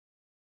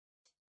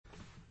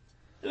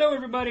Hello,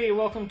 everybody.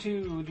 Welcome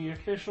to the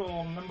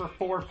official number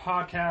 4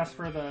 podcast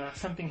for the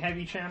Something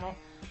Heavy channel.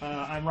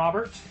 I'm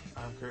Robert.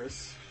 I'm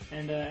Chris.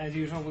 And as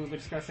usual, we'll be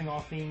discussing all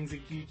things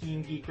geeky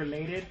and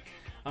geek-related.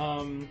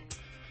 I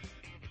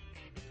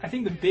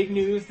think the big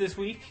news this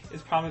week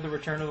is probably the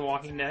return of The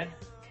Walking Dead.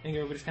 I think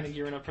everybody's kind of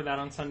gearing up for that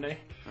on Sunday.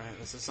 Right,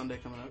 this is Sunday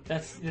coming up?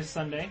 That's this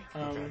Sunday.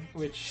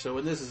 Okay. So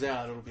when this is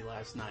out, it'll be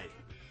last night.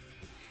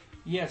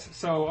 Yes,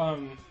 so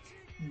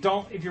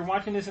if you're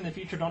watching this in the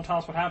future, don't tell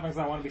us what happens,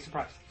 I want to be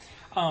surprised.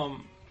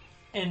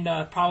 And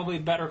probably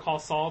Better Call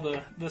Saul,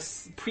 the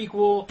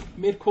prequel,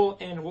 midquel,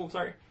 and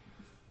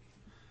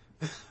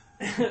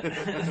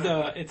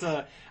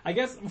I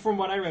guess from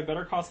what I read,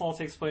 Better Call Saul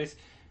takes place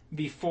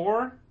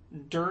before,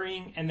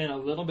 during, and then a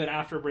little bit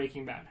after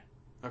Breaking Bad.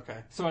 Okay.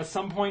 So at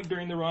some point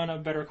during the run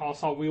of Better Call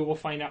Saul, we will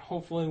find out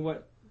hopefully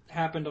what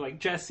happened to like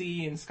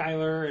Jesse and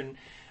Skyler, and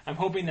I'm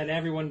hoping that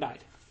everyone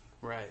died.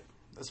 Right.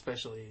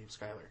 Especially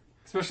Skyler.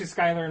 Especially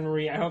Skyler and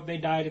Marie. I hope they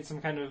died in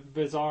some kind of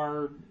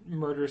bizarre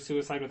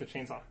murder-suicide with a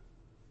chainsaw.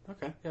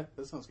 Okay, yeah,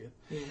 that sounds good.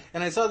 Yeah.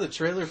 And I saw the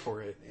trailer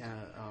for it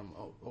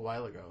a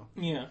while ago.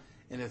 Yeah.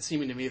 And it's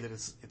seeming to me that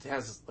it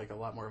has like a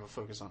lot more of a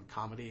focus on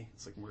comedy.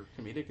 It's like more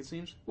comedic, it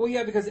seems. Well,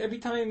 yeah, because every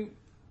time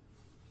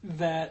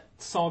that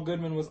Saul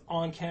Goodman was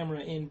on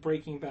camera in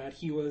Breaking Bad,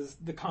 he was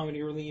the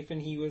comedy relief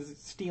and he was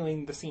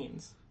stealing the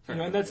scenes. You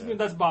know, and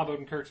that's Bob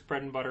Odenkirk's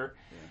bread and butter.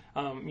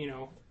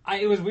 Yeah.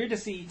 It was weird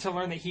to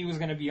learn that he was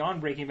going to be on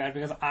Breaking Bad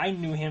because I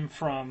knew him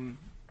from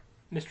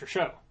Mr.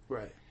 Show.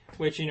 Right.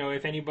 Which, you know,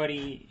 if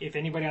anybody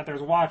out there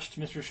has watched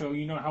Mr. Show,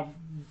 you know how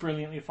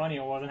brilliantly funny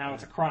it was and how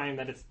it's a crime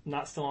that it's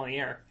not still on the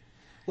air.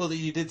 Well,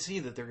 you did see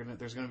that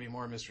there's going to be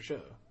more Mr.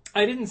 Show.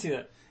 I didn't see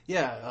that.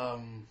 Yeah,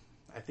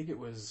 I think it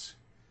was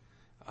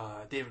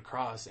David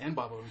Cross and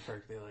Bob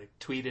Odenkirk. They like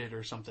tweeted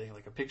or something,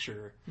 like a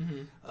picture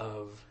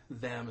of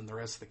them and the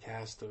rest of the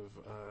cast of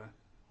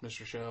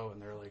Mr. Show,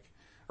 and they're like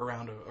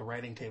around a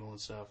writing table and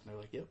stuff, and they're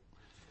like, "Yep,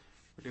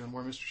 we're doing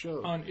more Mr. Show."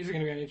 Is it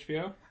going to be on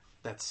HBO?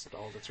 That's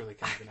all that's really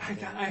kind of been out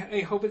there.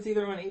 I hope it's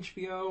either on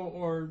HBO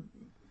or,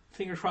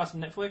 fingers crossed,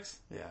 Netflix.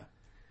 Yeah.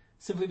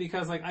 Simply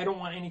because, like, I don't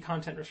want any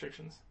content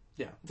restrictions.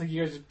 Yeah. It's like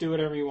you guys just do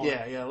whatever you want.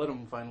 Yeah, let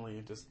them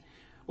finally just...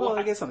 Well,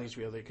 I guess on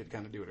HBO they could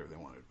kind of do whatever they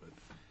wanted,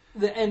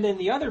 but... And then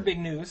the other big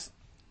news,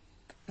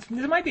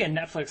 there might be a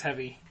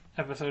Netflix-heavy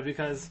episode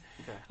because,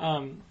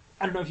 I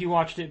don't know if you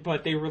watched it,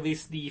 but they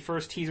released the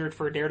first teaser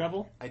for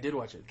Daredevil. I did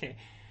watch it. Okay.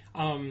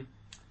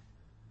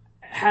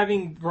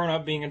 Having grown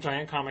up being a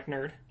giant comic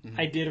nerd,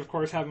 I did, of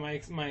course, have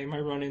my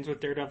run-ins with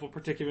Daredevil,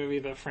 particularly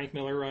the Frank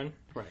Miller run.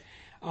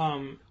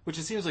 Right. Which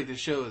it seems like the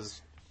show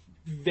is...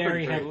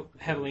 Very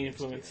heavily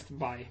influenced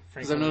by Frank Miller.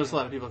 Because I've noticed a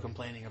lot of people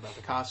complaining about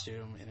the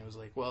costume, and it was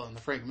like, well, in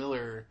the Frank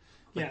Miller,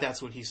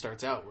 that's what he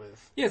starts out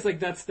with. Yeah, it's like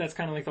that's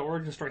kind of like the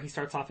origin story. He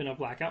starts off in a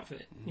black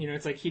outfit. You know,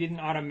 it's like he didn't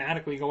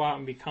automatically go out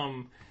and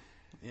become,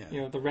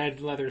 the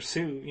red leather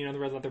suit, the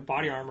red leather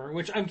body armor.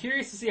 Which I'm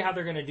curious to see how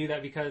they're going to do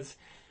that because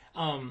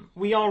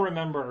we all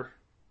remember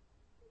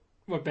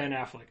what Ben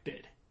Affleck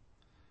did.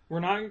 We're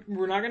not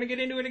going to get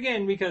into it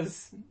again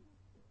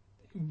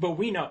but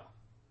we know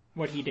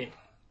what he did.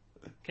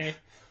 Okay.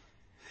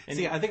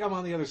 See, I think I'm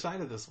on the other side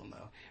of this one,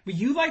 though. But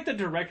you like the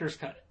director's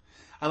cut.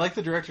 I like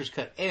the director's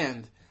cut,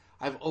 and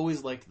I've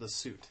always liked the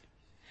suit.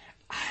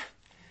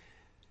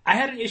 I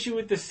had an issue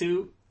with the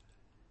suit.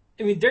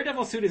 I mean,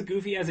 Daredevil's suit is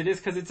goofy as it is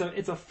because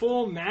it's a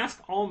full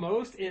mask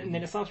almost, and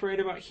then it stops right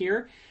about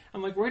here.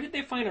 I'm like, where did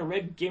they find a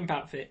red gimp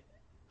outfit?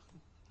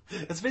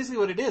 That's basically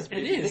what it is. But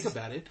if you think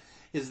about it,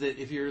 is that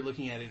if you're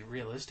looking at it in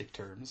realistic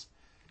terms...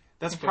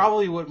 That's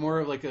probably what more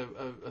of like a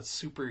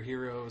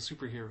superhero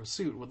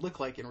suit would look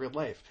like in real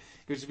life.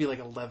 It would just be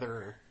like a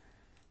leather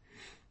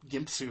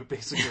gimp suit,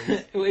 basically.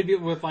 It would be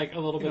with like a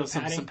little bit of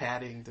padding. Some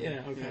padding. Okay.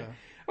 Yeah.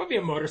 It would be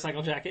a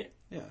motorcycle jacket.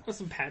 Yeah. With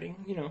some padding,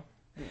 Yeah.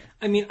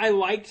 I mean, I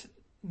liked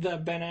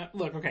the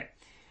Look, okay.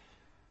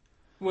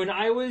 When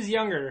I was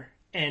younger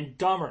and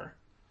dumber,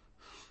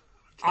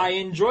 I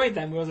enjoyed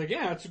them. I was like,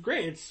 yeah, it's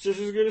great. It's just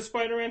as good as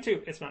Spider-Man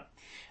 2. It's not.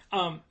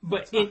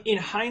 But in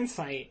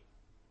hindsight,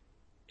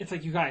 it's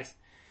like, you guys,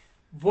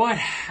 what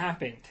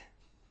happened?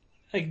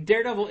 Like,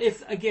 Daredevil,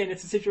 it's a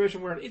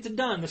situation where it's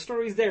done. The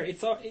story's there.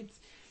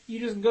 You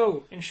just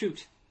go and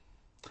shoot.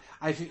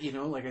 Like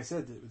I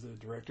said, the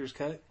director's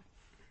cut,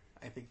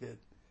 I think that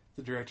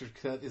the director's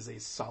cut is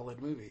a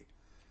solid movie.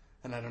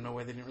 And I don't know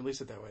why they didn't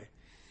release it that way.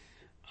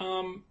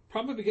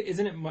 Probably because,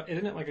 isn't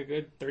it like a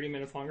good 30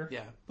 minutes longer?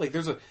 Yeah. Like,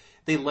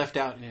 they left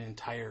out an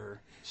entire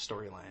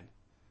storyline.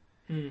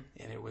 And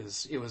it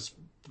was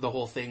the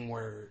whole thing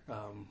where,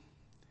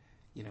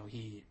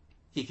 he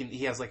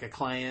has like a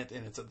client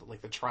and it's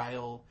like the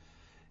trial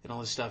and all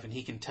this stuff, and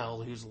he can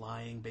tell who's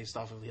lying based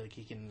off of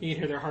he can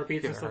hear their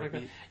heartbeats and stuff like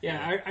that.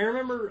 Yeah, I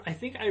remember. I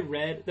think I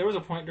read there was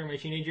a point during my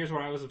teenage years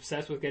where I was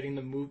obsessed with getting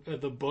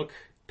the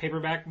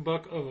paperback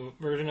book of a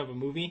version of a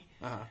movie.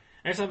 I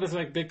just had this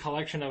like big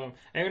collection of them.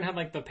 I even had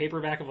like the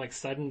paperback of like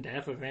Sudden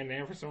Death with Van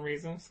Damme for some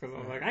reasons because I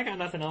was like, I got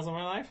nothing else in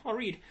my life. I'll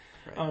read.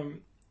 Right.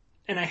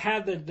 And I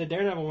had the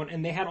Daredevil one,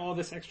 and they had all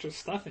this extra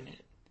stuff in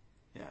it.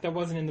 Yeah. that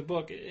wasn't in the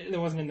book, that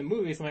wasn't in the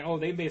movie. So I'm like, oh,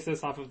 they based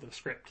this off of the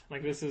script.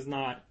 Like, this is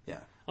not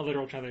a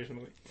literal translation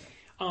of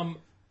the movie.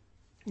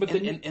 But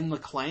and the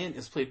client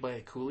is played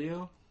by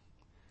Coolio.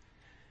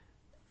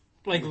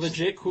 Like,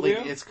 legit Coolio?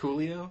 Like, it's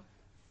Coolio,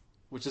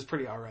 which is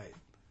pretty alright.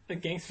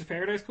 Like Gangsta's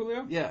Paradise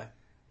Coolio? Yeah.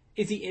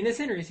 Is he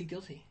innocent or is he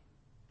guilty?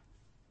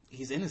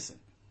 He's innocent.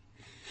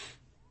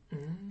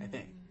 I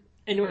think.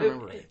 And I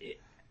remember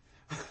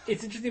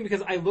it's interesting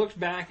because I looked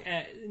back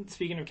at,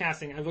 speaking of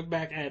casting, I looked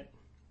back at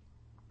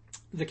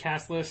the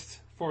cast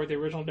list for the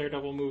original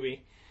Daredevil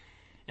movie,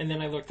 and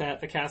then I looked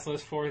at the cast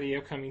list for the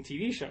upcoming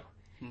TV show.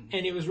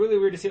 And it was really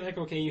weird to see, like,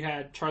 okay, you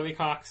had Charlie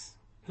Cox,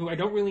 who I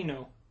don't really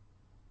know,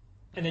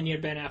 and then you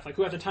had Ben Affleck,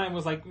 who at the time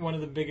was, like, one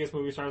of the biggest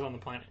movie stars on the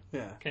planet.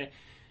 Yeah. Okay?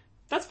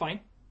 That's fine.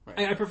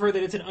 Right. I prefer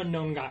that it's an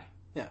unknown guy.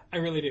 Yeah. I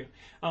really do.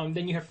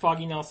 Then you have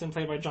Foggy Nelson,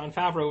 played by Jon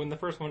Favreau in the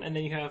first one, and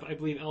then you have, I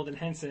believe, Eldon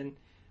Henson.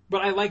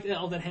 But I like the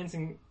Eldon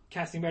Henson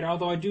casting better,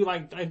 although I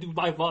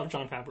love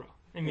Jon Favreau.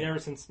 I mean, ever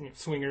since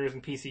Swingers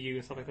and PCU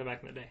and stuff like that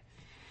back in the day.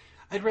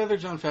 I'd rather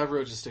Jon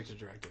Favreau just stick to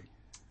directing.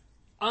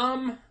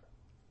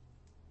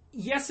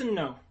 Yes and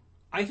no.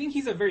 I think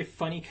he's a very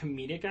funny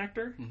comedic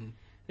actor. I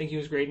think he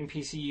was great in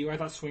PCU. I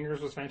thought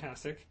Swingers was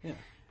fantastic. Yeah.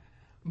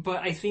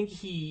 But I think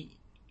he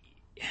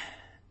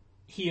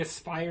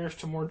aspires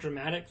to more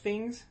dramatic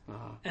things.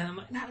 And I'm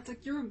like, nah, it's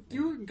like, you're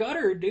a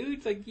gutter, dude.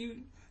 It's like, you...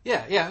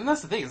 Yeah, and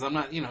that's the thing, is I'm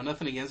not,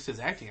 nothing against his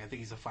acting. I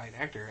think he's a fine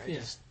actor. I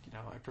just,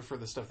 I prefer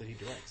the stuff that he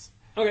directs.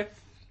 Okay.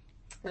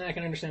 I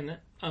can understand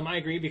that. I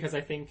agree, because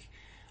I think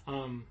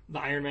the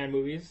Iron Man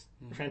movies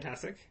are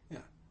fantastic. Yeah.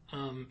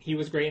 He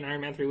was great in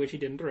Iron Man 3, which he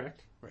didn't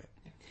direct. Right.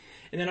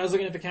 And then I was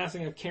looking at the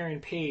casting of Karen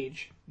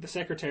Page, the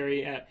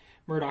secretary at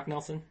Murdoch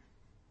Nelson.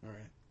 All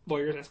right.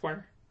 Lawyers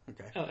Esquire.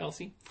 Okay.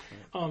 LLC.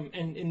 Right.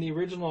 And in the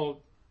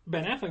original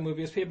Ben Affleck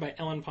movie, it was played by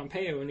Ellen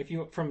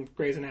Pompeo, from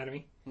Grey's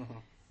Anatomy.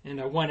 And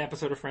one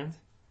episode of Friends.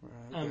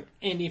 Right, okay.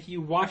 And if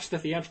you watch the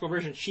theatrical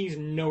version, she's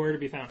nowhere to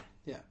be found.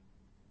 Yeah.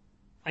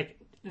 Like,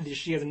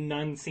 she has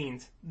none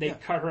scenes. They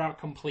cut her out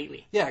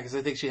completely. Yeah, because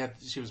I think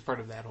she was part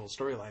of that whole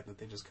storyline that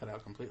they just cut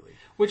out completely.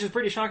 Which is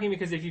pretty shocking,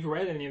 because if you've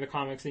read any of the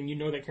comics, then you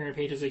know that Karen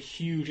Page is a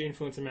huge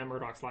influence in Matt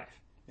Murdock's life.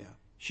 Yeah.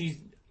 She's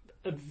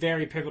a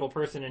very pivotal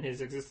person in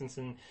his existence,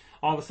 and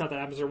all the stuff that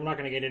happens. We're not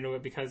going to get into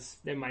it because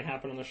it might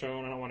happen on the show,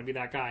 and I don't want to be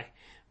that guy.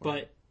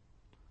 But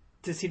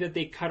to see that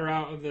they cut her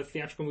out of the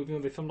theatrical movie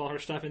when they filmed all her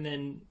stuff, and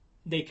then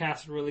they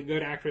cast a really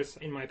good actress,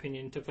 in my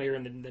opinion, to play her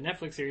in the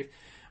Netflix series,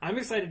 I'm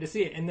excited to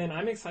see it. And then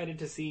I'm excited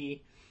to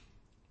see...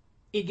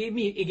 It gave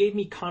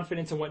me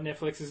confidence in what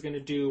Netflix is going to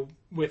do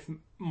with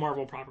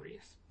Marvel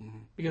properties.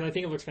 Because I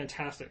think it looks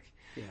fantastic.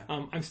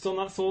 Yeah. I'm still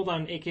not sold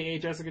on AKA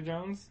Jessica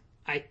Jones.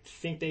 I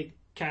think they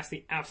cast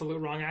the absolute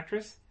wrong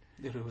actress.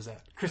 Who was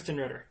that? Kristen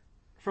Ritter.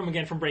 From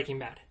Breaking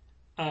Bad.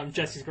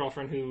 Jesse's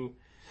girlfriend who...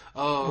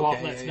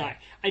 Let's die.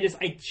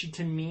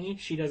 To me,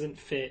 she doesn't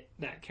fit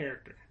that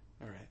character.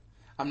 All right.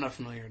 I'm not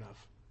familiar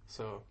enough,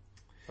 so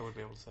I would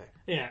be able to say.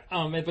 Yeah.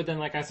 But then,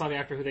 like, I saw the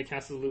actor who they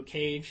cast as Luke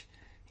Cage.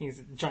 He's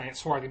a giant,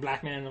 swarthy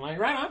black man. And I'm like,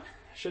 right on.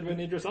 Should have been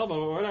Idris Elba,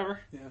 but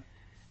whatever. Yeah.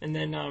 And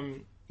then,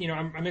 I'm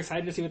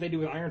excited to see what they do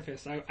with Iron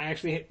Fist. I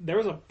actually, there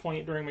was a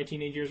point during my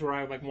teenage years where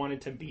I, like,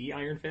 wanted to be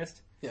Iron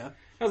Fist. Yeah.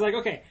 I was like,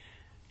 okay,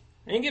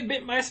 I didn't get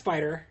bit by a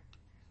spider.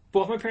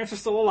 Both my parents are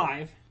still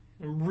alive.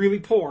 I'm really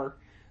poor.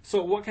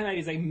 So what can I do?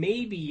 Is like,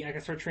 maybe I can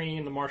start training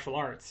in the martial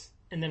arts,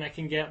 and then I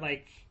can get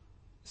like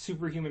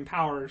superhuman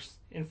powers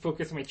and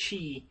focus my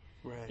chi,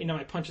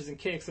 my punches and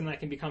kicks, and then I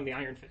can become the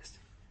Iron Fist.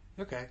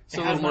 Okay,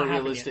 so a little more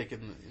realistic.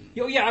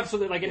 Yeah,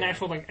 absolutely, like an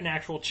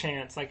actual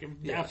chance, like an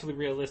absolutely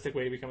realistic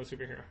way to become a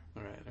superhero.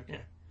 All right, okay. Yeah.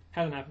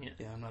 Hasn't happened yet.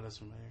 Yeah, I'm not as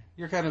familiar.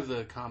 You're kind of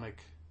the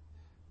comic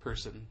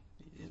person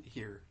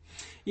here.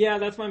 Yeah,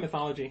 that's my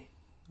mythology.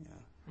 Yeah,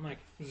 I'm like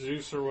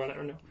Zeus or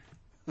whatever. No.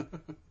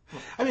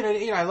 I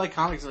mean, I like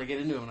comics and I get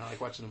into them and I like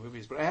watching the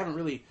movies, but I haven't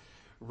really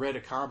read a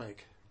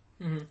comic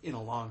in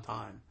a long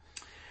time.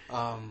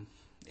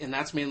 And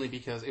that's mainly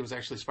because it was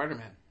actually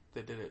Spider-Man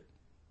that did it.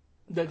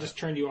 That just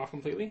turned you off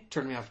completely?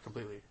 Turned me off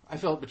completely. I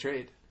felt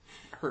betrayed.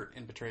 Hurt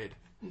and betrayed.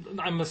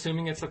 I'm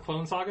assuming it's the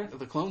Clone Saga?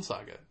 The Clone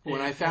Saga. When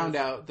I found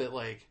out that,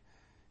 like,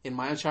 in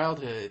my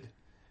childhood,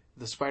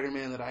 the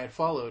Spider-Man that I had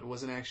followed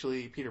wasn't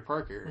actually Peter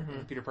Parker.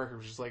 And Peter Parker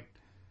was just, like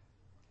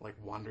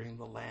wandering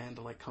the land,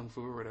 like Kung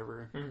Fu or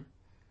whatever. And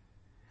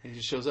he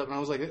just shows up, and I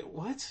was like,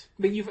 what?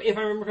 But if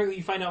I remember correctly,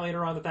 you find out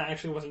later on that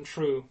actually wasn't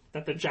true.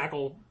 That the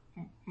Jackal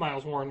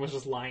Miles Warren was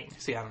just lying.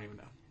 See, I don't even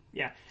know.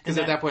 Yeah. Because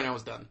at that point I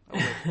was done. I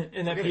was like,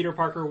 and that Peter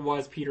Parker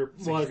was Peter...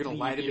 So you're going to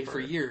lie to me for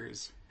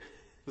years.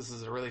 This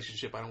is a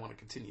relationship I don't want to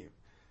continue.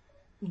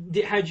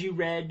 Had you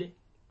read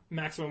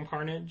Maximum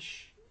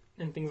Carnage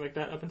and things like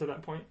that up until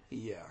that point?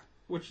 Yeah.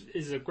 Which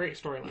is a great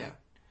storyline. Yeah.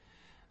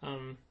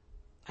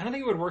 I don't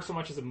think it would work so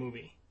much as a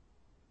movie.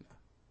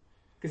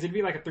 Because it'd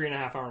be like a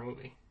 3.5-hour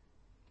movie.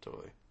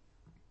 Totally.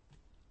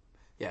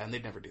 Yeah, and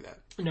they'd never do that.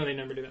 No, they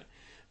never do that.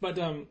 But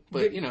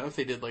if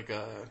they did like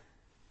a...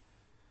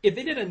 If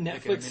they did a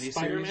Netflix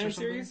Spider-Man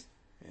series,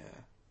 yeah,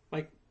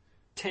 like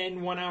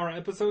 10 one-hour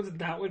episodes,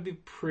 that would be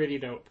pretty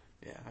dope.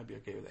 Yeah, I'd be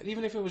okay with that.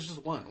 Even if it was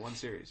just one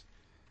series.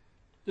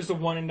 Just a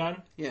one and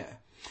done? Yeah.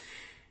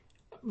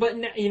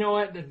 But you know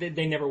what?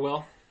 They never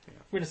will. Yeah.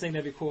 I'm going to say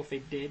that'd be cool if they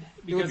did.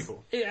 Because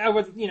it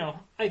would be cool.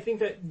 I think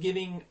that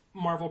giving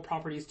Marvel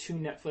properties to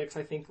Netflix,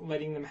 I think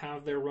letting them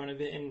have their run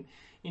of it, and,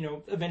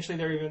 eventually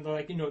they're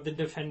like, the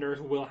Defenders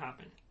will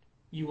happen.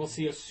 You will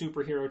see a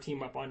superhero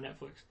team up on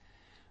Netflix.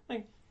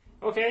 Like,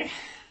 okay.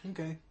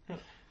 Okay.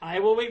 I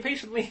will wait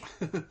patiently.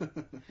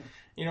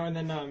 And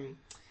then,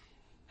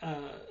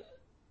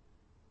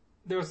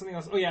 there was something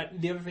else. Oh yeah,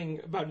 the other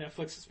thing about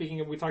Netflix, speaking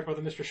of, we talked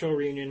about the Mr. Show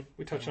reunion,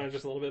 we touched on it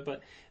just a little bit,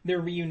 but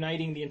they're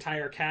reuniting the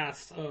entire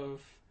cast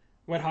of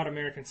Wet Hot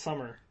American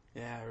Summer.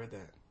 Yeah, I read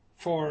that.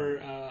 For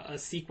a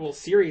sequel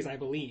series, I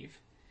believe.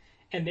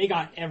 And they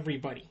got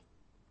everybody.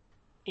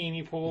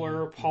 Amy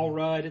Poehler, Paul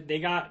Rudd, they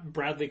got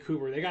Bradley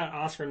Cooper, they got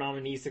Oscar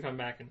nominees to come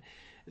back, and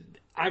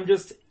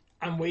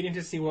I'm waiting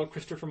to see what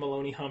Christopher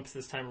Maloney humps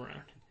this time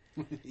around.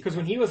 Because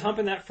when he was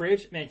humping that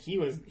fridge, man, he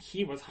was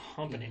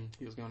humping it.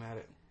 He was going at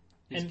it.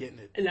 He's getting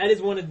it. And that is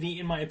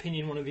in my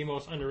opinion, one of the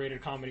most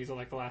underrated comedies of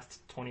like the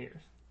last 20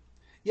 years.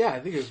 Yeah, I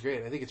think it was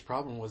great. I think its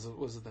problem was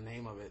the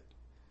name of it.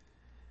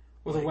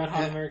 Was a Wet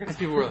Hot American Summer.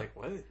 People were like,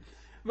 what?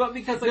 Well,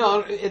 because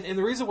and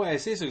the reason why I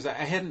say so is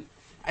I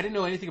didn't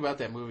know anything about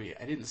that movie.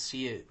 I didn't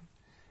see it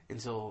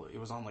until it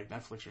was on like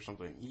Netflix or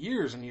something,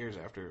 years and years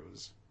after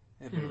it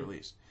had been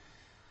released.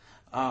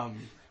 But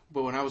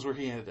when I was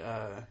working at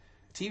a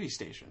TV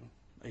station,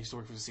 I used to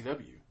work for the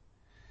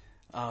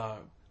CW.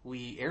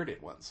 We aired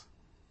it once,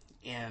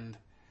 and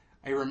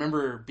I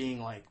remember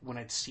being like, when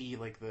I'd see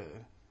like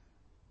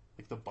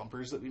the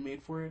bumpers that we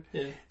made for it,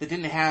 that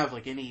didn't have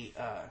like any,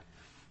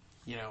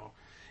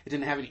 it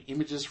didn't have any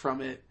images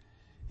from it.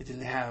 It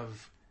didn't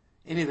have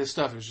any of this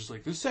stuff. It was just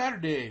like, this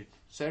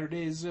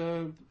Saturday's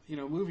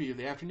movie of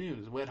the afternoon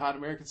is Wet Hot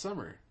American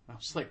Summer. I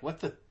was just like,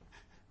 what?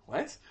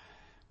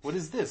 What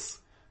is this?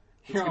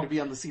 It's going to be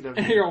on the CW.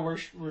 And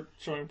we're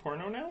showing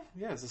porno now?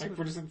 Yeah, like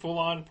we're just in full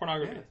on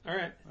pornography. Yeah. All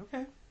right.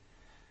 Okay.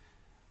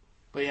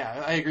 But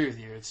yeah, I agree with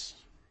you. It's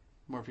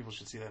more people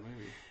should see that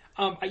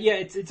movie. Yeah,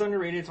 it's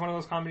underrated. It's one of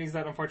those comedies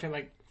that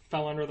unfortunately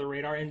fell under the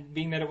radar, and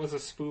being that it was a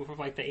spoof of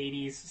like the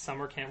 80s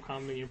summer camp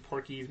comedy,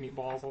 Porky's,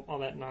 Meatballs, all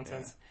that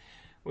nonsense,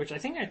 which I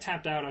think I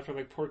tapped out after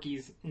like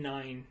Porky's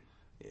 9.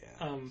 Yeah,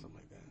 something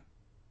like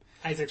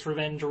that. Isaac's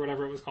Revenge or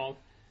whatever it was called.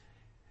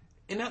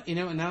 And now,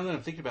 now that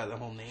I'm thinking about the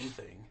whole name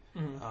thing,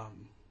 and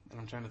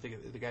I'm trying to think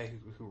of the guy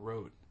who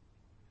wrote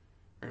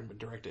or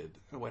directed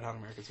Wet Hot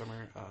American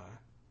Summer.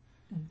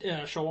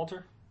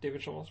 Showalter?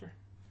 David Showalter?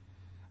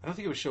 I don't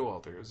think it was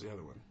Showalter. It was the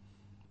other one.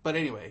 But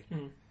anyway,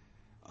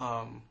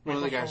 one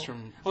of the guys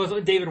from... Oh, it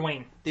was David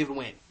Wayne. David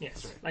Wayne. Yes.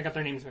 That's right. I got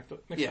their names mixed up.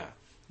 Yeah.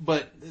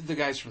 But the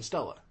guys from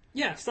Stella.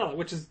 Yeah, Stella,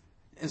 which is...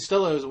 And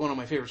Stella is one of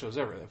my favorite shows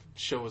ever. That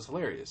show was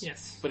hilarious.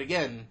 Yes. But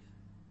again,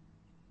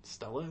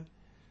 Stella?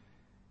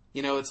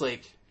 It's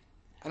like...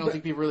 I don't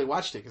think people really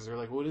watched it because they're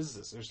like, what is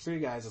this? There's 3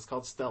 guys. It's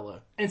called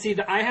Stella. And see,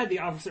 I had the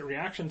opposite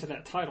reaction to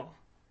that title.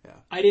 Yeah.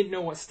 I didn't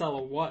know what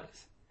Stella was.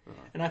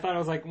 And I thought it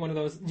was like one of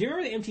those... Do you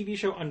remember the MTV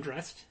show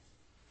Undressed?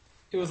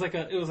 It was like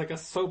a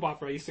soap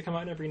opera. It used to come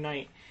out every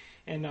night.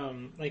 And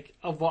like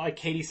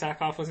Katie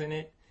Sackhoff was in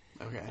it.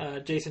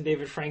 Okay. Jason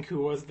David Frank, who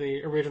was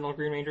the original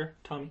Green Ranger,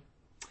 Tommy.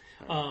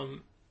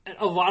 And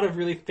a lot of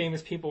really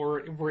famous people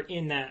were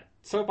in that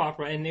soap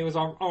opera, and it was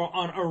on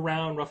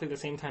around roughly the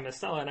same time as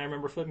Stella. And I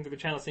remember flipping through the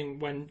channel, seeing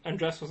when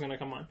Undressed was going to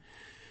come on,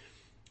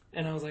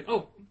 and I was like,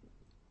 "Oh,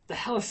 the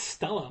hell is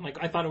Stella?" I'm like,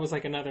 I thought it was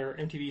like another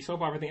MTV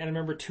soap opera thing. And I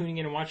remember tuning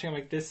in and watching. I'm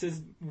like, "This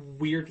is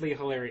weirdly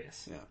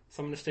hilarious." Yeah.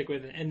 So I'm going to stick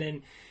with it. And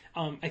then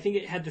I think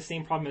it had the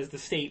same problem as The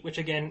State, which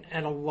again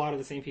had a lot of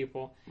the same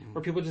people,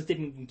 where people just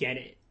didn't get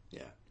it.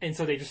 Yeah. And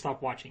so they just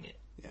stopped watching it.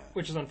 Yeah.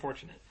 Which is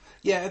unfortunate.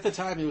 Yeah, at the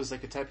time it was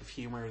like a type of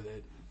humor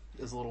that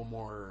is a little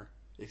more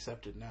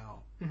accepted now.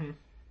 Mm-hmm.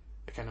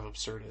 A kind of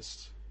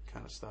absurdist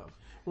kind of stuff.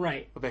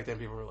 Right. But back then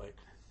people were like,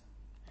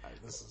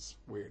 this is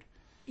weird.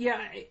 Yeah,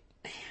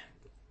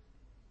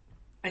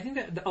 I think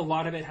that a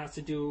lot of it has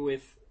to do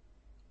with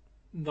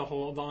the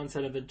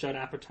onset of the Judd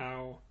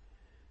Apatow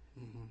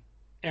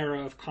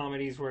era of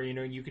comedies where,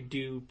 you could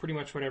do pretty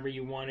much whatever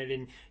you wanted,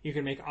 and you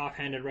can make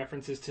offhanded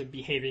references to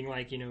behaving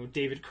like,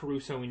 David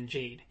Caruso in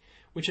Jade.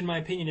 Which, in my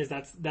opinion, is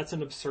that's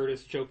an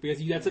absurdist joke,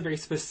 because that's a very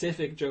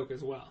specific joke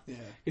as well. Yeah.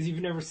 Because you've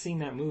never seen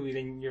that movie,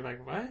 then you're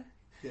like, what?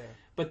 Yeah.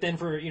 But then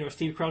for,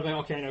 Steve Carell, like,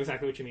 okay, I know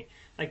exactly what you mean.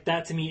 Like,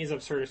 that to me is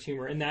absurdist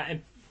humor,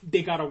 and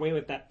they got away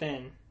with that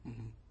then.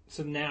 Mm-hmm.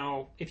 So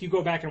now, if you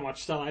go back and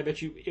watch Stella, I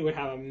bet you it would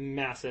have a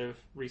massive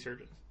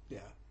resurgence. Yeah,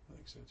 I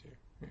think so too.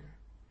 Yeah.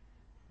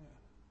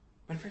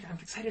 But I'm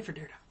excited for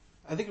Daredevil.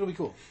 I think it'll be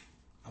cool.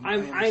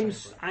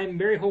 I'm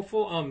very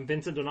hopeful.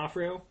 Vincent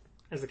D'Onofrio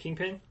as the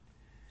Kingpin.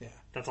 Yeah,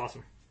 that's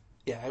awesome.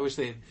 Yeah, I wish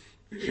they'd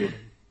shown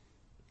him.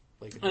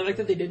 I like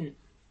that they didn't.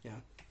 Yeah,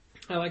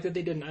 I like that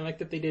they didn't. I like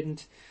that they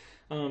didn't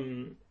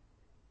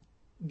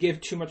give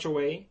too much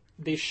away.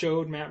 They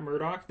showed Matt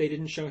Murdock. They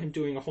didn't show him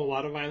doing a whole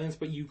lot of violence,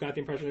 but you got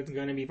the impression it's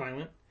going to be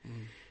violent.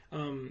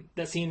 Mm.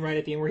 That scene right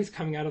at the end where he's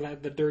coming out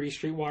of the dirty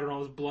street water and all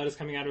his blood is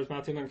coming out of his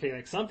mouth. I'm like, okay,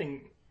 like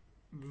something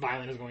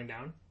violent is going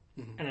down,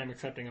 and I'm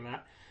accepting of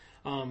that.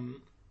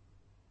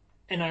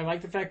 And I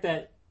like the fact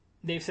that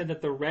they've said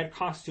that the red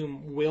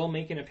costume will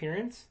make an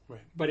appearance,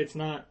 but it's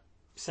not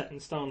set in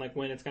stone, like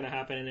when it's going to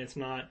happen, and it's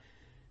not,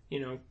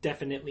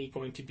 definitely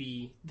going to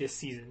be this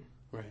season.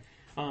 Right.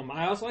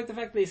 I also like the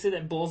fact that they said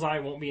that Bullseye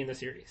won't be in the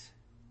series.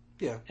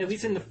 Yeah. At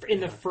least in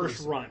the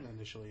first run.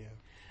 Initially,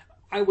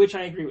 yeah. Which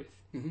I agree with.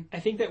 Mm-hmm. I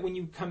think that when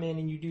you come in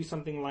and you do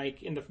something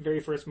like in the very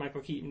first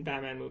Michael Keaton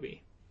Batman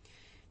movie,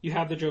 you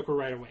have the Joker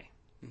right away.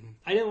 Mm-hmm.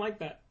 I didn't like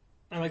that.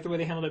 I like the way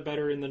they handled it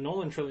better in the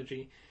Nolan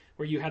trilogy,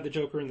 where you had the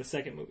Joker in the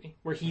second movie,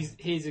 where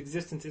his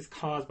existence is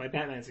caused by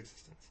Batman's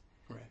existence.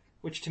 Right.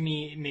 Which to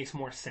me makes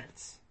more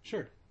sense.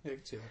 Sure. Yeah, I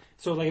can see that.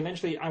 So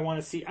eventually I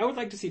would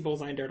like to see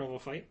Bullseye and Daredevil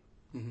fight.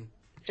 Mm-hmm.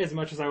 As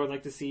much as I would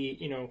like to see,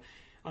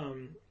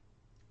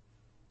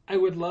 I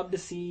would love to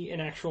see an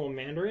actual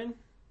Mandarin.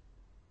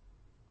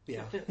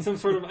 Yeah. Some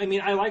sort of,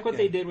 I like what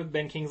they did with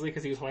Ben Kingsley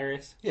because he was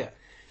hilarious. Yeah.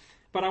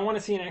 But I want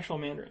to see an actual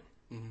Mandarin.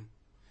 Mm-hmm.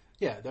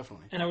 Yeah,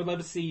 definitely. And I would love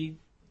to see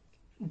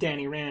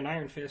Danny Rand,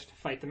 Iron Fist,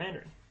 fight the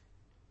Mandarin.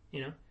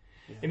 Yeah.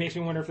 It makes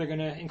me wonder if they're going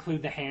to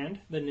include the Hand,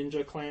 the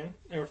Ninja Clan,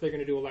 or if they're going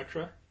to do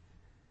Elektra.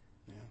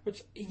 Yeah.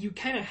 Which, you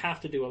kind of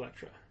have to do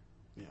Elektra.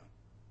 Yeah.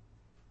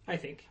 I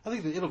think that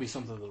it'll be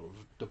something that will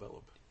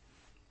develop.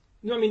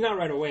 No, not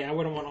right away. I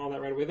wouldn't want all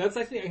that right away. That's,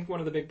 I think, one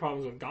of the big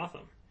problems with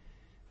Gotham.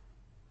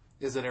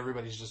 Is that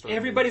everybody's just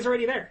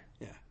already there.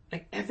 Yeah.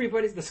 Like,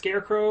 everybody's the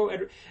Scarecrow.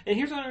 And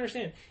here's what I don't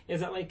understand.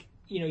 Is that,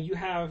 you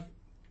have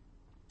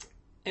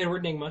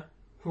Edward Nygma,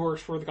 who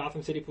works for the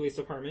Gotham City Police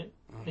Department,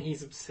 and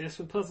he's obsessed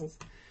with puzzles,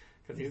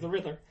 because he's the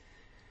Riddler.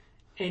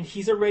 And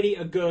he's already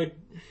a good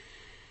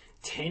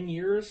 10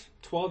 years,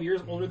 12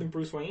 years older than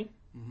Bruce Wayne.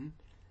 Mm-hmm.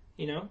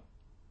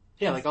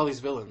 Yeah, like all these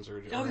villains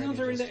are... All these villains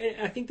are in there.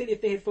 I think that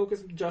if they had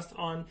focused just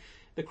on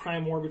the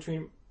crime war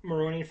between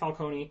Maroni and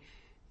Falcone,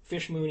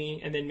 Fish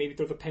Mooney, and then maybe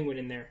throw the Penguin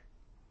in there.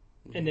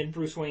 Mm-hmm. And then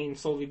Bruce Wayne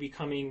slowly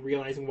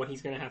realizing what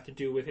he's going to have to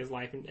do with his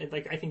life. And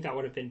I think that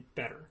would have been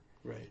better.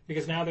 Right.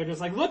 Because now they're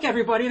just like, look,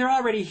 everybody, they're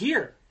already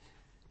here.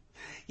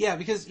 Yeah,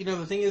 because,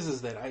 the thing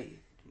is that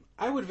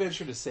I would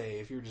venture to say,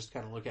 if you were just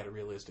kind of look at it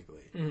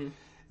realistically,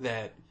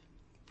 that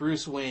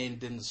Bruce Wayne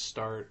didn't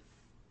start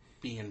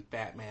being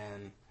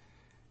Batman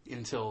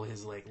until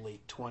his,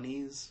 late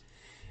 20s.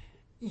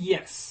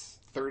 Yes.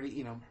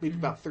 30, maybe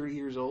about 30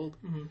 years old.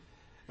 Mm-hmm.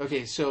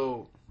 Okay,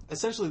 so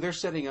essentially they're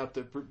setting up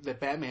that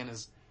Batman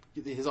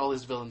all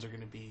his villains are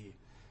going to be,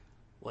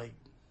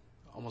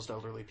 almost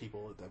elderly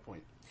people at that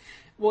point.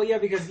 Well, yeah,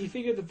 because you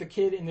figure that the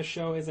kid in the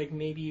show is,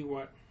 maybe,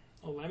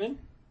 11?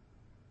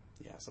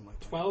 Yeah, something like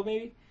that. 12,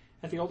 maybe,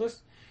 at the oldest.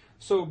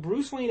 So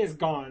Bruce Wayne is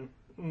gone,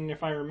 and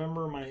if I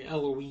remember my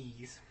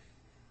Eloise,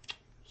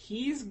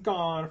 he's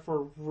gone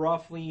for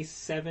roughly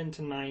 7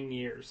 to 9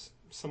 years,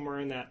 somewhere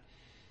in that,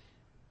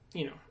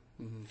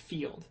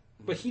 field.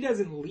 But he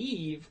doesn't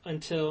leave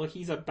until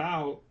he's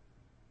about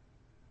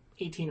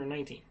 18 or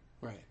 19.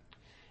 Right.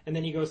 And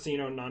then he goes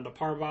to, Nanda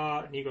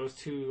Parbat, and he goes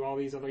to all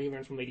these other, he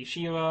learns from Lady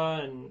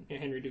Shiva and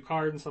Henry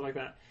Ducard and stuff like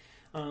that.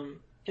 And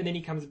then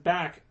he comes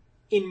back,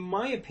 in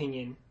my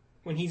opinion,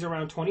 when he's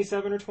around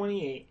 27 or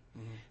 28,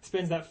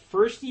 spends that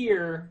first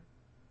year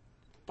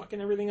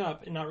fucking everything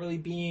up and not really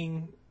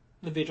being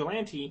the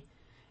vigilante.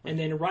 And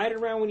then right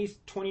around when he's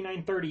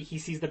 29, 30, he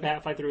sees the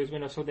bat fly through his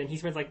window. So then he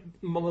spends a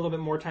little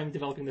bit more time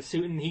developing the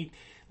suit, and he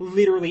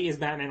literally is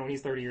Batman when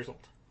he's 30 years old.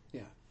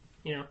 Yeah.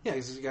 Yeah,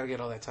 because he's got to get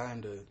all that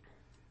time to,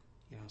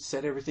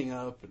 set everything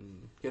up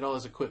and get all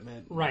his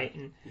equipment. Right.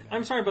 And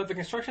I'm sorry, but the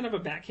construction of a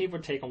Batcave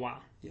would take a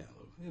while. Yeah,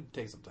 it would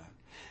take some time.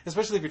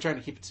 Especially if you're trying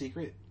to keep it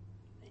secret.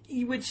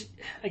 Which,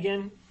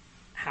 again,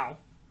 how?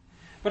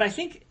 But I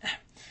think...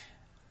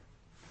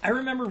 I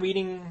remember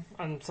reading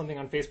on something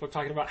on Facebook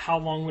talking about how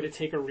long would it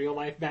take a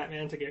real-life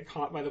Batman to get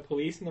caught by the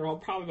police, and they're all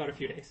probably about a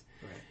few days.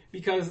 Right.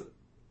 Because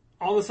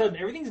all of a sudden,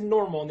 everything's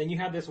normal, and then you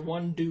have this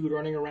one dude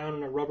running around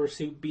in a rubber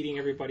suit beating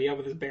everybody up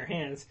with his bare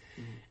hands,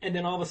 and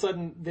then all of a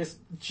sudden, this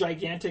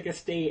gigantic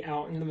estate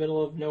out in the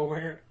middle of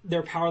nowhere,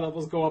 their power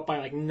levels go up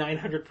by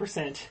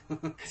 900%,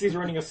 because he's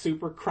running a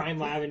super crime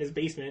lab in his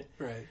basement.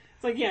 Right.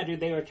 It's yeah, dude,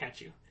 they would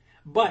catch you.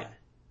 But,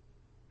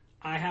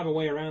 I have a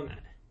way around that.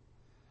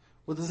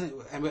 Well,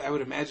 I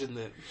would imagine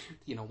that,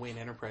 Wayne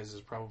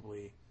Enterprises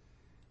probably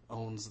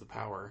owns the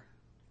power,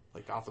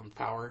 Gotham's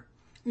power.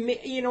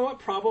 You know what?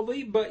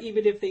 Probably, but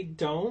even if they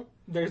don't,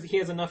 he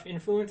has enough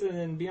influence, and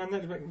then beyond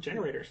that,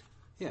 generators.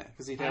 Yeah,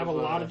 because he'd have a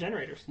lot of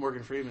generators.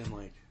 Morgan Freeman,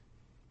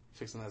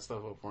 fixing that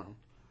stuff up for him.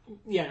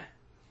 Yeah.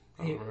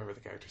 I don't remember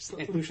the character's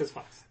name. Lucius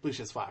Fox.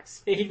 Lucius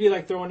Fox. Yeah, he'd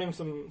be throwing him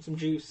some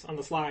juice on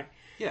the sly.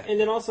 Yeah. And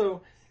then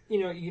also,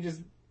 you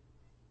just,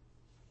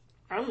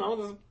 I don't know,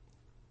 just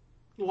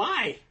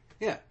lie.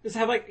 Yeah. Just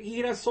have he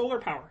could have solar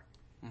power.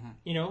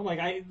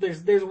 Mm-hmm.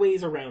 There's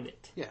ways around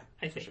it. Yeah.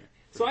 I think. Sure.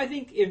 So I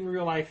think in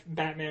real life,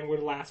 Batman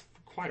would last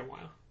for quite a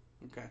while.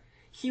 Okay.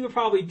 He would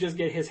probably just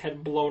get his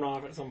head blown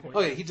off at some point. Oh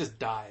yeah, he'd just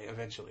die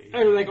eventually.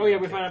 Or we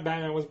found out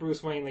Batman was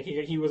Bruce Wayne.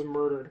 He was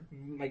murdered,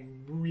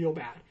 real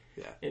bad.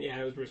 Yeah. And yeah,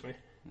 it was Bruce Wayne.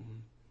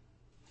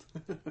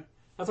 Mm-hmm.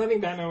 That's why I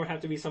think Batman would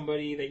have to be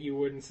somebody that you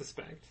wouldn't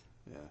suspect.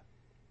 Yeah.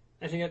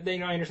 I think that,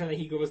 I understand that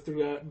he goes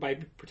through that by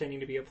pretending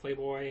to be a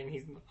playboy and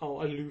he's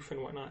all aloof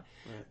and whatnot.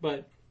 Right.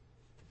 But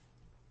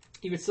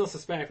you would still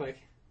suspect, like,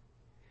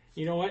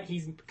 you know what?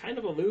 He's kind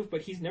of aloof,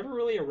 but he's never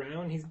really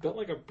around. He's built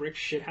like a brick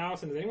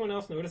shithouse. And does anyone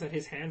else notice that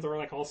his hands are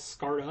like all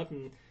scarred up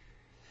and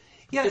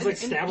just like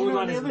stab wounds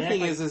on his neck? The other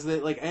thing is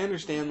that like I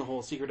understand the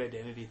whole secret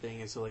identity thing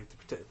is to like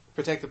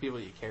protect the people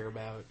you care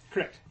about.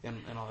 Correct. And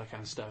all that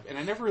kind of stuff. And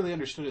I never really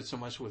understood it so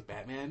much with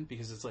Batman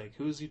because it's like,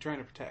 who is he trying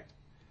to protect?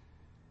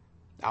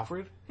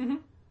 Alfred? Mm-hmm.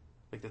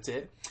 Like, that's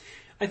it?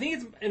 I think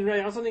it's... And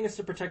I also think it's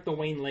to protect the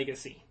Wayne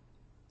legacy.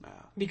 Wow.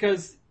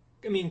 Because,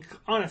 I mean,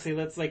 honestly,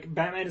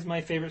 Batman is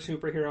my favorite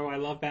superhero. I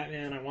love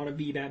Batman. I want to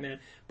be Batman.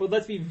 But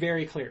let's be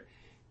very clear.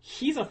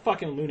 He's a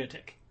fucking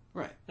lunatic.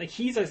 Right. Like,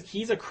 he's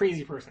a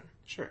crazy person.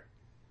 Sure.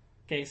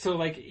 Okay, so,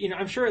 like,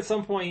 I'm sure at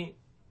some point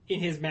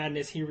in his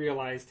madness he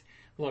realized,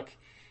 look,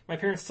 my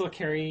parents still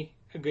carry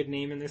a good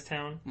name in this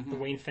town. Mm-hmm. The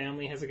Wayne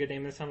family has a good name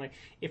in this town. Like,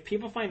 if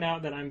people find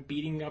out that I'm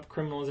beating up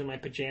criminals in my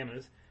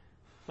pajamas,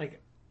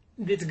 like,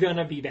 it's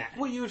gonna be bad.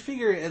 Well, you would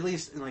figure at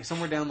least like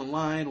somewhere down the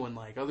line when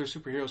like other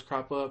superheroes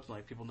crop up,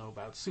 like people know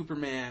about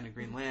Superman and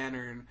Green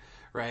Lantern,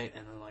 right?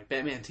 And then like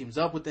Batman teams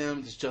up with them,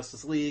 it's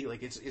Justice League,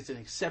 like it's an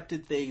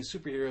accepted thing.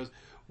 Superheroes,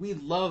 we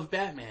love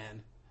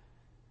Batman.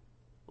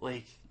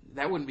 Like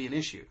that wouldn't be an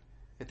issue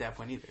at that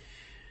point either.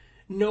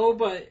 No,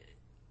 but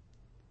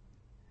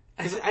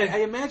I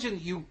imagine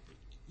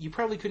you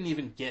probably couldn't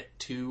even get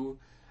to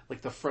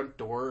like the front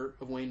door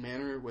of Wayne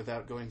Manor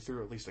without going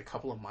through at least a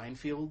couple of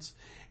minefields.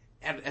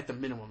 At the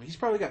minimum, he's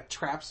probably got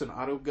traps and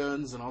auto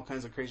guns and all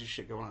kinds of crazy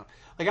shit going on.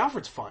 Like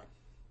Alfred's fine.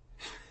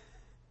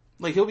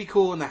 Like he'll be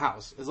cool in the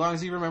house as long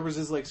as he remembers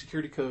his like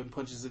security code and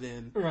punches it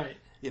in. Right.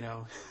 You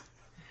know,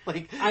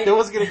 like no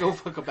one's gonna go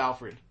fuck up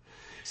Alfred.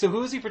 So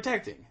who is he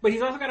protecting? But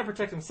he's also got to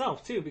protect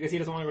himself too because he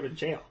doesn't want to go to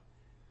jail.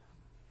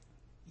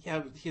 Yeah,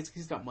 but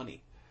he's got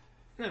money.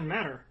 It doesn't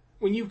matter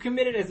when you've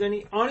committed as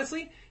many.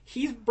 Honestly,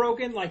 he's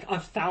broken like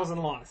 1,000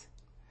 laws.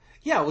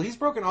 Yeah, well, he's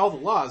broken all the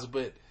laws,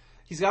 but.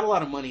 He's got a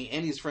lot of money,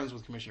 and he's friends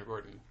with Commissioner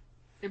Gordon.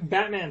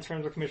 Batman's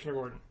friends with Commissioner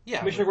Gordon. Yeah,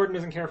 Commissioner Gordon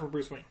doesn't care for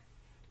Bruce Wayne.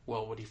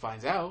 Well, when he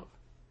finds out,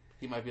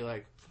 he might be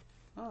like,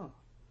 "Oh,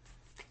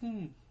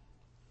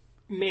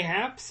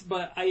 Mayhaps,"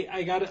 but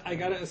I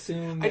gotta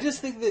assume. I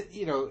just think that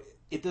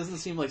it doesn't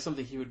seem like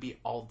something he would be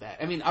all that.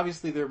 I mean,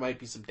 obviously there might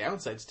be some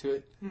downsides to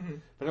it,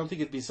 but I don't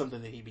think it'd be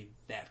something that he'd be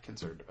that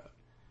concerned about.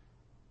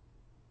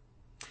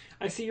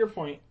 I see your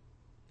point,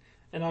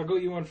 and I'll go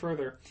you one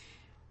further.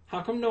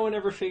 How come no one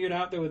ever figured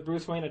out that with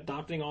Bruce Wayne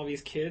adopting all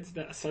these kids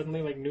that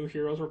suddenly like new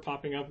heroes were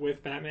popping up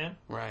with Batman?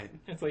 Right.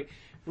 It's like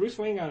Bruce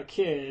Wayne got a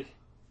kid,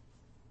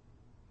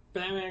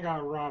 Batman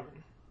got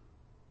Robin.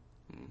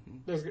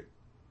 Mm-hmm.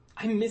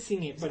 I'm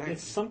missing it, but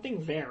it's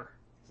something there.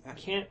 Exactly. I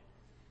can't.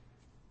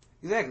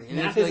 Exactly. And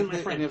math isn't my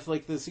friend. And if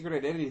like the secret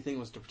identity thing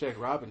was to protect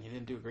Robin, he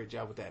didn't do a great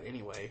job with that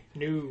anyway.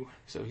 No.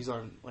 So he's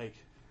on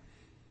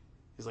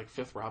he's like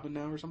 5th Robin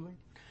now or something,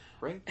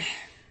 right?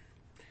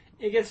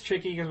 It gets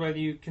tricky because whether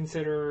you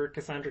consider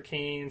Cassandra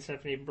Cain,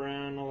 Stephanie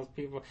Brown, all those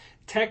people.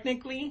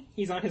 Technically,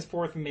 he's on his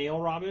 4th male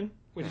Robin,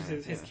 which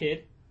is his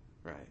kid.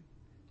 Right.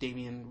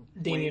 Damian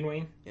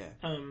Wayne. Yeah.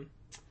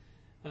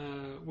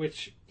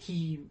 Which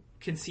he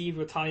conceived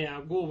with Talia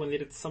al Ghul when they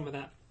did some of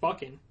that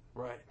fucking.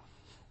 Right.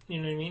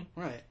 You know what I mean?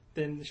 Right.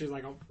 Then she was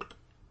like, "Oh,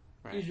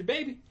 right. Here's your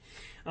baby."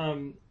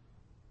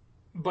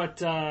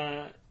 But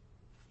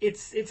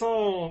it's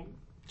all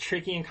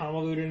tricky and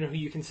convoluted in who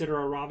you consider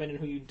a Robin and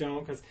who you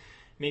don't, because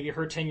maybe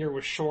her tenure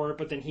was short,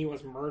 but then he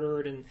was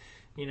murdered, and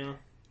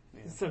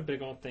it's a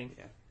big old thing.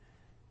 Yeah,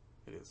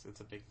 it is.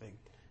 It's a big thing.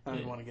 I don't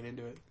even want to get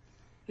into it.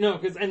 No,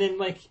 and then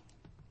like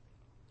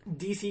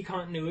DC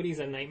continuity is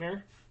a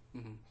nightmare.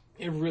 Mm-hmm.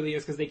 It really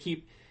is, because they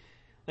keep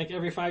like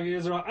every 5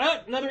 years they're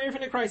like, another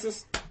Infinite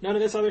Crisis. None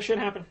of this other shit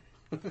happened.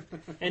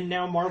 And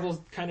now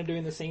Marvel's kind of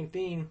doing the same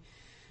thing.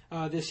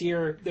 This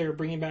year they're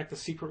bringing back the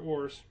Secret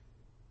Wars.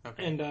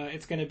 Okay. And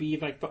it's going to be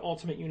like the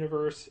Ultimate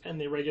Universe and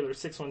the regular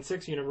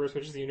 616 universe,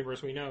 which is the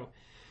universe we know.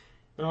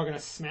 They're all going to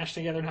smash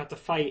together and have to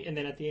fight, and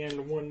then at the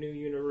end, one new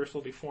universe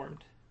will be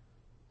formed.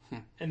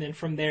 And then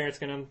from there, I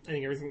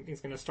think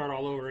everything's going to start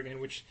all over again,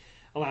 which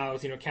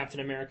allows Captain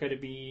America to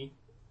be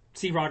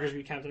Steve Rogers to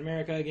be Captain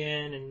America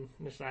again, and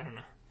I don't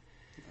know.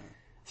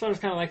 So I'm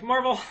just kind of like,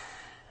 Marvel,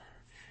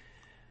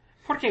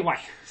 ¿por qué why?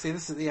 See,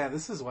 this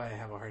is why I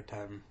have a hard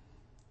time,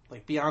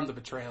 like beyond the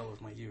betrayal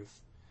of my youth.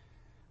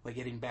 Like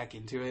getting back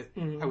into it,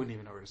 I wouldn't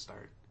even know where to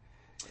start,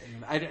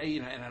 and I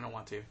don't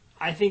want to.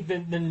 I think the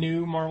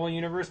new Marvel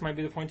universe might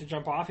be the point to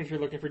jump off if you're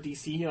looking for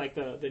DC. Like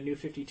the new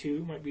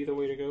 52 might be the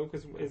way to go,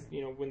 because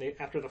when they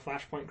after the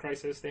Flashpoint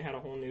crisis, they had a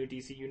whole new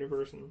DC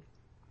universe, and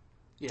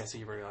so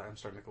you've already. I'm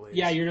starting to glaze.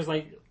 Yeah, you're just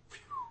like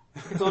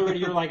it's already.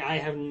 You're like, I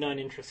have none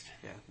interest.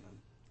 Yeah,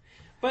 none.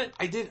 But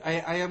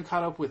I am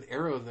caught up with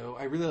Arrow though.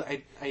 I really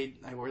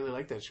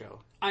like that show.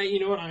 You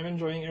know what? I'm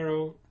enjoying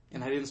Arrow,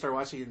 and I didn't start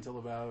watching it until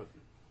about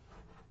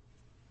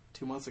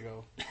 2 months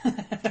ago,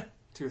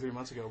 2 or 3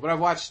 months ago. But I've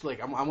watched,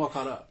 I'm all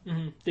caught up.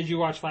 Mm-hmm. Did you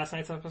watch last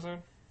night's episode?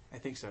 I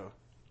think so.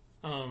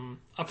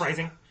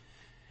 Uprising.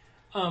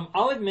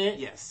 I'll admit.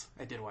 Yes,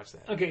 I did watch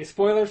that. Okay,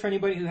 spoilers for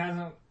anybody who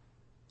hasn't.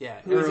 Yeah,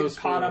 who's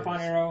caught up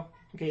on Arrow.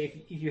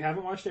 Okay, if you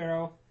haven't watched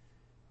Arrow,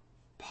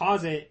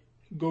 pause it,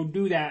 go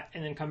do that,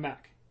 and then come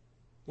back.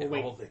 We'll wait.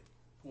 The whole thing.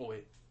 We'll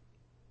wait.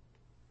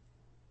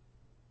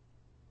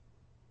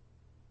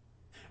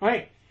 All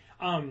right.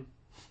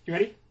 You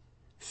ready?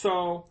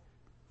 So,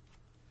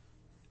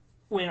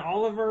 when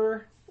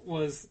Oliver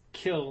was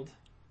killed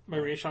by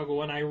Ra's al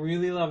Ghul, and I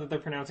really love that they're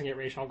pronouncing it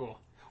Ra's al Ghul.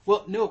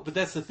 Well, no, but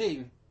that's the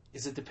thing,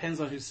 is it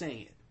depends on who's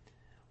saying it.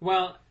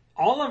 Well,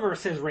 Oliver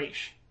says Ra's.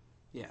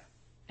 Yeah.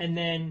 And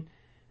then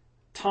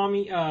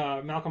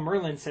Malcolm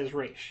Merlin says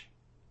Ra's.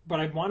 But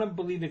I want to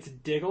believe it's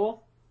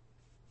Diggle,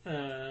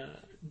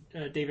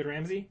 David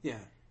Ramsey. Yeah.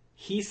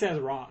 He says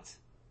Roz.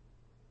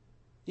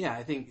 Yeah,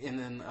 I think, and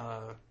then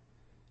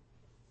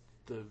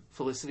the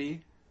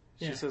Felicity,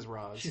 she says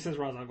Roz. She says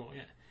Ra's al Ghul,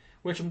 yeah.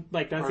 Which,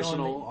 like, that's Arsenal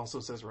the only thing. also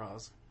says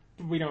Roz.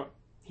 We don't,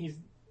 you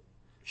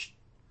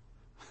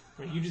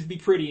just be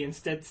pretty and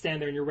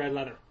stand there in your red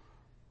leather.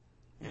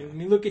 Yeah. Let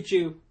me look at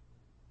you,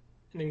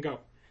 and then go.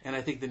 And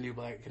I think the new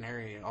Black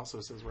Canary also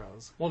says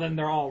Roz. Well, then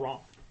they're all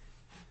wrong.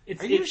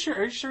 Are you sure?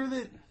 Are you sure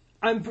that...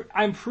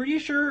 I'm pretty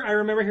sure I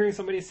remember hearing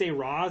somebody say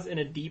Roz in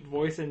a deep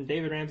voice, and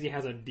David Ramsey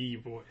has a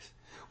deep voice.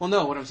 Well,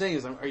 no, what I'm saying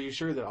is, are you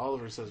sure that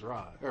Oliver says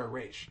Roz, or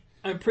Ra's?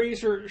 I'm pretty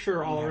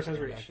sure Oliver says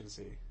Ra's. I can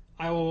see.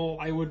 I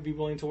would be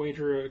willing to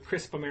wager a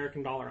crisp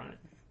American dollar on it.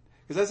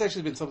 Because that's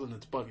actually been something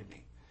that's bugging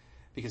me.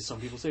 Because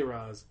some people say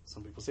Roz,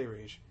 some people say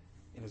Ra's,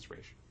 and it's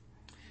Ra's.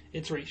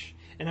 It's Ra's.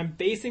 And I'm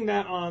basing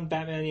that on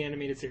Batman the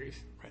Animated Series.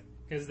 Right.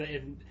 Because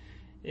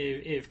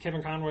if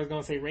Kevin Conroy is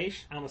going to say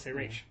Ra's, I'm going to say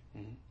Ra's.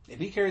 Mm-hmm.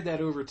 And he carried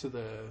that over to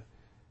the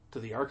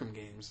Arkham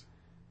games.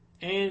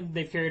 And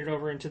they've carried it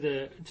over into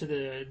the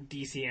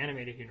DC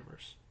animated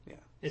universe. Yeah.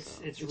 It's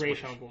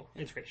Ra's al Ghul.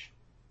 It's Ra's.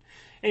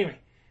 Anyway,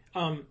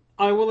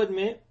 I will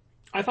admit,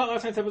 I thought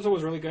last night's episode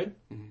was really good.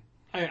 Mm-hmm.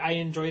 I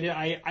enjoyed it.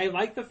 I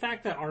like the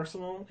fact that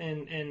Arsenal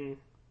and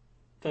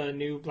the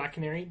new Black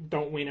Canary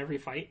don't win every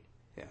fight.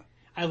 Yeah.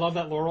 I love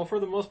that Laurel, for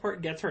the most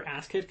part, gets her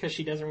ass kicked because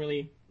she's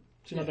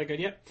not that good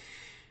yet.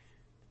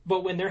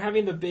 But when they're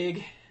having the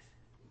big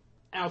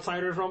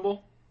Outsiders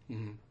Rumble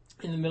in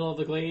the middle of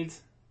the Glades,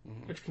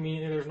 which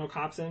conveniently there's no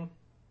cops in.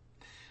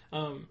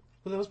 Well,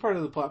 that was part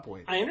of the plot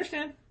point. I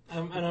understand.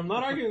 And I'm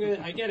not arguing with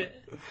it. I get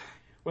it.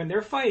 When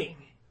they're fighting,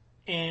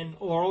 and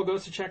Laurel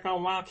goes to check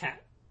on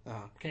Wildcat,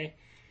 okay?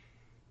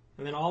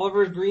 And then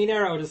Oliver's green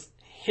arrow just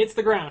hits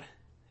the ground.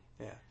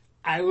 Yeah.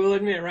 I will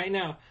admit right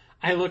now,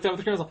 I looked up at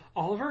the screen and I was like,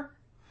 Oliver?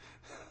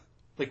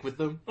 Like with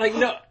them? Like,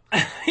 no.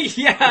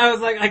 Yeah, I was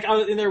like, I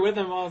was in there with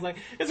them. I was like,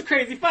 it's a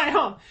crazy fight,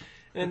 huh?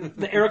 And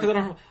the arrow comes out,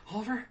 I'm like,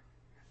 Oliver?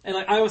 And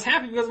like, I was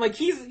happy because I'm like,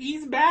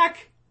 he's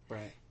back.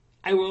 Right.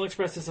 I will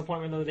express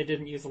disappointment though that they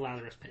didn't use the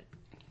Lazarus Pit.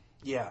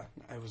 Yeah,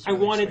 I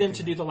wanted them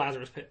to do the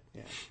Lazarus Pit.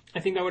 Yeah.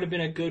 I think that would have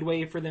been a good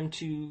way for them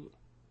to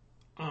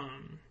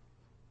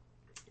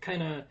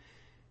kind of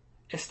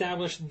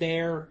establish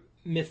their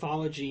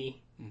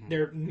mythology,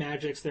 their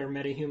magics, their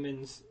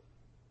metahumans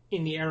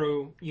in the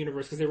Arrow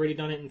universe, because they've already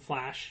done it in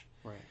Flash.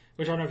 Right.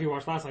 Which I don't know if you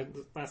watched last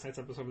night's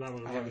episode, but that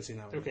was I haven't seen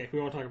that one. Okay, we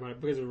won't talk about it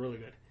because it was really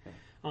good.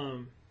 Yeah.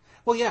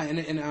 Well, yeah,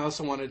 and I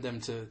also wanted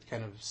them to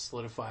kind of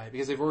solidify,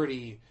 because they've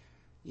already,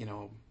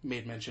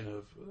 made mention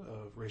of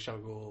Ra's al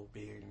Ghul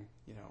being,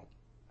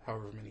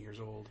 however many years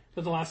old.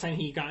 But the last time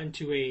he got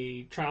into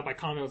a trial by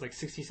combat was like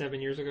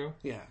 67 years ago.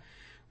 Yeah.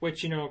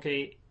 Which,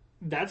 okay,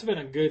 that's been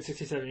a good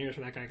 67 years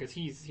for that guy, because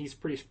he's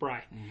pretty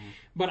spry. Mm-hmm.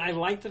 But I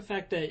like the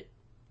fact that,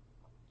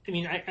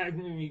 let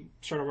me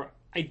start over.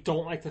 I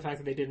don't like the fact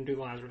that they didn't do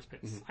the Lazarus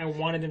Pits. Mm-hmm. I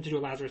wanted them to do a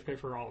Lazarus Pit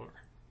for Oliver.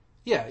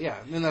 Yeah,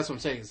 and that's what I'm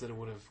saying, is that it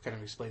would have kind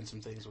of explained some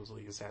things with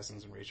League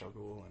Assassins and Ra's al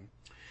Ghul and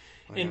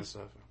that kind of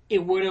stuff.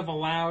 It would have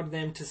allowed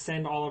them to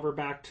send Oliver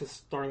back to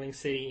Starling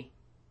City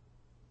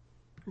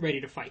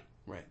ready to fight.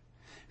 Right.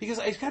 Because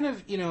I kind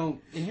of,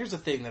 and here's the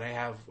thing that I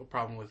have a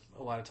problem with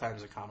a lot of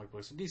times in comic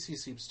books, and DC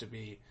seems to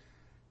be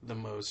the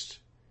most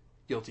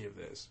guilty of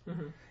this.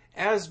 Mm-hmm.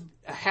 As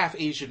a half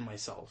Asian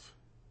myself,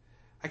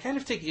 I kind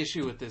of take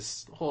issue with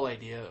this whole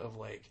idea of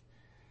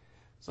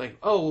it's like,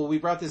 oh, well, we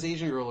brought this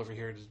Asian girl over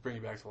here to bring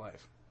you back to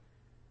life.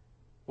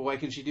 Well, why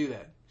can she do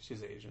that?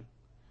 She's Asian.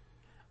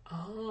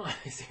 Oh,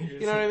 I see what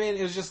you're You know what I mean?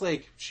 It was just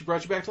like, she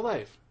brought you back to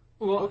life.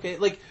 Well, okay,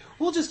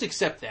 we'll just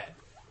accept that.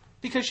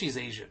 Because she's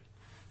Asian.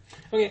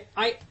 Okay,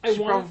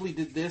 She probably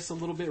did this a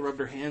little bit, rubbed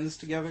her hands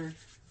together.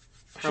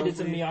 Probably. She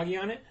did some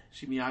Miyagi on it?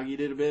 She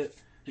Miyagi'd it a bit,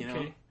 you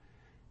know.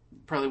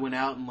 Probably went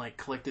out and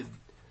collected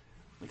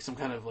some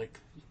kind of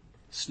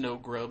snow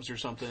grubs or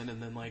something,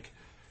 and then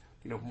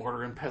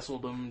mortar and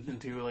pestled them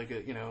into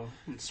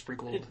and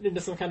sprinkled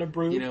into some kind of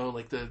brew.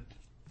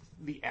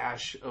 The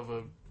ash of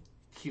a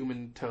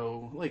human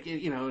toe,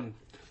 and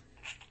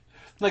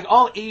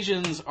all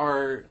Asians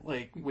are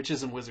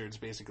witches and wizards,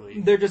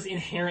 basically. They're just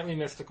inherently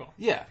mystical.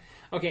 Yeah.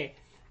 Okay.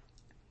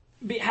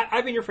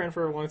 I've been your friend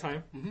for a long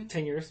time,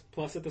 10 years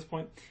plus at this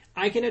point.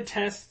 I can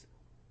attest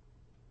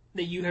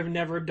that you have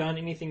never done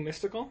anything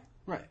mystical.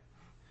 Right.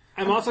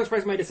 I'm also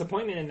expressing my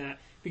disappointment in that,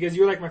 because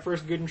you're my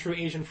first good and true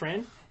Asian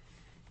friend.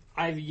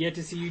 I've yet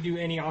to see you do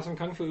any awesome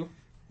kung fu.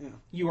 Yeah.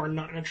 You are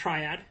not in a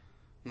triad.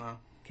 No.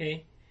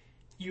 Okay?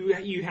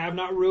 You have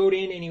not rode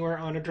in anywhere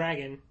on a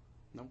dragon.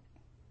 Nope.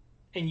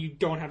 And you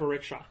don't have a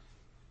rickshaw.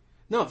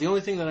 No, the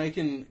only thing that I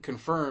can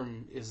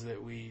confirm is that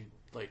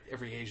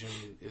every Asian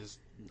is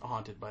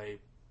haunted by,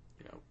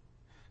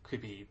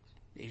 creepy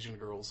Asian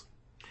girls.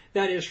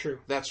 That is true.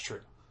 That's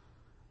true.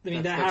 I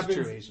mean, that's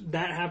true Asian.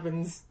 That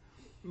happens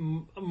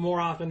more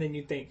often than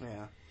you think.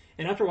 Yeah.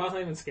 And after a while, it's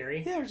not even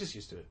scary. Yeah, we're just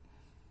used to it.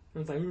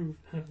 It's like, ooh,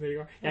 there you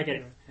go. Yeah, I get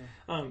it.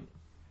 Yeah.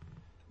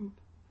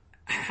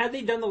 Had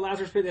they done the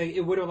Lazarus Pit,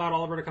 it would have allowed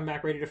Oliver to come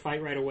back ready to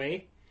fight right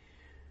away.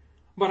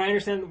 But I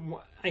understand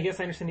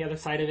the other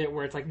side of it,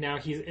 where it's like now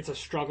it's a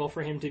struggle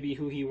for him to be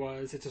who he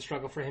was. It's a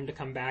struggle for him to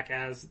come back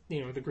as,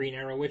 the Green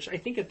Arrow, which I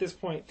think at this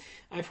point,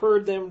 I've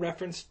heard them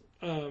reference,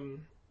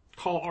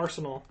 call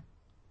Arsenal.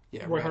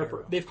 Yeah, Roy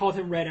Harper. They've called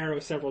him Red Arrow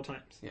several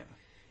times. Yeah.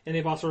 And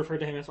they've also referred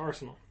to him as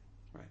Arsenal.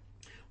 Right.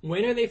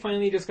 When are they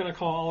finally just going to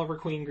call Oliver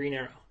Queen Green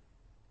Arrow?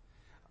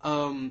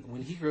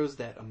 When he grows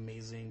that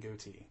amazing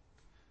goatee.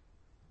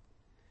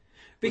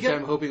 Because, which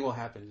I'm hoping will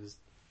happen.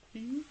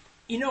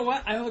 You know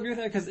what? I will agree with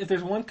that, because if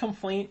there's one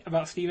complaint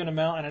about Stephen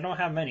Amell, and I don't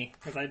have many,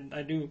 because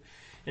I do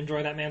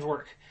enjoy that man's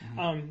work,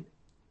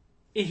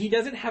 if he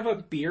doesn't have a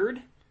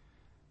beard.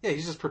 Yeah,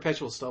 he's just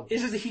perpetual stubble.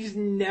 It's just he just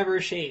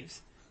never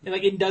shaves. And,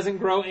 it doesn't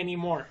grow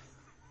anymore.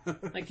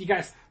 You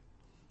guys,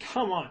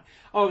 come on.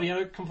 Oh, the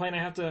other complaint I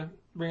have to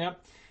bring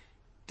up,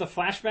 the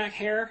flashback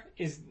hair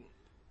is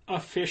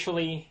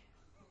officially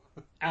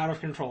out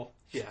of control.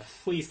 Yeah.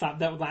 Please stop.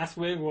 That last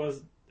wig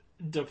was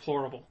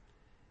deplorable.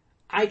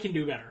 I can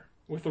do better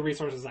with the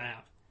resources I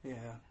have. Yeah.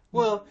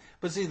 Well,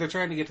 but see, they're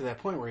trying to get to that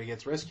point where he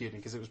gets rescued,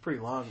 because it was pretty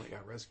long when he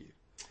got rescued.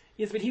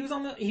 Yes, but he was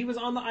on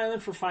the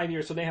island for 5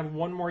 years, so they have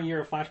one more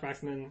year of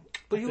flashbacks, and then.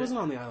 But he wasn't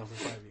on the island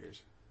for 5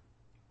 years.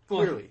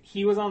 Well, clearly,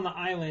 he was on the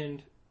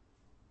island.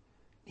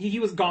 He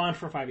was gone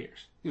for 5 years.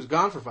 He was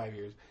gone for 5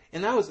 years,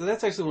 and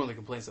that's actually one of the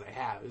complaints that I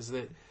have, is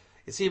that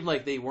it seemed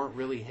like they weren't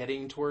really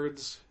heading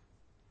towards,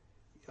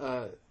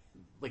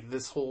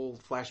 this whole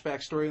flashback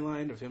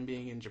storyline of him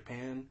being in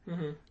Japan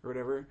or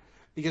whatever.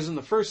 Because in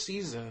the first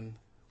season,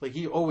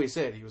 he always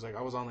said, he was like,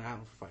 I was on the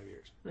island for 5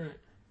 years. Right.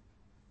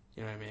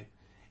 You know what I mean?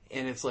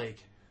 And it's like,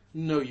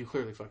 no, you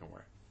clearly fucking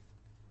weren't.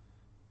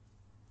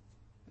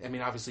 I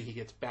mean, obviously he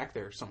gets back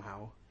there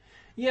somehow.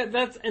 Yeah,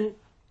 and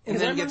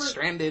then gets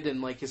stranded,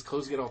 and his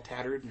clothes get all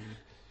tattered, and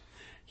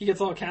he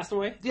gets all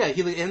castaway. Yeah,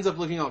 he ends up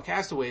looking all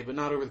castaway, but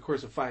not over the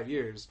course of 5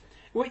 years.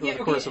 Over the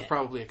course of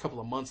probably a couple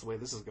of months, the way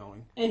this is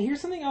going. And here's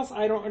something else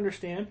I don't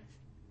understand.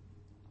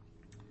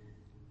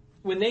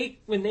 When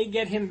they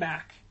get him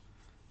back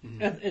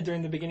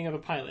during the beginning of the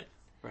pilot,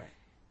 right?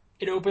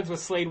 It opens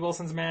with Slade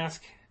Wilson's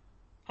mask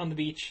on the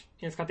beach,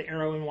 and it's got the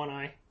arrow in one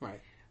eye.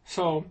 Right.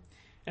 So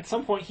at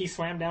some point he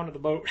swam down to the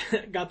boat,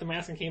 got the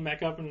mask, and came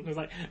back up, and was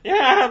like,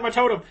 "Yeah, my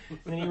totem!" And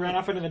then he ran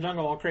off into the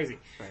jungle all crazy.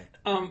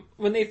 Right.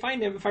 When they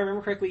find him, if I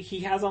remember correctly,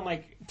 he has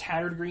on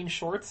tattered green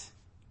shorts.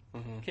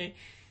 Mm-hmm. Okay.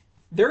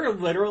 There are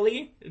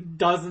literally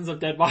dozens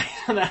of dead bodies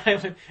on that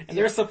island, and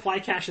there's supply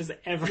caches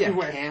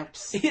everywhere. Yeah,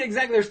 camps. Yeah,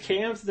 exactly. There's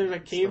camps. There's a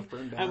cave.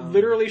 I'm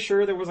literally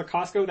sure there was a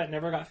Costco that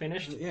never got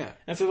finished. Yeah.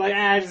 And so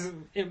just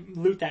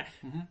loot that.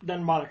 Mm-hmm.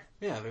 Doesn't bother.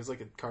 Yeah, there's a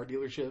car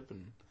dealership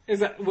and.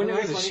 Wouldn't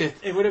it be funny?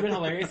 It would have been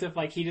hilarious if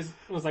he just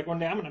was one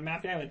day I'm gonna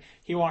map the island.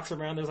 He walks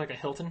around. There's a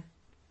Hilton.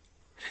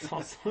 It's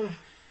awesome.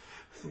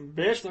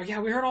 Bitch, they're like,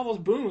 yeah, we heard all those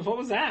booms. What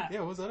was that?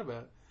 Yeah, what was that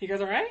about? You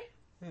guys all right?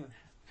 Yeah.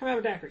 Come have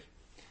a daiquiri.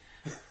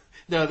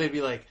 No, they'd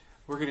be like,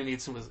 we're going to need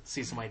to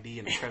see some ID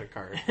and a credit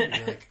card. And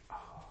you're like,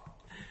 oh.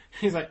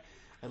 He's like,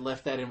 I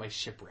left that in my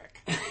shipwreck.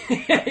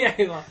 Yeah,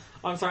 he's like,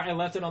 I'm sorry, I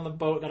left it on the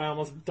boat that I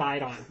almost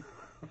died on.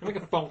 Make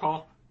a phone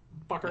call,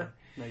 fucker.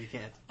 No, you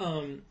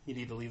can't. You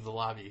need to leave the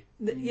lobby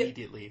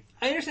immediately.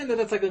 I understand that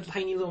that's a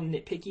tiny little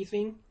nitpicky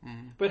thing,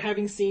 but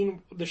having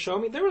seen the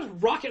show, there was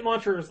rocket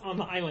launchers on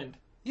the island.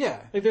 Yeah.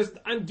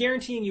 I'm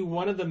guaranteeing you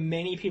one of the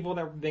many people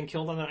that have been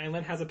killed on the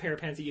island has a pair of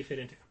pants that you fit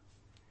into.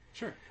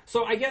 Sure.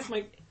 So I guess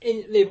and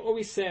they've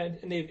always said,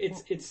 and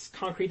it's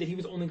concrete that he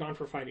was only gone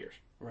for 5 years.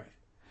 Right.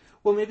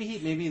 Well,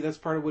 maybe that's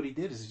part of what he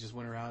did is he just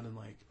went around and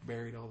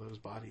buried all those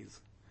bodies.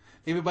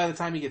 Maybe by the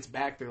time he gets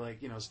back, they're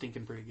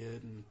stinking pretty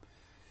good, and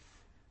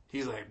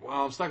he's like,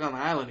 well, I'm stuck on the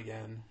island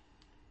again.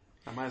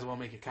 I might as well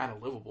make it kind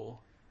of livable.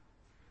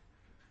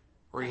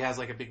 Or he has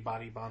a big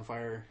body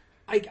bonfire.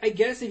 I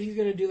guess if he's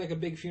going to do a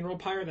big funeral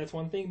pyre, that's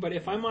one thing. But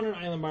if I'm on an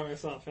island by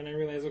myself and I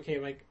realize,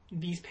 okay,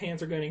 these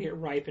pants are going to get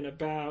ripe in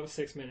about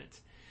 6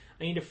 minutes,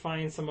 I need to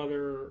find some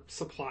other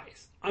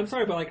supplies. I'm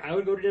sorry, but I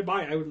would go to dead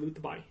body. I would loot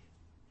the body.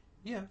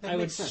 Yeah, that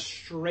makes sense.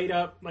 Straight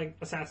up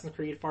Assassin's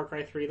Creed, Far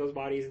Cry 3, those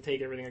bodies, and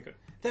take everything I could.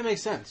 That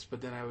makes sense.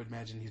 But then I would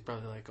imagine he's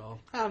probably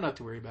I'm not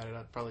too worried about it.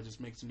 I'd probably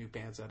just make some new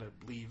pants out of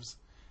leaves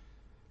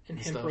and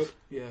hemp stuff. rope.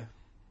 Yeah,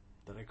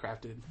 that I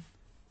crafted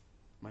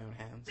my own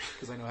hands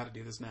because I know how to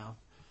do this now.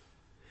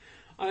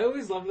 I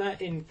always love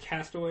that in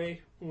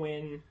Castaway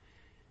when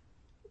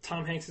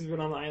Tom Hanks has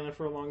been on the island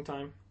for a long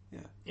time. Yeah.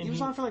 And he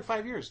was on for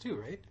 5 years too,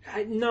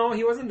 right? No,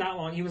 he wasn't that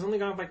long. He was only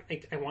gone for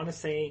I want to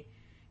say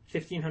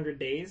 1,500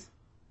 days.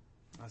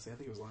 I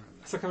think it was longer than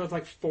that. So it comes out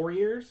like 4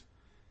 years.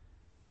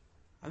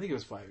 I think it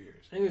was 5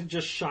 years. I think it was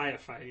just shy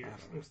of 5 years.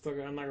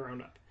 I'm not gonna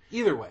round up.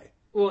 Either way.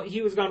 Well,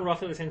 he was gone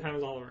roughly the same time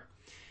as Oliver.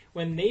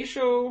 When they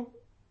show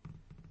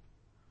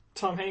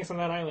Tom Hanks on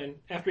that island,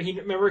 after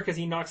remember because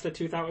he knocks the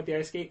tooth out with the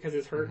ice skate because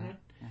it's hurting,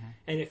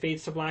 and it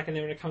fades to black, and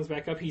then when it comes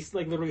back up, he's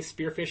like literally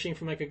spearfishing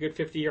from like a good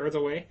 50 yards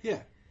away. Yeah.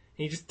 And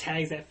he just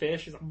tags that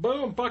fish. He's like,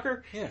 boom,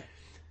 bucker. Yeah.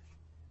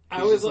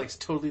 I was was like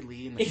totally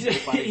lean. He's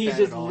just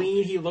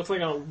lean. He looks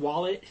like a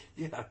wallet.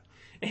 Yeah.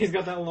 And he's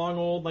got that long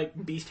old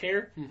like beast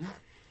hair. Mm-hmm.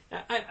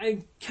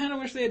 I kind of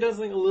wish they had done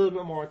something a little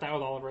bit more with that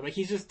with Oliver. Like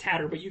he's just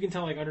tattered, but you can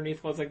tell like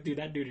underneath was like, dude,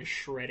 that dude is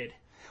shredded.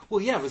 Well,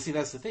 yeah, but see,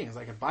 that's the thing. Is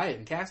I could buy it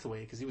in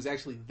Castaway because he was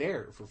actually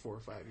there for 4 or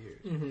 5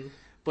 years. Mm-hmm.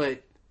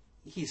 But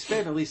he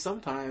spent at least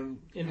some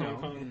time in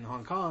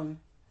Hong Kong.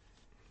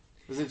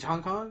 Was it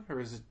Hong Kong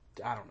or is it?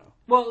 I don't know.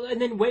 Well, and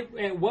then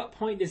at what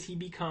point does he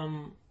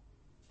become?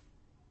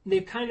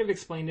 They've kind of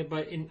explained it,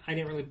 but I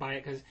didn't really buy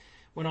it because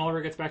when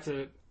Oliver gets back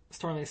to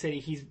Starling City,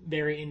 he's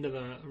very into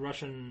the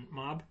Russian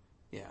mob.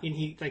 Yeah.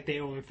 And they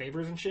owe him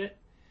favors and shit.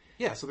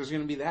 Yeah, so there's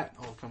going to be that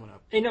all coming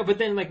up. I know, but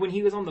then like when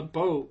he was on the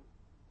boat,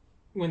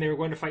 when they were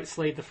going to fight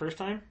Slade the first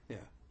time. Yeah.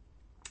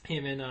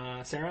 Him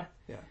and Sarah.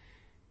 Yeah.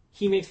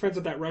 He makes friends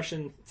with that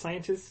Russian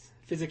scientist,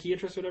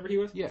 physiciatrist, whatever he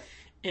was. Yeah.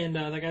 And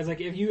the guy's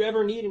like, if you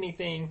ever need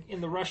anything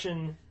in the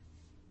Russian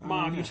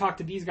mob, you talk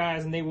to these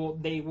guys and they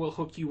will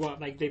hook you up.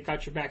 Like they've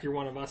got your back. You're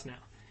one of us now.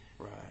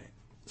 Right.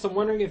 So I'm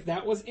wondering if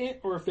that was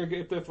it, or if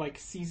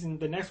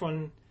the next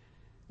one.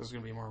 There's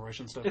going to be more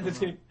Russian stuff.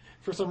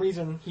 For some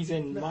reason, he's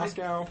in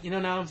Moscow.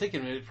 Now I'm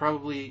thinking it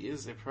probably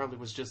is. It probably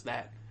was just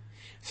that.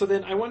 So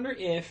then I wonder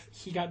if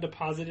he got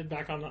deposited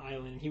back on the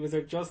island. He was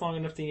there just long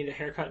enough to need a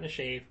haircut and a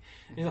shave.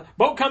 And he's like,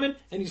 boat coming!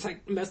 And he just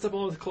like messed up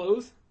all his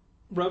clothes,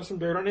 rubbed some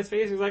dirt on his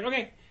face. He's like,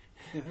 okay,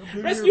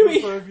 rescue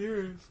me! 5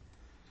 years.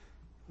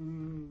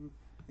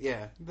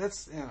 Yeah, I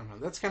don't know.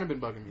 That's kind of been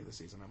bugging me this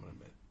season, I'm going to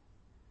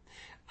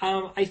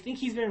admit. I think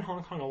he's been in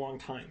Hong Kong a long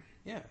time.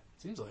 Yeah,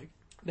 seems like.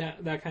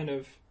 That kind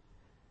of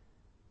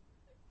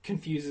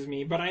confuses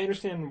me, but I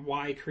understand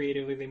why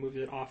creatively they moved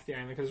it off the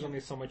island because there's only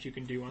so much you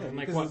can do on it.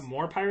 Like, what,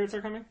 more pirates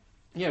are coming?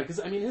 Yeah,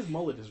 because, I mean, his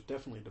mullet is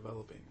definitely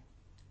developing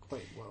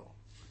quite well.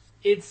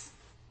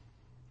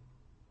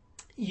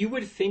 You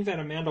would think that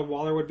Amanda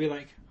Waller would be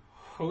like,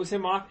 hose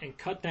him off and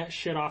cut that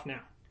shit off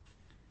now.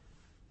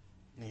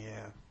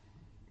 Yeah.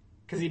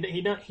 Because he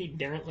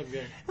daren't look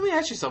good. Let me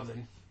ask you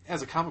something,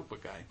 as a comic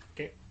book guy.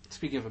 Okay.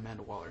 Speaking of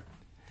Amanda Waller,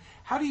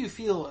 how do you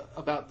feel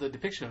about the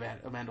depiction of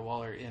Amanda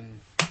Waller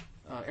in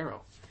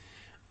Arrow?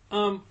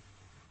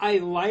 I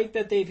like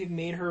that they've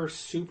made her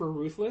super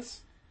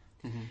ruthless,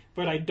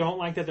 but I don't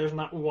like that there's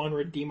not one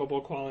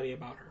redeemable quality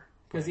about her.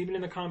 Because even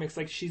in the comics,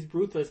 like, she's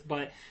ruthless,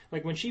 but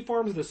like when she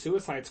forms the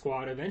Suicide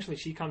Squad, eventually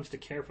she comes to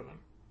care for them,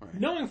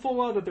 knowing full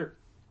well that they're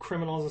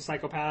criminals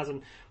and psychopaths,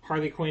 and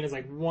Harley Quinn is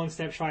like one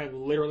step shy of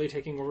literally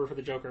taking over for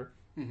the Joker.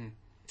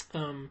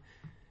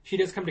 She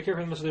does come to care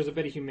for them, so there's a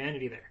bit of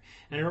humanity there,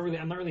 and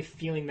I'm not really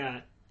feeling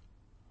that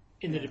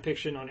in the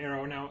depiction on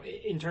Arrow. Now,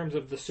 in terms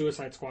of the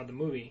Suicide Squad, the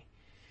movie,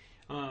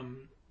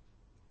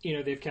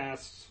 they've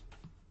cast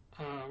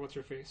what's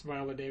her face,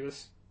 Viola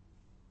Davis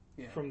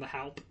from The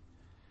Help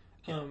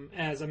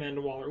as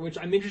Amanda Waller, which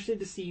I'm interested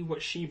to see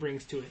what she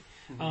brings to it.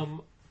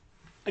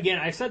 Again,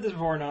 I've said this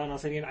before now, and I'll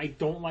say it again, I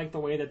don't like the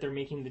way that they're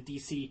making the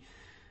DC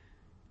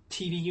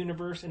TV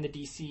universe and the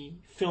DC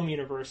film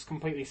universe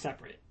completely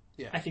separate.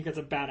 Yeah. I think that's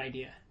a bad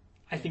idea.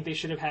 I think they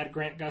should have had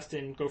Grant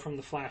Gustin go from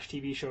the Flash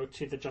TV show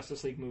to the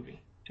Justice League movie.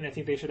 And I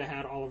think they should have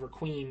had Oliver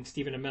Queen,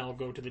 Stephen Amell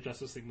go to the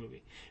Justice League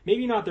movie.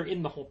 Maybe not they're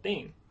in the whole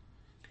thing.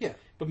 Yeah.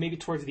 But maybe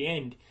towards the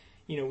end,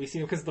 we see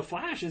him, because the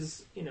Flash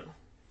is,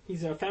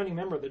 he's a founding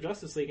member of the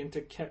Justice League, and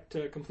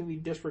to completely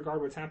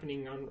disregard what's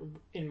happening on,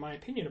 in my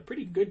opinion, a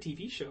pretty good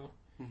TV show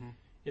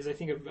is, I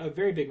think, a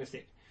very big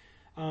mistake.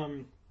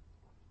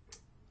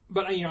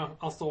 But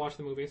I'll still watch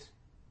the movies.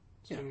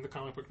 So I'm the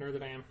comic book nerd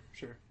that I am.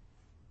 Sure.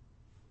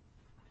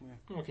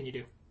 Yeah. What can you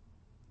do?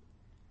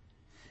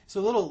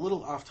 So a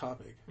little off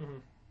topic. A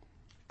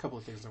couple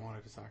of things I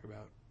wanted to talk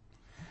about.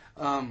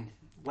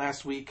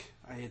 Last week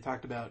I had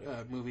talked about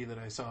a movie that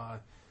I saw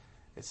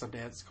at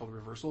Sundance called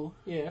Reversal.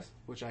 Yes.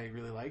 Which I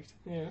really liked.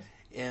 Yes.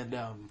 And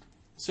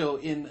so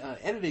in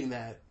editing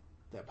that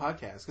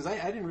podcast, because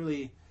I didn't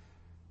really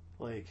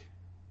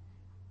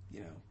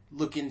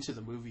look into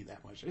the movie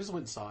that much. I just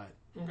went and saw it.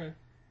 Okay.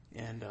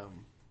 And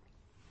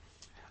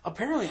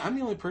apparently I'm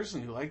the only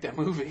person who liked that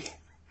movie.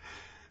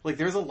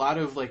 There's a lot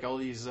of all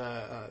these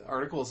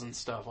articles and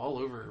stuff all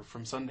over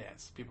from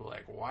Sundance. People are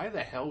like, why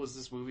the hell was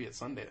this movie at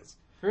Sundance?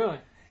 Really?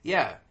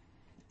 Yeah.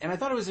 And I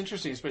thought it was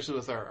interesting, especially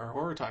with our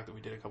horror talk that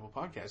we did a couple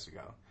podcasts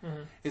ago,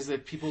 is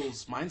that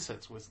people's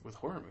mindsets with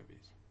horror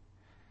movies.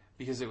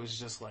 Because it was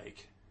just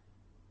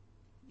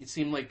it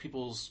seemed like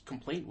people's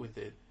complaint with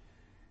it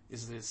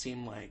is that it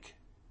seemed like,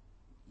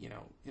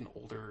 an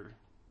older,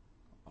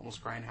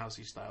 almost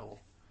grindhousey style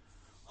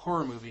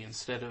horror movie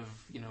instead of,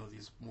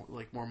 these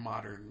more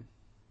modern,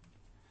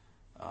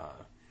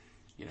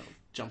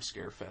 jump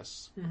scare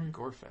fests,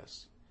 gore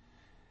fests.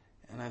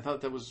 And I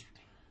thought that was,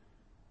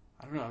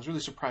 I don't know, I was really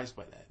surprised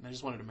by that. And I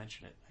just wanted to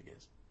mention it, I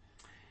guess.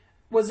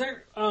 Was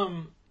there,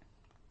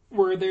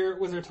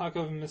 was there talk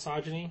of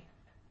misogyny?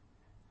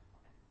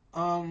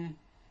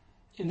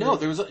 No,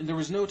 there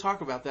was no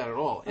talk about that at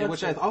all. And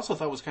which I also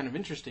thought was kind of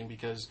interesting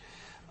because,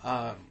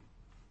 one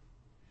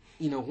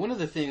of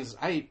the things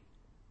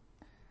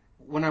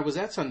when I was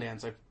at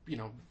Sundance,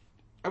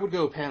 I would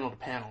go panel to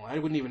panel. I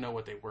wouldn't even know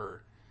what they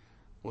were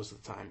most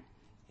of the time.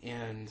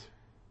 And,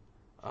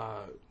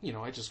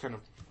 I just kind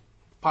of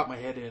popped my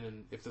head in,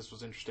 and if this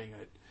was interesting,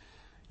 I'd,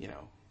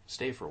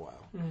 stay for a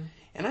while. Mm-hmm.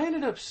 And I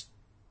ended up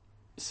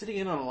sitting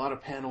in on a lot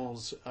of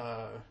panels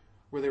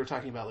where they were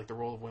talking about, like, the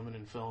role of women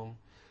in film,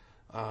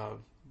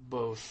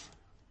 both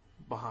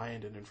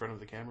behind and in front of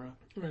the camera.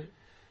 Right.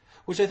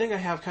 Which I think I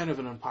have kind of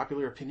an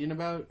unpopular opinion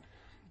about,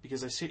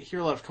 because I hear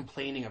a lot of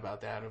complaining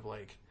about that, of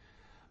like,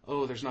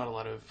 oh, there's not a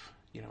lot of,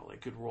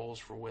 like good roles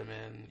for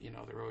women,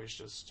 they're always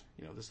just,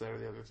 this, that, or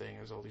the other thing,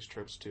 there's all these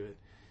tropes to it.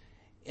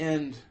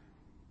 And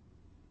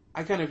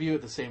I kind of view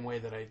it the same way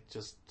that I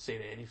just say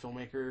to any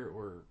filmmaker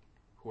or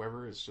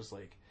whoever. It's just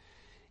like,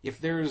 if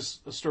there's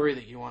a story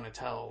that you want to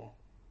tell,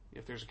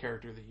 if there's a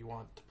character that you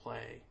want to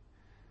play,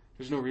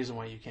 there's no reason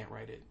why you can't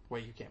write it, why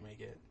you can't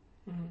make it.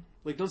 Mm-hmm.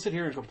 Like, don't sit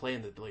here and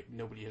complain that, like,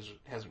 nobody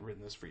hasn't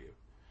written this for you.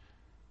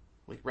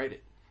 Like, write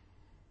it.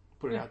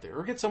 Put it out there.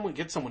 Or get someone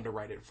to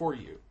write it for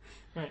you.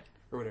 Right.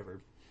 Or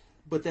whatever.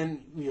 But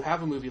then you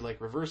have a movie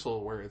like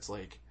Reversal where it's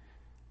like,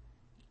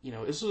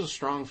 this is a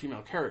strong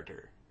female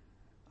character.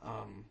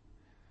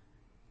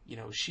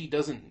 She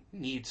doesn't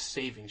need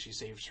saving. She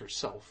saves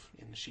herself.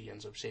 And she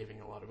ends up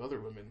saving a lot of other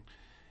women.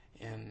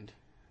 And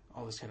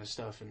all this kind of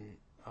stuff. And,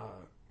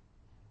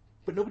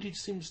 but nobody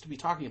seems to be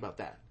talking about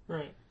that.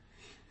 Right.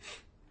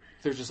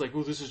 They're just like,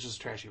 well, this is just a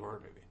trashy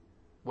horror movie.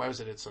 Why was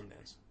it at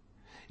Sundance?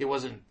 It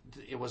wasn't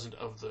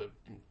of the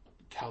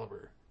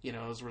caliber. It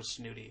was real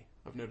snooty,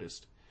 I've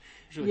noticed.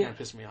 It's really kind of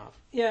pissed me off.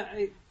 Yeah,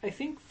 I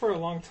think for a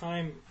long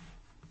time,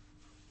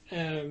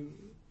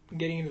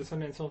 getting into the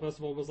Sundance Film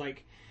Festival was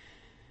like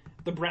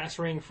the brass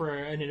ring for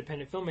an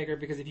independent filmmaker,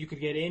 because if you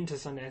could get into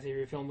Sundance if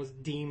your film was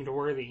deemed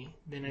worthy,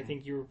 then I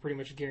think you were pretty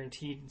much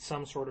guaranteed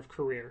some sort of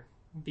career,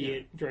 be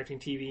it directing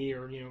TV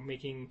or,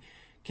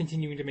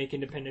 continuing to make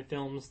independent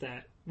films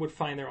that would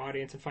find their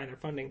audience and find their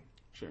funding.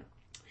 Sure.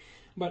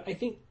 But I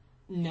think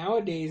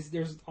nowadays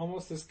there's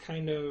almost this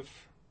kind of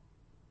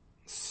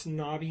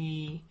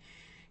snobby,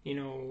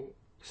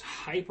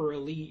 hyper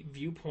elite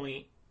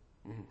viewpoint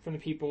from the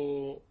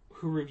people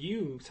who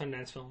review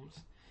Sundance films,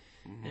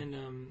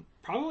 and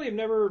probably have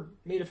never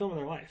made a film in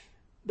their life.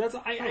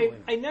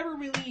 I never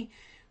really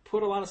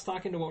put a lot of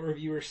stock into what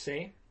reviewers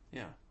say.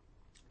 Yeah.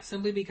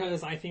 Simply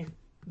because I think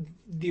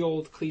the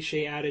old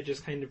cliche adage is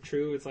kind of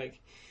true. It's like,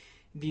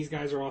 these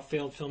guys are all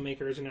failed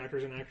filmmakers and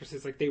actors and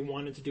actresses. Like, they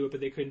wanted to do it, but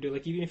they couldn't do it.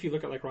 Like, even if you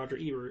look at, like, Roger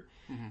Ebert,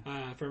 if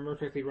I remember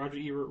correctly, Roger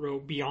Ebert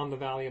wrote Beyond the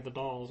Valley of the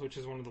Dolls, which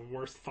is one of the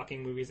worst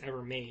fucking movies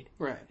ever made.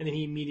 Right. And then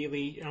he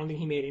immediately, I don't think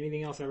he made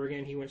anything else ever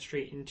again. He went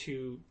straight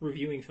into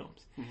reviewing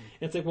films. And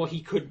it's like, well,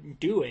 he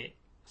couldn't do it,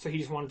 so he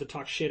just wanted to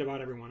talk shit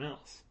about everyone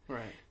else.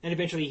 Right. And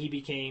eventually he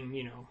became,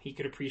 he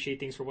could appreciate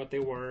things for what they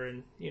were,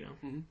 and,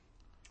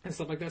 and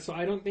stuff like that. So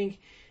I don't think,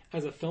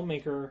 as a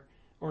filmmaker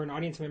or an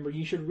audience member,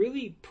 you should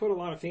really put a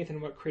lot of faith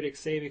in what critics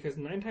say, because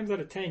 9 times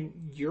out of 10,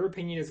 your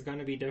opinion is going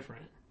to be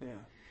different.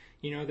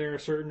 Yeah. There are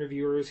certain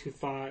reviewers who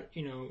thought,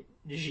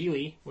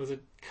 Gigli was a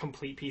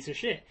complete piece of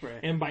shit.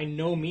 Right. And by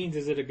no means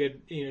is it a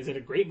good, is it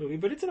a great movie,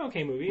 but it's an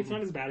okay movie. It's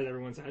not as bad as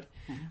everyone said.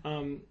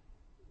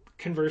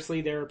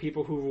 Conversely, there are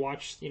people who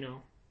watched,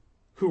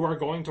 who are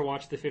going to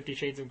watch the 50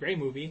 Shades of Grey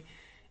movie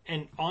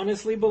and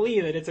honestly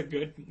believe that it's a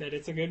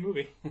good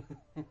movie.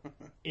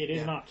 It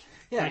is not.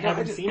 Yeah, I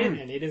haven't seen it,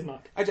 and it is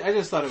not. I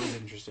just thought it was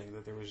interesting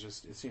that there was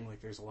it seemed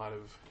like there's a lot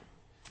of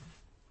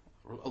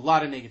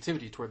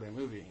negativity toward that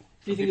movie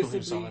from people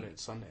who saw it at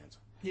Sundance.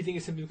 Do you think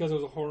it's simply because it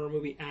was a horror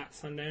movie at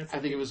Sundance? I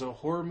think it was a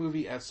horror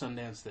movie at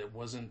Sundance that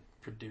wasn't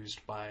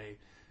produced by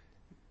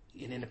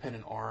an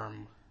independent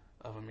arm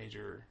of a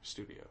major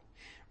studio.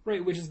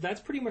 Right,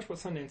 that's pretty much what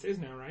Sundance is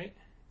now, right?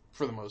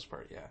 For the most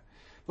part, yeah.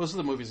 Most of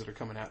the movies that are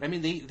coming out. I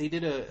mean, they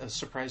did a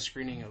surprise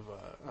screening of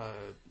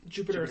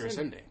Jupiter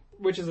Ascending,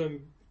 which is a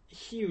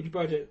huge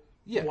budget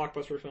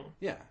blockbuster film.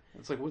 Yeah,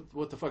 it's like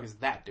what the fuck is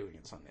that doing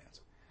at Sundance?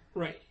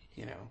 Right.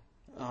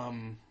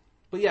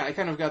 But yeah, I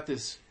kind of got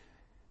this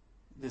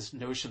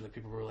notion that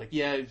people were like,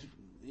 yeah,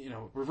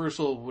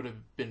 Reversal would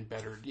have been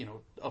better,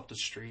 up the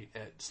street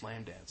at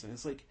Slamdance, and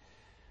it's like,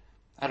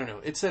 I don't know,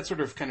 it's that sort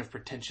of kind of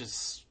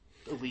pretentious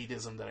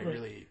elitism that I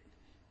really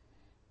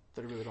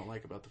don't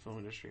like about the film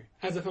industry.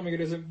 As a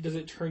filmmaker, does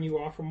it turn you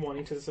off from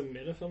wanting to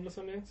submit a film to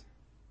Sundance?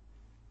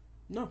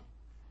 No,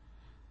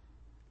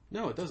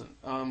 it doesn't.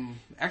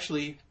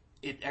 Actually,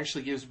 it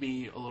gives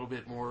me a little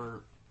bit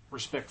more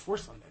respect for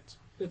Sundance.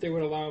 That they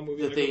would allow a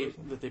movie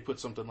that they put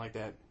something like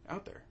that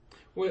out there.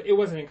 Well, it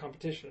wasn't in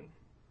competition.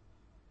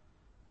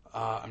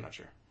 I'm not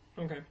sure.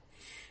 Okay.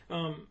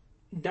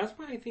 That's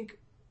why I think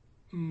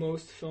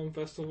most film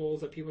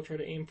festivals that people try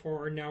to aim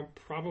for are now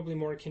probably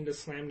more akin to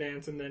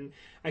Slamdance, and then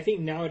I think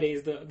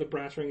nowadays the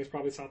brass ring is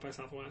probably South by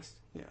Southwest.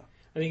 Yeah.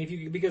 I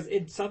think because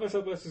South by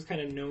Southwest is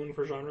kind of known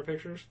for genre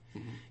pictures.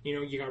 Mm-hmm. You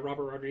know, you got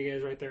Robert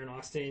Rodriguez right there in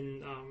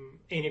Austin.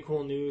 Ain't It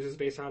Cool News is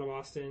based out of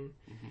Austin.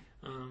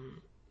 Mm-hmm.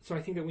 So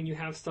I think that when you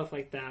have stuff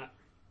like that,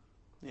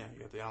 yeah, you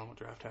got the Alamo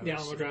Draft House. The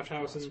Alamo Draft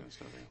House, and kind of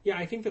stuff, yeah,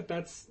 I think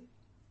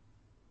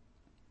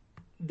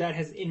that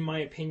has, in my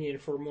opinion,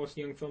 for most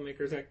young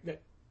filmmakers,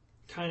 that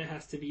kind of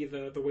has to be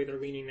the way they're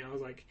leaning now.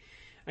 Is like,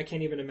 I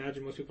can't even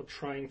imagine most people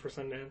trying for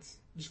Sundance,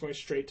 just going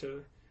straight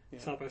to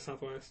South by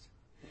Southwest.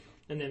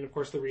 And then, of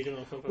course, the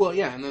regional film festival. Well,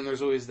 yeah, and then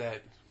there's always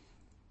that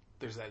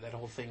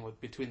whole thing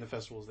between the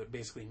festivals that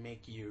basically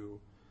make you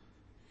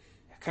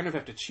kind of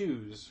have to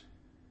choose,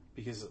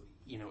 because,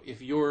 you know,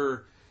 if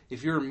your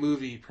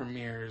movie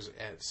premieres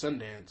at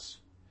Sundance,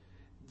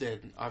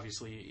 then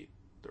obviously,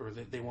 or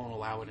they won't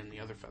allow it in the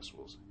other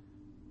festivals.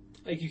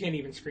 Like, you can't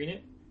even screen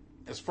it?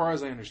 As far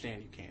as I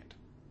understand, you can't.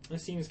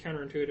 That seems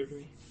counterintuitive to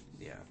me.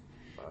 Yeah.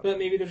 But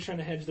maybe they're just trying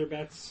to hedge their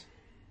bets.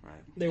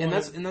 Right.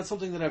 And that's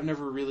something that I've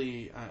never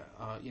really,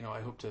 you know,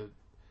 I hope to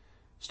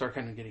start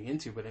kind of getting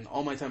into. But in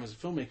all my time as a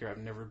filmmaker, I've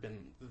never been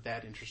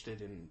that interested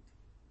in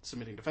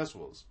submitting to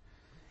festivals.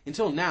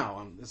 Until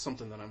now, it's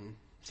something that I'm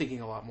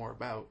thinking a lot more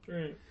about.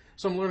 Right.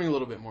 So I'm learning a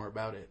little bit more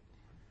about it.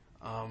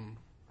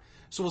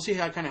 So we'll see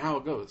how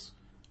it goes.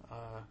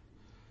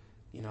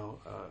 You know,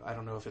 I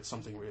don't know if it's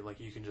something where like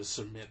you can just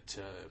submit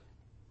to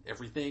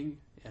everything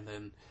and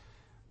then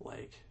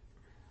like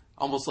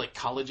almost like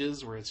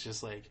colleges where it's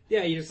just like,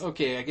 yeah, you just,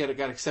 okay, I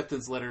got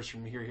acceptance letters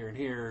from here, here, and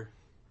here.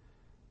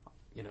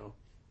 You know,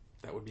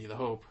 that would be the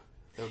hope.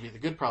 That would be the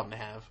good problem to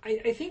have.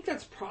 I think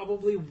that's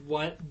probably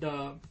what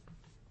the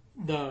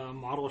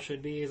model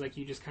should be, is like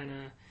you just kind of,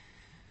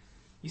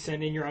 you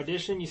send in your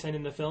audition, you send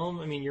in the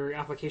film, your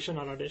application,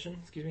 not audition,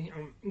 excuse me.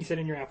 You send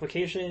in your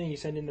application and you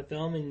send in the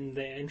film and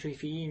the entry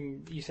fee,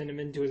 and you send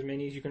them into as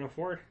many as you can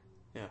afford.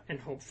 Yeah. And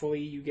hopefully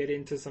you get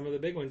into some of the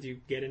big ones.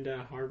 You get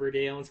into Harvard,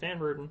 Yale, and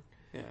Stanford.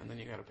 And then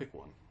you got to pick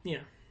one.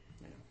 Yeah.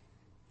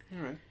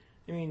 All right.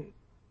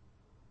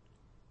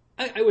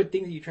 I would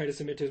think that you try to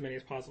submit to as many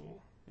as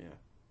possible. Yeah.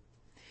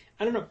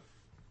 I don't know.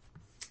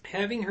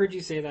 Having heard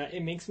you say that,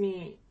 it makes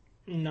me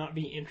not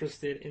be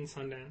interested in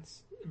Sundance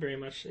very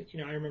much. You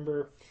know, I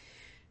remember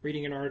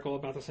reading an article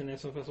about the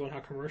Sundance Film Festival and how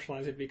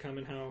commercialized it had become,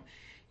 and how,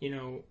 you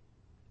know,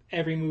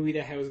 every movie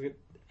that was,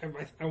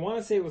 I want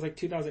to say it was like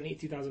 2008,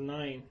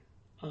 2009,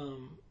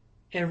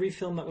 every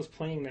film that was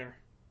playing there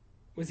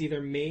was either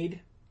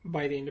made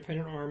by the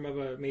independent arm of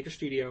a major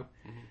studio,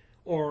 mm-hmm.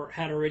 or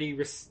had already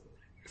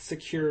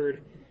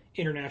secured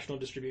international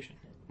distribution.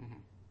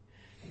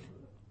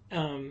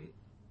 Mm-hmm.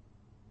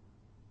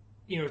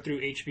 You know,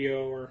 through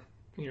HBO or,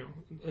 you know,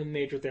 a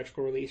major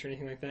theatrical release or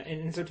anything like that.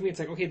 And so to me, it's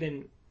like, okay,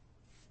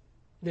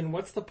 then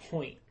what's the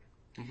point?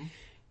 Mm-hmm.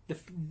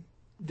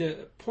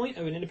 The point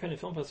of an independent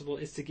film festival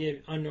is to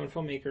give unknown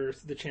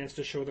filmmakers the chance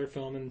to show their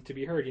film and to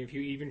be heard.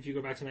 Even if you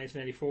go back to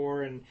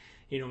 1994 and,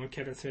 you know, when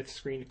Kevin Smith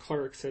screened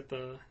Clerks at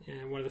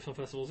one of the film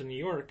festivals in New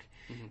York,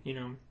 mm-hmm. you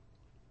know,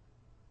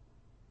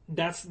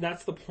 that's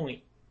the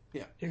point.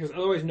 Yeah. Because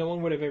otherwise no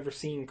one would have ever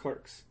seen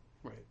Clerks.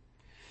 Right.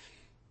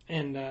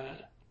 And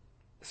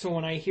so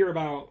when I hear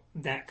about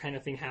that kind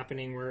of thing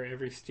happening where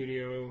every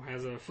studio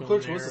has a film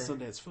Clerks there, was a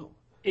Sundance film.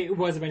 It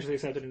was eventually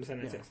accepted into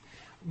Sundance, yes.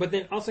 But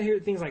then also hear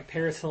things like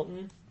Paris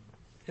Hilton.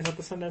 Is that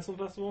the Sundance Film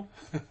Festival?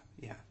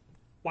 Yeah.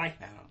 Why?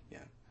 I don't.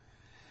 Yeah.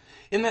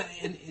 And that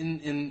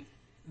in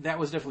that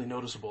was definitely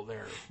noticeable.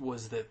 There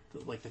was that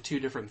like the two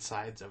different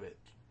sides of it.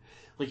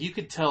 Like you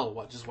could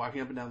tell just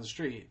walking up and down the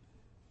street,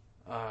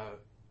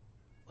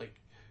 like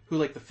who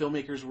like the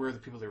filmmakers were, the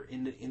people that were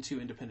into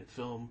independent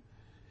film,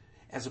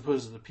 as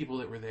opposed to the people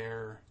that were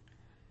there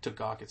to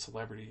gawk at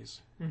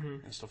celebrities, mm-hmm.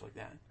 and stuff like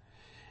that.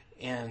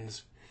 And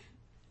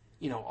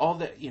you know, all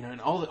that, you know, and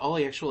all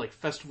the actual, like,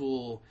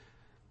 festival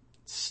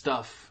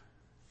stuff,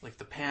 like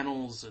the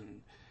panels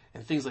and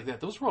things like that,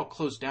 those were all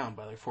closed down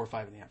by, like, 4 or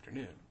 5 in the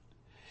afternoon.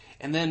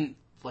 And then,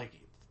 like,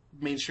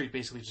 Main Street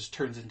basically just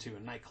turns into a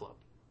nightclub.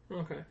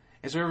 Okay.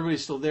 And so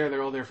everybody's still there.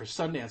 They're all there for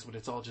Sundance, but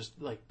it's all just,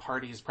 like,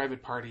 parties,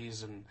 private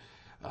parties, and,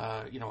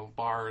 you know,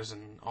 bars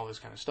and all this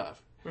kind of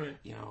stuff. Right.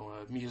 You know,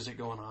 music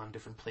going on,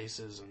 different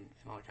places, and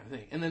all that kind of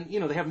thing. And then,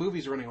 you know, they have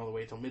movies running all the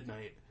way till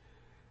midnight.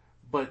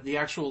 But the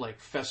actual, like,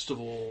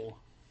 festival,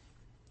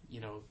 you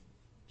know,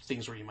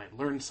 things where you might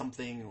learn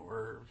something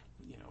or,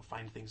 you know,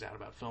 find things out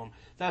about film,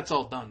 that's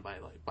all done by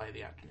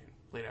the afternoon,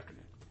 late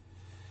afternoon.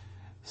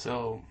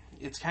 So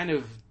it's kind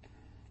of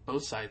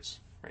both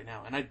sides right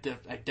now. And I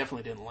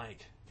definitely didn't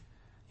like,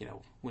 you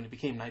know, when it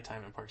became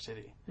nighttime in Park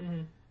City.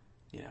 Mm-hmm.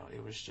 You know,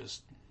 it was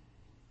just,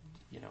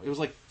 you know, it was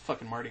like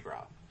fucking Mardi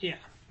Gras. Yeah.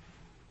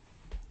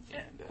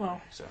 And,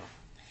 so...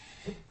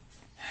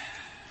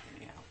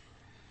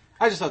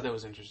 I just thought that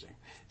was interesting.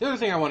 The other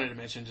thing I wanted to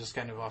mention, just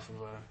kind of off of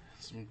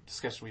some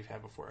discussion we've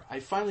had before, I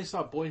finally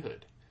saw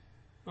Boyhood.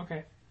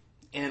 Okay.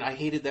 And I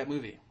hated that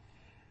movie.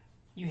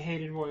 You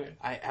hated Boyhood?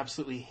 I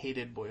absolutely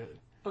hated Boyhood.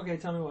 Okay,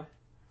 tell me why.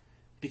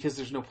 Because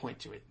there's no point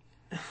to it.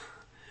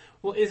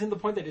 Well, isn't the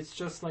point that it's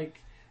just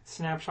like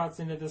snapshots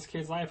into this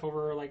kid's life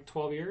over like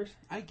 12 years?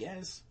 I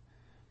guess.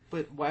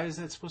 But why is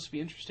that supposed to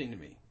be interesting to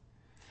me?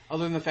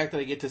 Other than the fact that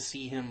I get to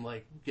see him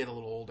like get a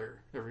little older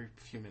every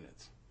few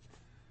minutes.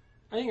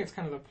 I think it's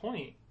kind of the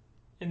point.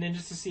 And then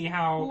just to see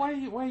how...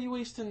 Well, why are you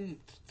wasting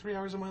 3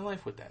 hours of my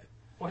life with that?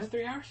 Was it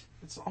 3 hours?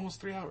 It's almost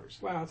 3 hours.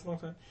 Wow, that's a long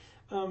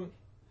time.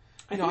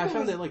 I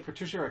found that like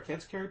Patricia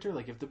Arquette's character,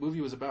 like if the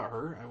movie was about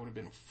her, I would have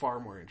been far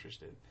more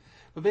interested.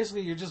 But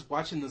basically, you're just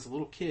watching this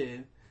little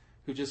kid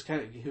who just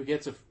who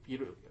gets it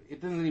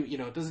doesn't even,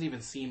 it doesn't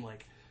even seem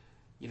like,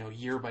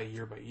 year by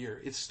year by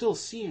year. It still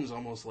seems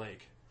almost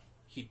like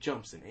he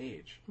jumps in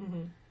age.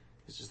 Mm-hmm.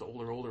 It's just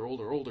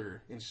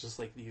older. And it's just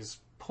like these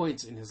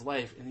points in his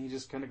life, and he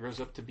just kind of grows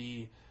up to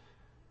be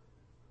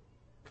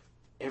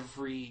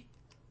every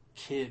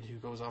kid who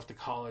goes off to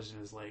college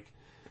and is like,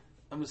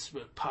 I'm gonna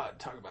smoke pot and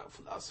talk about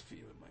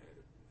philosophy with my,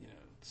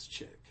 this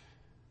chick.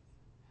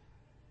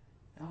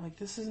 And I'm like,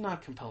 this is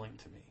not compelling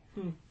to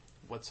me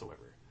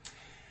whatsoever.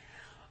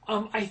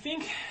 I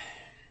think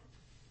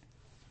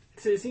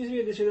so. It seems to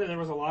me this year that there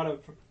was a lot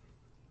of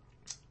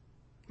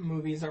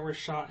movies that were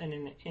shot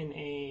in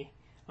a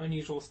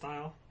unusual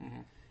style.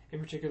 Mm-hmm. In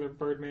particular,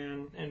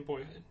 Birdman and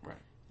Boyhood. Right.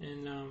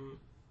 And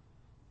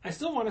I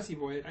still want to see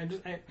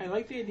Boyhood. I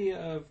like the idea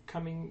of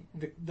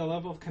the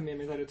level of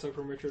commitment that it took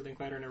from Richard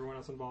Linklater and everyone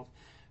else involved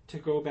to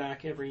go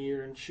back every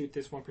year and shoot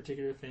this one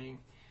particular thing.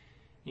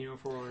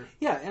 For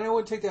and I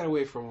would take that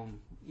away from him.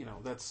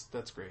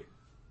 That's great.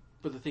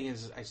 But the thing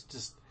is,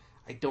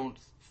 I don't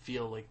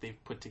feel like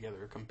they've put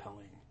together a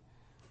compelling.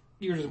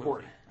 You were just movie.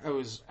 Bored.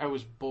 I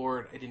was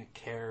bored. I didn't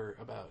care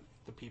about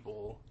the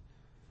people.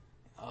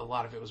 A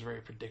lot of it was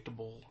very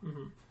predictable,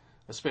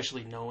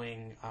 especially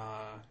knowing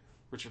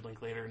Richard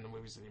Linklater and the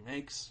movies that he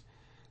makes.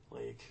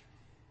 Like,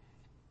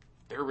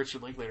 they're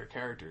Richard Linklater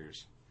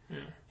characters,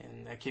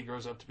 and that kid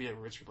grows up to be a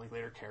Richard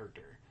Linklater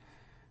character,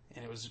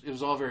 and it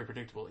was all very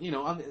predictable.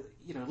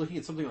 Looking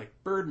at something like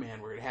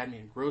Birdman, where it had me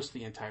engrossed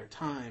the entire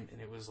time, and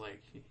it was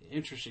like an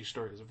interesting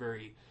story.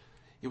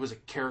 It was a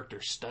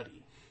character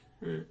study,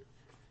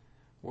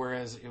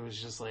 whereas it was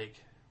just like,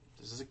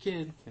 this is a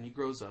kid, and he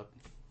grows up.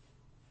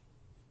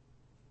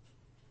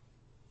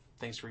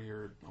 Thanks for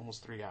your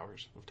almost 3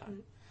 hours of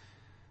time.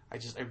 I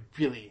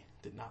really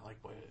did not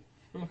like Boyhood.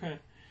 Okay.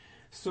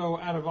 So,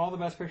 out of all the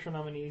Best Picture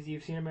nominees,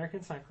 you've seen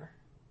American Sniper.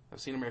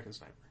 I've seen American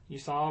Sniper. You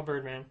saw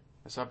Birdman.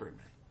 I saw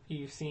Birdman.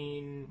 You've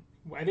seen...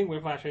 I think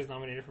Whiplash is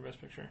nominated for Best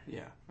Picture.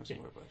 Yeah, I've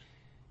seen Whiplash.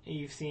 And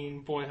you've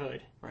seen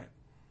Boyhood. Right.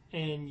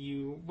 And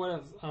what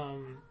else?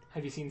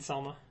 Have you seen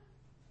Selma?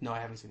 No, I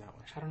haven't seen that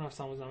one. I don't know if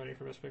Selma was nominated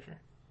for Best Picture.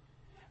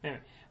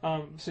 Anyway,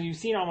 so you've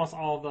seen almost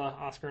all the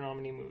Oscar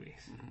nominee movies.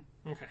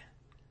 Mm-hmm. Okay.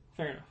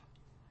 Fair enough.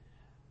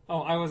 Oh,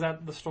 I was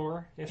at the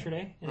store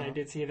yesterday, and I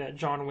did see that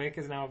John Wick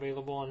is now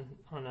available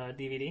on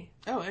DVD.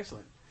 Oh,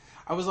 excellent.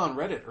 I was on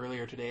Reddit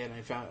earlier today, and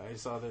I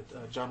saw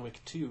that John Wick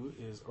 2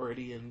 is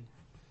already in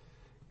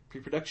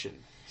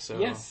pre-production. So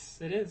yes,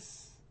 it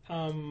is.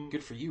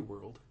 Good for you,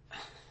 world.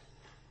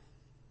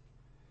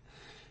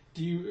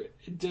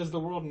 Does the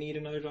world need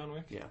another John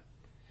Wick? Yeah.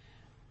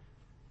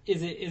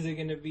 Is it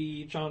going to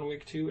be John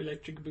Wick 2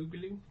 Electric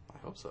Boogaloo? I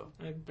hope so.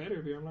 It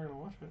better be. I'm not going to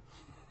watch it.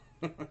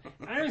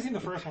 I haven't seen the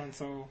first one,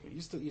 so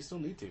you still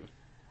need to.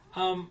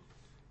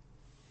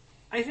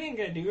 I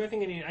think I do. I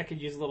think I could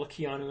use a little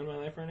Keanu in my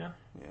life right now.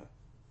 Yeah.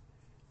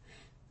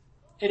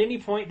 At any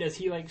point, does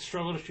he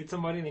struggle to shoot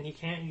somebody, and then he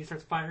can't, and he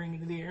starts firing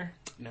into the air?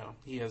 No,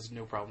 he has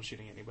no problem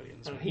shooting anybody in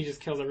this movie. He just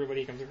kills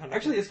everybody he comes in contact with.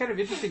 Actually, it's kind of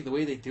interesting the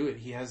way they do it.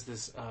 He has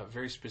this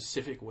very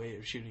specific way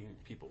of shooting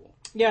people.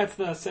 Yeah, it's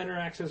the center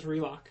axis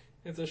relock.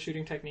 It's a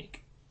shooting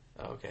technique.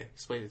 Oh, okay.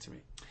 Explain it to me.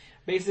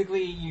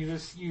 Basically,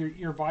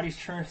 your body's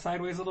turned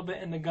sideways a little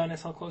bit, and the gun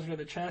is held closer to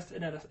the chest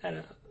and at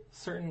a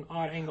certain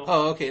odd angle.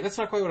 Oh, okay. That's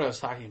not quite what I was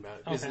talking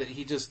about. Okay. Is that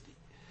he just,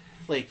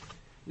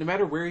 no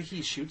matter where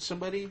he shoots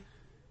somebody,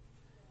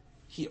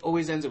 he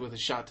always ends it with a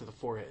shot to the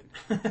forehead.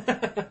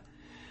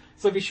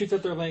 So if he shoots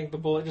at their leg, the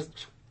bullet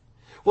just...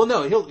 Well,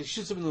 no, he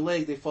shoots them in the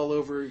leg, they fall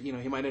over, he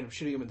might end up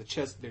shooting them in the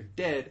chest, they're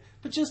dead,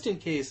 but just in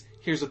case,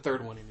 here's a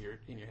third one in your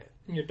head.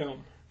 In your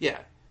dome. Yeah.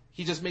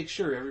 He just makes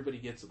sure everybody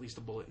gets at least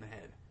a bullet in the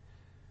head.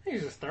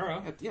 He's just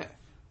thorough. Yeah.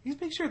 He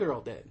makes sure they're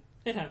all dead.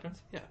 It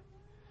happens. Yeah.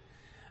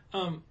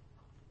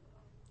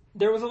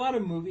 There was a lot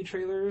of movie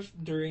trailers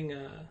during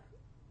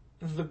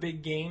The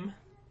Big Game.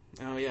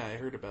 Oh, yeah, I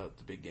heard about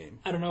The Big Game.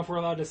 I don't know if we're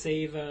allowed to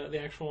say the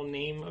actual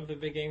name of The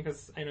Big Game,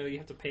 because I know you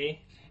have to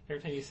pay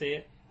every time you say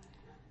it.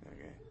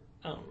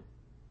 Okay.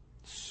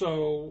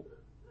 So,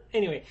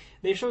 anyway,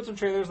 they showed some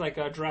trailers like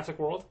Jurassic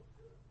World.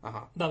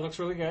 Uh-huh. That looks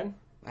really good.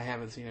 I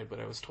haven't seen it, but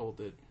I was told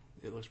that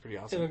it looks pretty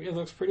awesome. It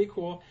looks pretty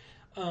cool.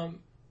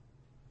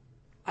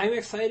 I'm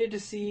excited to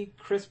see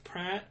Chris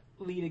Pratt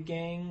lead a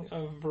gang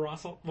of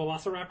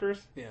velociraptors.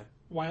 Yeah.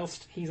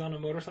 Whilst he's on a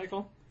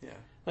motorcycle.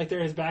 Yeah.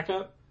 They're his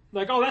backup.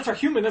 Oh, that's our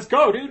human. Let's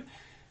go, dude.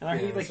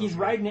 And Yeah, he's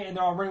riding it, and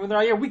they're all running.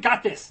 They're yeah, we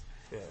got this.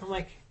 Yeah. I'm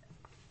like,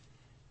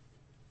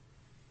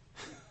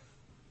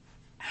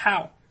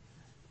 how?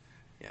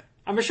 Yeah.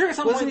 I'm sure at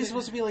some Wasn't point... he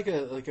supposed to be like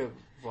a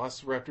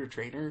Velociraptor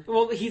trainer?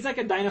 Well, he's like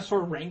a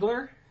dinosaur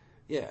wrangler.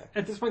 Yeah.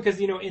 At this point,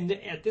 because,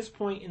 at this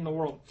point in the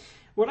world,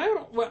 what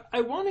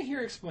I want to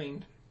hear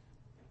explained,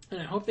 and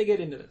I hope they get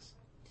into this,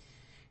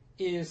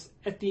 is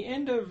at the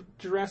end of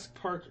Jurassic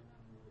Park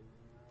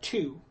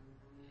 2,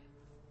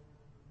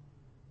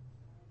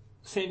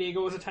 San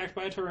Diego was attacked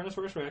by a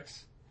Tyrannosaurus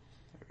Rex.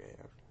 Okay.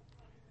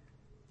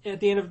 At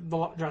the end of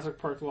the Jurassic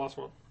Park: The Lost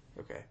World,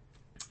 Okay.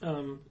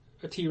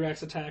 a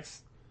T-Rex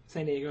attacks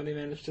San Diego, and they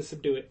manage to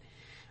subdue it.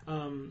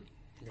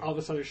 All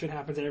this other shit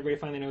happens, and everybody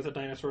finally knows that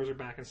dinosaurs are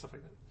back and stuff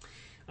like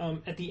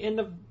that. At the end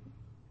of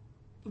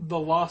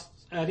the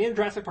end of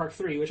Jurassic Park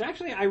 3, which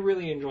actually I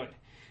really enjoyed.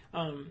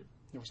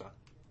 Never saw it.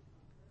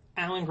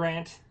 Alan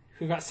Grant,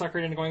 who got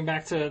suckered into going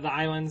back to the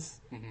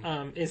islands,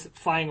 is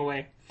flying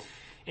away.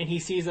 And he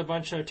sees a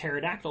bunch of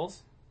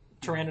pterodactyls,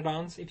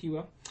 pteranodons, if you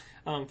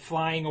will,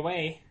 flying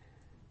away.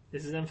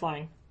 This is them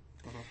flying.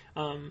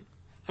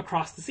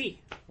 Across the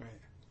sea. Right.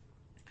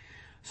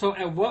 So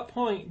at what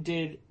point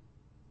did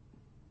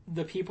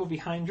the people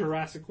behind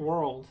Jurassic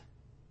World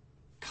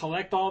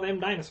collect all them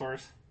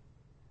dinosaurs,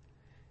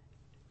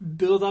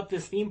 build up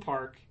this theme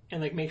park,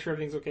 and make sure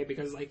everything's okay?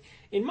 Because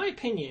in my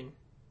opinion,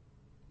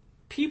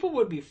 people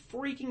would be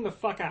freaking the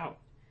fuck out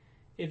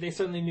if they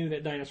suddenly knew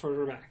that dinosaurs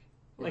were back.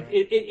 Right.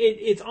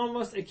 It's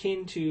almost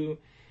akin to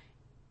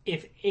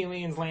if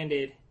aliens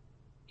landed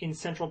in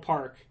Central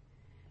Park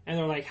and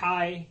they're like,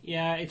 "Hi,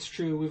 yeah, it's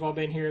true, we've all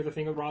been here. The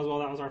thing with Roswell,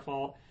 that was our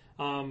fault.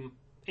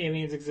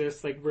 Aliens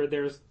exist.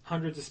 There's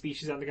hundreds of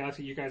species out in the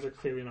galaxy. You guys are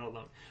clearly not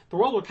alone." The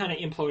world would kind of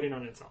implode in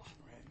on itself.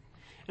 Right.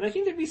 And I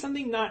think there'd be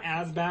something not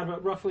as bad,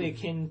 but roughly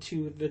akin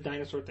to the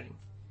dinosaur thing.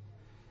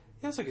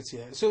 Yes, I could see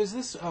that. So is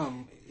this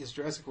is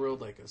Jurassic World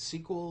like a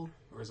sequel,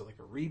 or is it like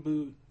a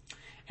reboot?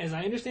 As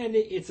I understand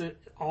it,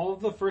 all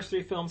of the first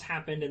 3 films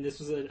happened, and this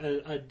was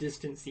a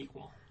distant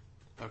sequel.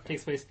 Okay.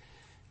 Takes place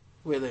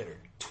way later,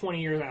 20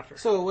 years after.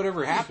 So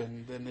whatever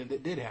happened, then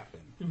it did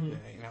happen. Mm-hmm.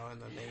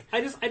 And then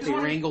I just they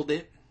wrangled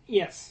it.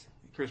 Yes.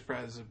 Chris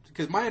Pratt is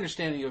because my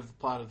understanding of the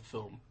plot of the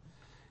film,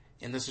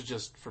 and this is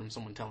just from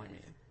someone telling me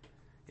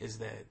it, is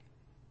that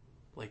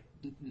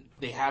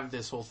they have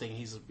this whole thing.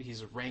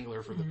 He's a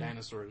wrangler for the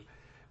dinosaurs.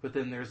 But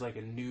then there's a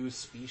new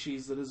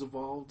species that has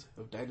evolved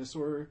of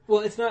dinosaur. Well,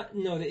 it's not.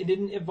 No, it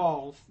didn't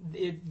evolve.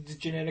 It's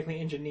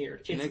genetically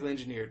engineered.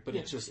 But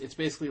it's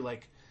basically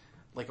like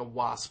a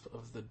wasp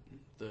of the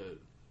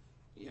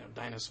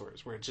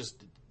dinosaurs, where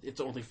its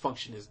only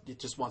function is it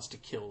just wants to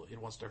kill. It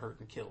wants to hurt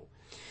and kill.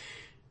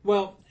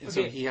 Well, and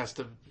so he has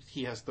to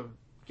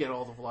get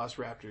all the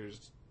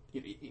velociraptors,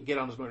 get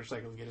on his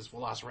motorcycle and get his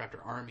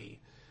velociraptor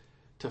army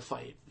to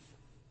fight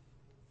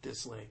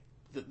this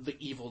the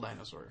evil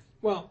dinosaur.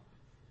 Well.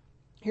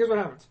 Here's what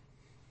happens.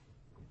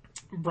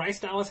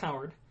 Bryce Dallas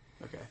Howard,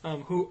 okay,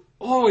 who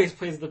always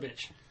plays the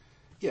bitch.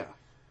 Yeah.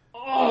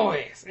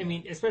 Always. I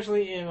mean,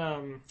 especially in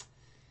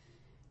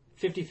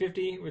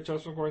 50-50 with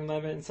Joseph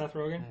Gordon-Levitt and Seth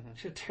Rogen.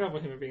 She's a terrible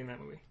human being in that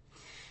movie.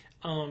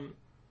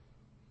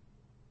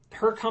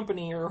 Her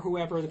company, or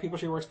whoever, the people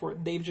she works for,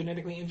 they've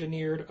genetically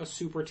engineered a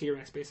super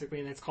T-Rex, basically,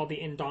 and it's called the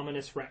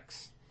Indominus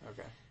Rex.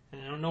 Okay.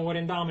 And I don't know what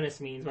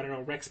Indominus means, but I know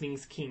Rex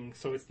means king,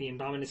 so it's the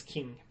Indominus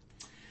King.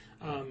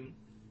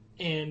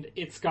 And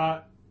it's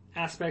got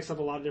aspects of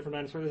a lot of different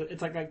dinosaurs.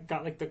 It's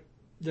got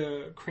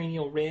the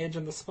cranial ridge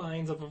and the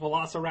spines of a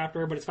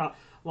velociraptor, but it's got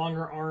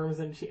longer arms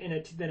than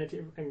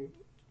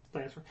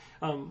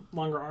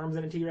longer arms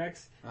than a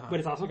T-Rex. But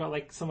it's also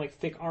got some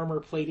thick armor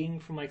plating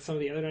from some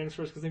of the other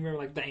dinosaurs, because they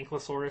remember the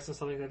Ankylosaurus and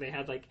stuff like that. They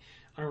had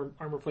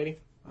armor plating.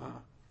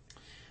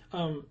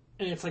 And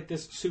it's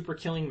this super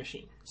killing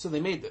machine. So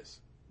they made this.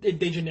 They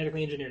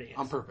genetically engineered it, yes.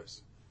 On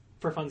purpose.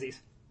 For funsies.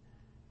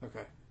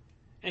 Okay.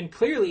 And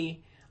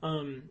clearly,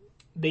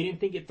 they didn't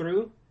think it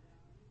through,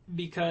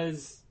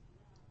 because,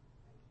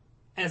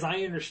 as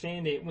I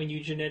understand it, when you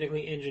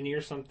genetically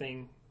engineer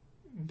something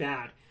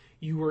bad,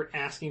 you were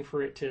asking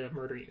for it to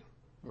murder you.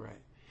 Right.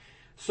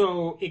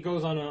 So it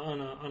goes on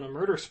a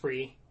murder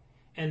spree,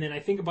 and then I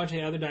think a bunch of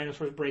the other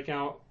dinosaurs break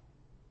out,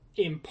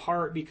 in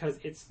part because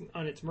it's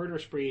on its murder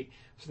spree.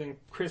 So then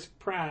Chris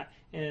Pratt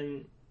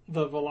and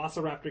the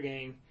Velociraptor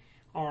gang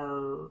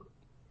are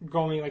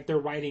going, they're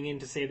riding in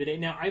to save the day.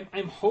 Now,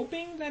 I'm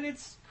hoping that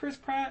it's Chris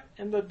Pratt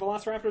and the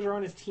Velociraptors are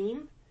on his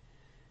team.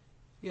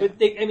 Yeah.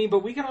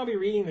 But we can all be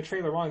reading the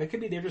trailer wrong. It could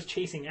be they're just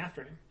chasing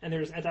after him, and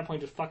they're just, at that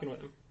point, just fucking with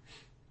him.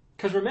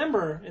 Because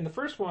remember, in the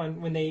first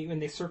one, when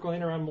they circle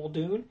in around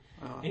Muldoon,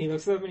 and he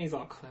looks at them and he's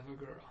all, "Clever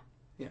girl."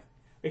 Yeah.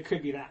 It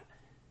could be that.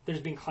 They're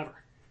just being clever.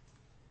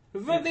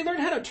 If they learn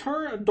how to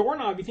turn a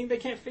doorknob, you think they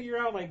can't figure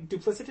out,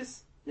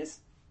 duplicitousness?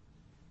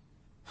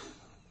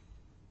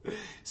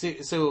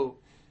 So,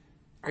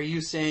 are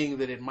you saying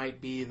that it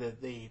might be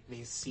that they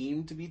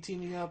seem to be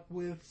teaming up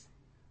with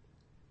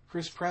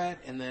Chris Pratt,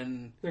 and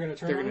then they're going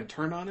to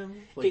turn on him?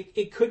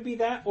 It could be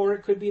that, or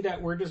it could be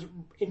that we're just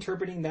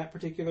interpreting that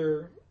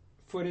particular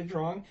footage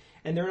wrong,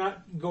 and they're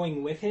not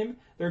going with him.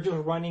 They're just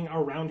running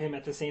around him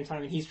at the same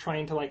time, and he's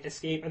trying to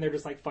escape, and they're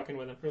just fucking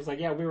with him. It was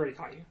yeah, we already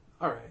caught you.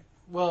 All right.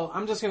 Well,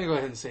 I'm just going to go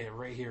ahead and say it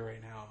right here,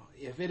 right now.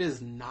 If it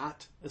is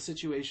not a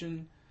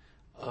situation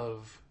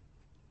of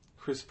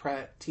Chris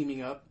Pratt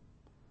teaming up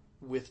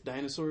with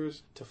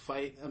dinosaurs to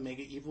fight a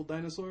mega evil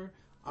dinosaur,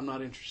 I'm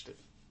not interested.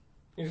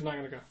 You're just not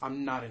going to go.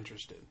 I'm not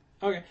interested.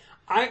 Okay.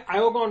 I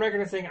will go on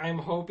record and saying I'm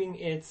hoping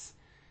it's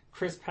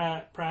Chris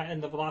Pratt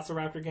and the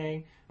Velociraptor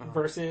gang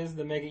versus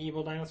the mega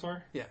evil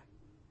dinosaur. Yeah.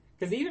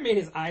 Because they even made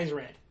his eyes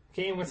red.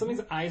 Okay, and when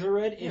something's eyes are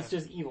red, it's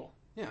just evil.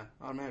 Yeah,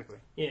 automatically.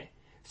 Yeah.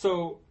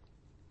 So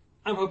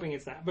I'm hoping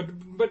it's that.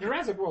 But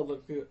Jurassic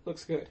World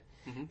looks good.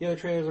 Mm-hmm. The other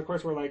trailers, of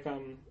course, were like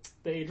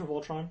the Age of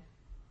Ultron.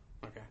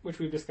 Okay. Which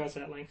we've discussed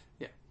at length.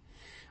 Yeah.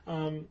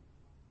 And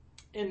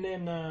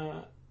then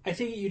I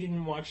think you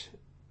didn't watch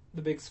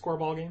the big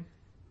scoreball game.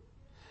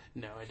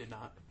 No, I did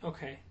not.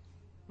 Okay.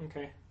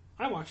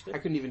 I watched it. I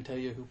couldn't even tell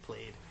you who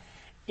played.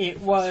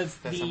 It was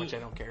That's how much I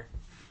don't care.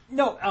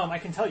 No, I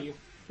can tell you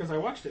because I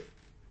watched it.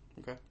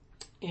 Okay.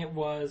 It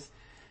was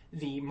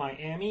the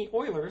Miami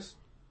Oilers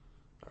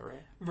All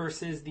right.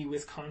 versus the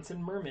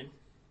Wisconsin Mermen.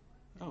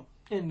 Oh.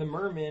 And the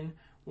Mermen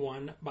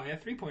won by a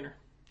 3-pointer.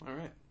 All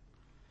right.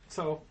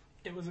 So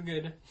it was a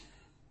good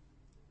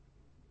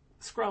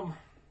scrum.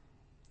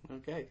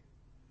 Okay.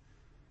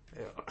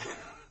 Yeah.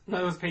 No,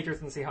 it was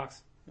Patriots and the Seahawks.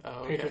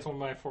 Oh, okay. Patriots won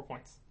by 4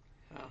 points.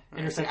 Oh,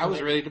 right. I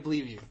was ready to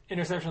believe you.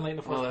 Interception late in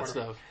the fourth quarter. All that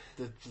stuff.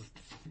 That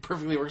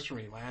perfectly works for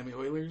me. Miami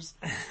Oilers?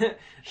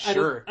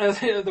 Sure. I was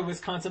the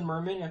Wisconsin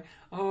Mermen. Like,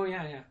 oh,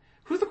 yeah.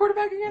 Who's the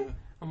quarterback again?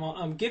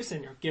 Yeah.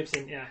 Gibson,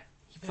 yeah.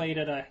 He played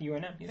at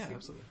UNM. Yeah,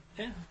 absolutely.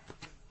 Yeah.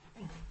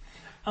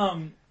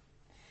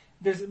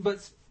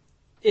 But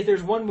if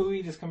there's one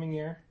movie this coming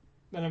year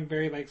that I'm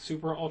very, like,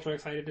 super ultra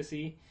excited to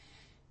see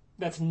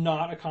that's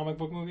not a comic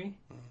book movie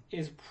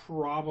is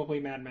probably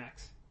Mad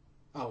Max.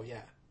 Oh,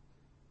 yeah.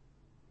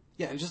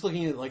 Yeah, and just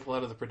looking at like a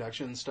lot of the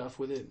production stuff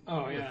with it.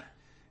 Oh, yeah.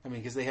 I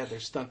mean, because they had their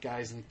stunt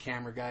guys and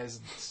camera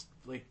guys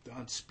like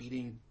on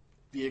speeding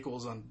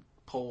vehicles on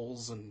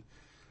poles, and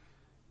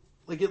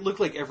like it looked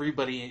like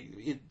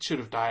it should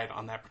have died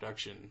on that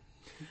production,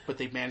 but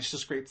they managed to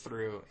scrape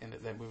through, and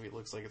that movie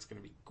looks like it's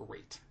going to be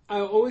great. I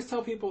always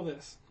tell people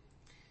this.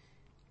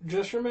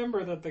 Just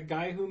remember that the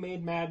guy who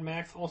made Mad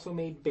Max also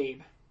made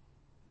Babe.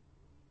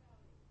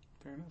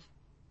 Fair enough.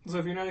 So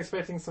if you're not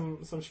expecting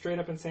some straight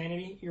up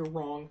insanity, you're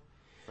wrong.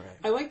 Right.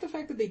 I like the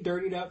fact that they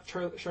dirtied up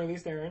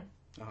Charlize Theron.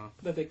 Uh-huh.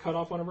 That they cut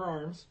off one of her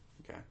arms.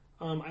 Okay.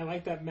 I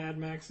like that Mad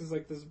Max is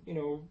like this,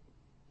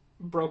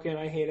 broken,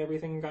 I hate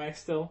everything guy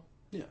still.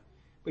 Yeah.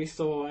 But he's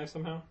still alive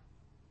somehow.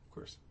 Of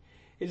course.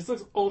 It just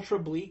looks ultra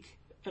bleak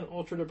and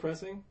ultra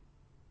depressing.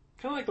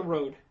 Kind of like The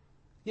Road.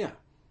 Yeah.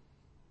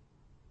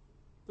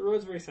 The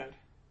Road's very sad.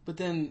 But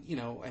then,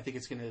 I think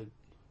it's going to...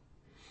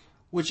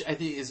 Which I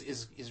think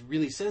is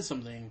really says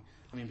something.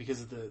 I mean,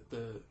 because of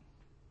the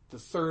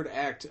third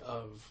act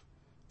of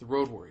The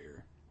Road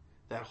Warrior,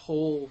 that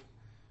whole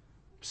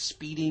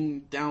speeding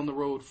down the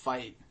road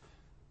fight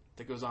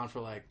that goes on for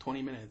like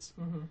 20 minutes,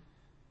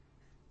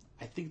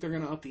 I think they're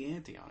going to up the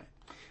ante on it.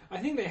 I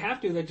think they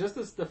have to. Like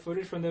just the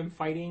footage from them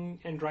fighting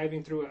and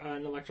driving through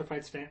an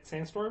electrified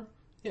sandstorm.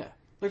 Yeah,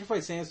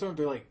 electrified sandstorm.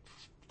 They're like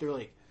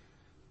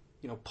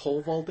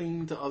pole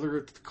vaulting to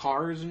other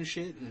cars and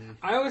shit. And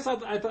I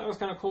thought it was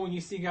kind of cool when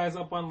you see guys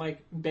up on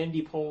like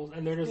bendy poles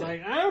and they're just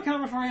like, I'm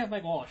coming for you. I'm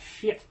like, oh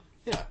shit.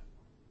 Yeah.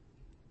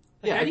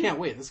 Yeah, I can't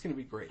wait. This is going to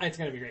be great. It's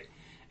going to be great.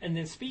 And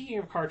then speaking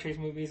of car chase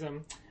movies,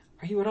 are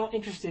you at all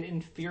interested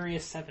in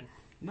Furious 7?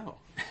 No.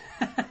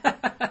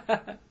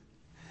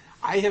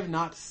 I have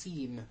not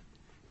seen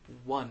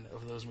one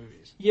of those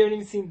movies. You haven't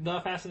even seen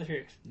The Fast and the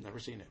Furious? Never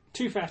seen it.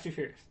 2 Fast and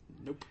Furious?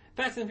 Nope.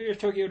 Fast and Furious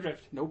Tokyo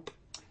Drift? Nope.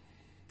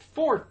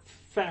 4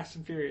 Fast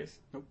and Furious?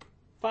 Nope.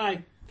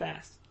 5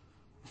 Fast?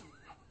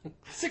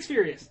 6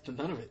 Furious?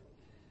 None of it.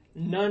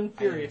 None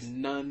Furious?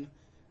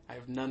 I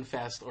have none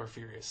Fast or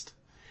Furious.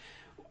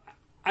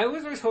 I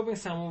was always hoping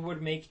someone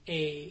would make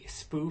a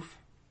spoof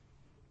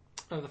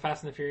of the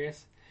Fast and the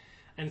Furious,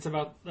 and it's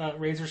about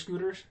razor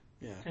scooters,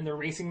 and they're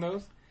racing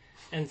those,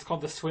 and it's called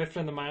the Swift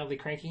and the Mildly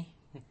Cranky,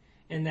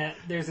 and that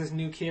there's this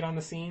new kid on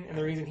the scene, and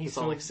the reason he's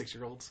all like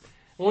 6-year-olds.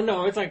 Well,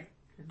 no, it's like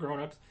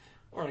grown-ups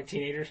or like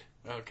teenagers.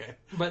 Okay.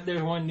 But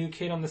there's one new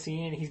kid on the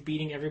scene, and he's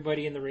beating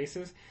everybody in the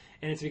races,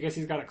 and it's because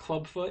he's got a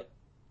club foot,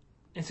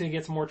 and so he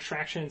gets more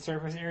traction and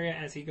surface area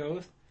as he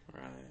goes.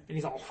 Right. And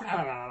he's all,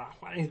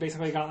 and he's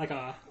basically got like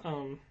a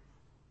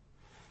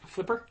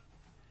flipper.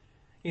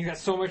 He's got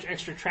so much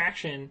extra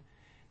traction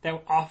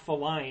that off the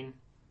line,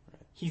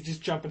 he's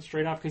just jumping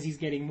straight off because he's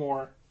getting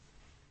more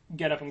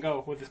get up and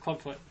go with his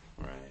club foot.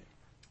 Right.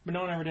 But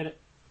no one ever did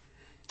it.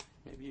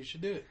 Maybe you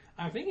should do it.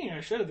 I'm thinking I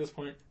should at this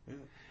point.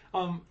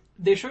 Yeah.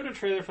 They showed a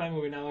trailer for that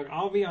movie. Now, look,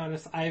 I'll be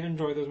honest, I've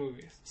enjoyed those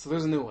movies. So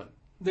there's a new one.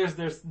 There's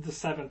the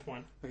 7th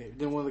one. Okay,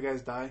 didn't one of the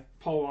guys die?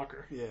 Paul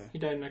Walker. Yeah. He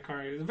died in a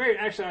car. It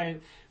was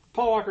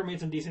Paul Walker made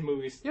some decent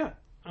movies. Yeah.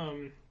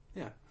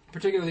 Yeah.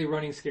 Particularly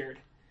Running Scared.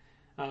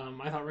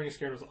 I thought Running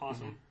Scared was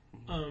awesome.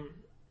 Mm-hmm.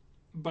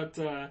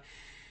 But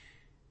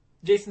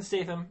Jason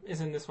Statham is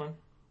in this one.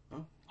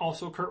 Oh.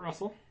 Also Kurt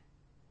Russell.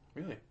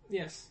 Really?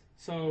 Yes.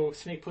 So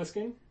Snake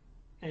Plissken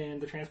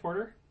and the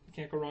Transporter.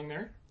 Can't go wrong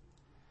there.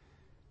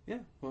 Yeah,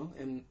 well,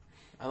 and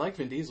I like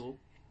Vin Diesel.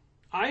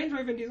 I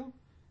enjoy Vin Diesel.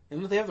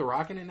 And they have The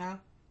Rock in it now?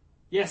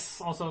 Yes,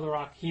 also The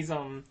Rock. He's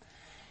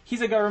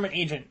a government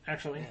agent,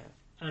 actually.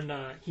 Yeah. And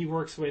he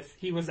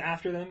was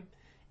after them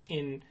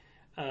in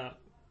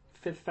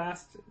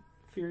Fast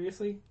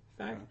Furiously,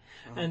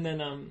 and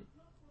then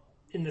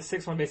in the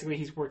sixth one, basically,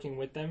 he's working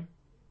with them,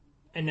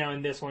 and now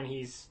in this one,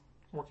 he's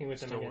working with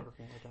them again.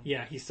 Working with them.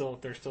 Yeah,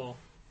 they're still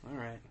all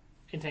right.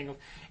 entangled.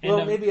 And,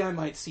 well, maybe I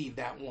might see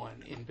that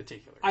one in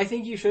particular. I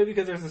think you should,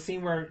 because there's a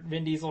scene where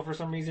Vin Diesel, for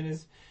some reason,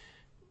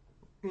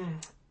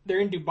 they're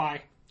in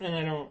Dubai, and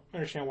I don't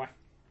understand why.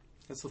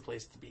 That's the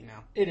place to be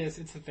now. It is.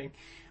 It's the thing.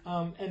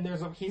 And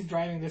he's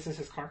driving. This is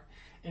his car,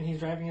 and he's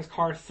driving his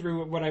car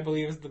through what I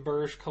believe is the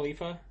Burj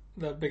Khalifa,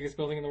 the biggest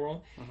building in the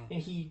world.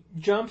 And he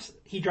drives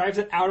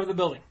it out of the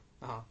building.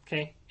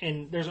 Okay,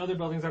 and there's other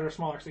buildings that are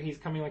smaller, so he's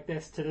coming like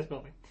this to this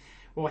building.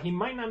 Well, he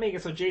might not make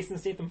it, so Jason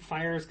Statham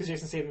fires, because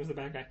Jason Statham is the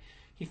bad guy.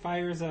 He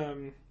fires a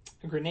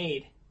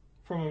grenade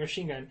from a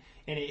machine gun,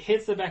 and it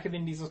hits the back of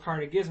Vin Diesel's car,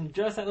 and it gives him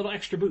just that little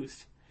extra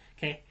boost.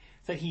 Okay,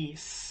 so he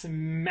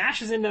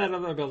smashes into that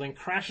other building,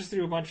 crashes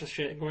through a bunch of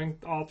shit, going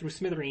all through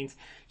smithereens.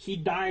 He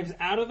dives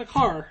out of the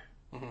car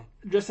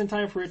just in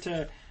time for it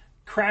to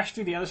crash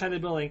through the other side of the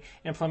building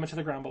and plummet to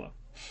the ground below.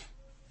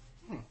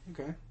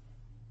 Okay.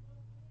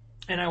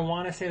 And I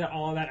want to say that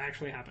all of that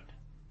actually happened.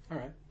 All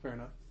right, fair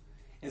enough.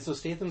 And so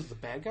Statham's the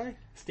bad guy?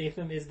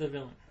 Statham is the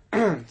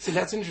villain. See,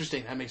 that's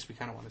interesting. That makes me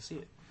kind of want to see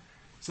it.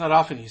 It's not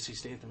often you see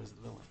Statham as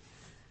the villain.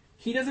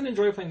 He doesn't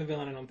enjoy playing the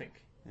villain, I don't think.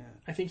 Yeah.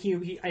 I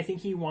think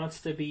he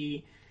wants to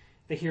be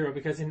the hero,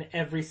 because in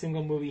every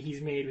single movie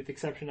he's made, with the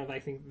exception of I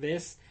think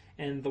this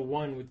and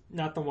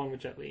not the one with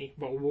Jet Li,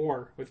 but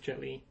War with Jet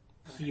Li,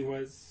 he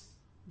was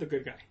the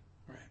good guy.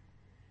 Right.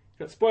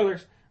 But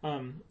spoilers,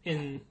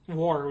 in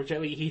War with Jet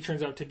Li, he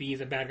turns out to be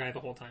the bad guy the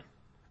whole time.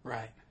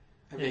 Right.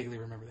 I vaguely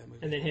remember that movie.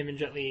 And then him and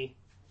Jet Li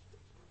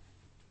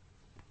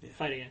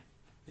fight again.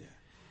 Yeah.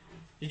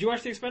 Did you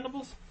watch The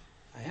Expendables?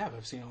 I have.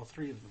 I've seen all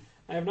three of them.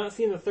 I have not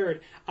seen the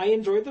third. I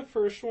enjoyed the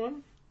first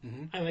one.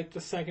 Mm-hmm. I like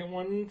the second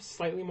one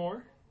slightly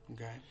more.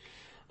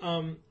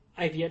 Okay.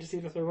 I've yet to see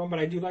the third one, but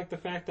I do like the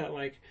fact that,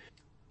 like,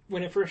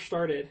 when it first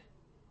started,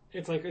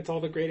 it's all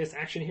the greatest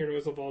action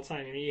heroes of all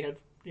time. You had,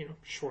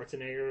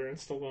 Schwarzenegger and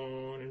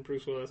Stallone and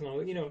Bruce Willis and all,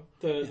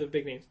 the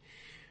big names.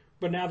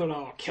 But now they're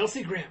all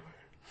Kelsey Grammer,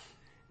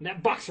 and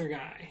that boxer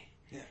guy,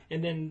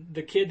 and then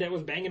the kid that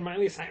was banging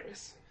Miley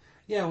Cyrus.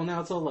 Yeah, well,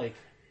 now it's all like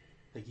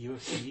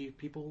UFC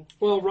people.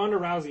 Well, Ronda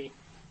Rousey.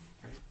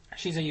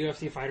 She's a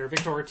UFC fighter.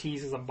 Victor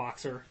Ortiz is a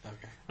boxer.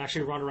 Okay.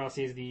 Actually, Ronda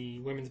Rousey is the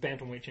women's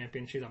bantamweight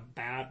champion. She's a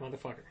bad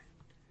motherfucker.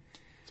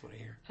 That's what I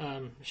hear.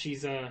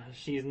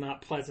 She is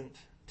not pleasant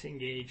to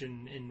engage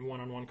in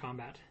one-on-one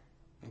combat.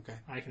 Okay.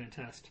 I can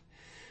attest.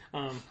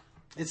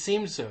 It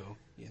seemed so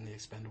in The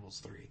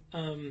Expendables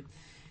 3.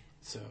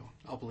 So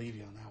I'll believe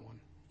you on that one.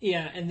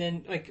 Yeah, and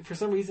then, like, for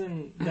some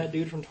reason, that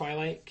dude from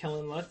Twilight,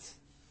 Kellen Lutz,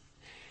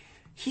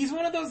 he's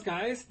one of those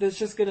guys that's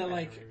just gonna,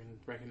 like... I never even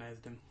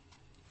recognized him.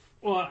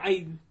 Well,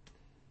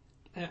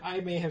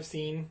 I may have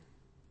seen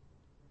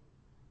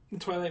the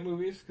Twilight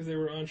movies because they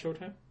were on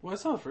Showtime. Well, I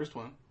saw the first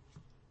one.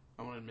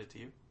 I won't admit to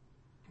you.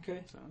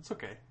 Okay. So it's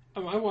okay. I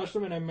watched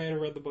them and I might have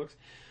read the books.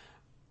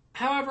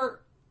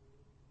 However,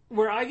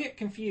 where I get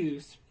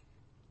confused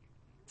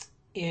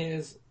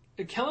is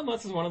Kellen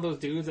Lutz is one of those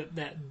dudes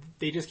that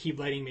they just keep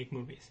letting make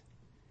movies.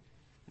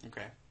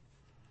 Okay.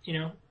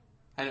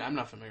 I'm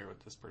not familiar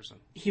with this person.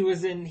 He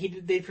was in...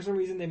 for some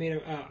reason, they made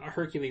a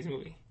Hercules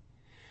movie.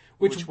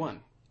 Which one?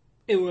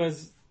 It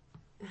was...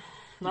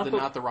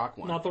 Not the Rock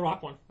one. Not the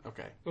Rock one.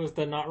 Okay. It was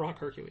the Not Rock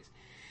Hercules.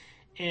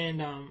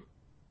 And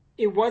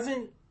it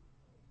wasn't...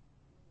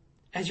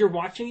 As you're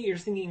watching it, you're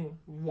thinking,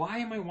 why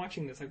am I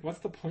watching this? Like, what's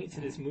the point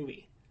to this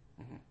movie?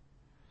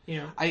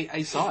 Mm-hmm.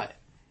 I saw it.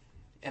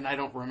 And I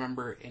don't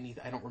remember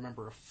I don't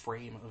remember a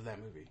frame of that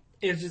movie.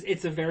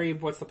 It's a very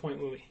what's the point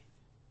movie.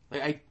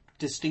 Like, I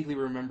distinctly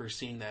remember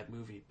seeing that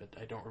movie, but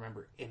I don't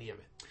remember any of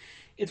it.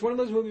 It's one of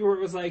those movies where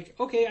it was like,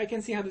 okay, I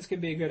can see how this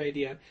could be a good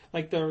idea.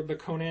 Like the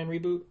Conan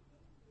reboot.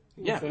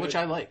 Yeah, which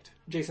I liked.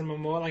 Jason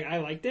Momoa, like, I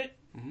liked it.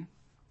 Mm-hmm.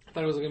 I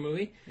thought it was a good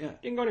movie. Yeah.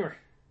 Didn't go anywhere.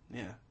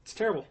 Yeah. It's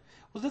terrible.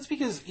 Well, that's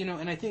because,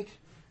 and I think,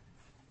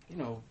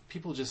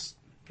 people just,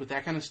 with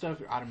that kind of stuff,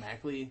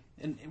 automatically,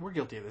 and we're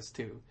guilty of this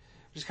too,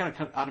 just kind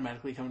of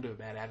automatically come to a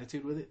bad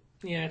attitude with it.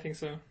 Yeah, I think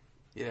so.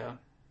 Yeah.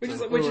 Which is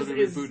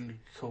rebooting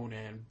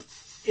Conan.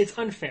 It's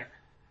unfair.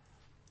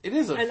 It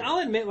is unfair. And I'll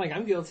admit, like,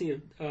 I'm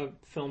guilty of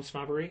film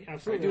snobbery.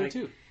 Absolutely. I do it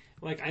too.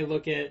 Like, I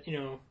look at,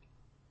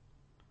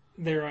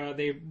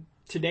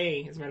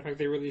 today, as a matter of fact,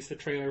 they released a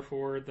trailer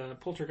for the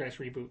Poltergeist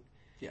reboot.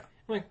 Yeah.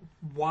 I'm like,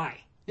 why?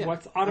 Yeah.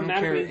 What's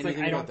automatically, it's like,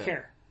 I don't that.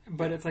 care.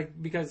 But it's like,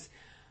 because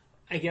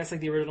I guess,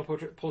 like, the original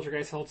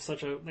Poltergeist held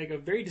such a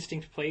very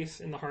distinct place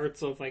in the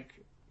hearts of, like,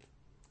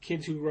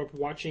 kids who grew up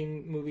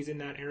watching movies in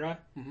that era.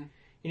 Mm-hmm.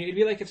 It'd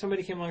be like if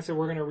somebody came along and said,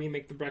 we're going to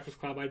remake The Breakfast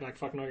Club, I'd be like,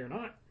 fuck no, you're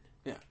not.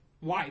 Yeah.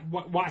 Why?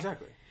 Why?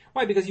 Exactly.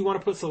 Why? Because you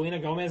want to put Selena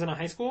Gomez in a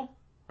high school?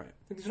 Right.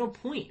 Like, there's no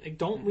point. Like,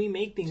 don't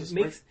remake things.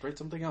 Just write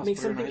something else. Make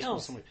Put it in something high school,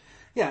 else. somebody.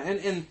 Yeah,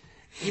 and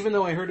even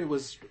though I heard it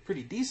was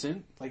pretty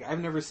decent, like, I've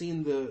never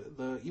seen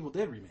the Evil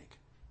Dead remake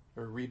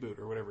or reboot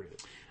or whatever it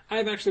is.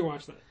 I've actually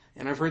watched that.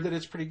 And I've heard that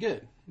it's pretty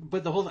good.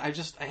 But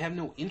I have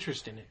no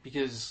interest in it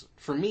because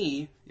for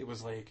me, it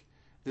was like,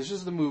 this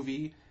is the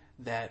movie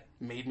that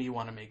made me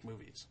want to make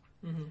movies.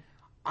 Mm-hmm.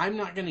 I'm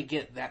not going to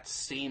get that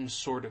same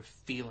sort of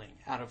feeling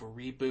out of a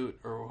reboot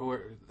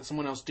or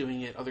someone else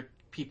doing it, other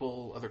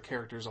people, other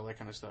characters, all that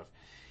kind of stuff.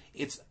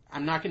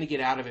 I'm not going to get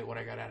out of it what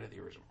I got out of the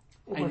original.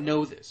 I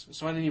know this,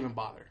 so I didn't even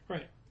bother.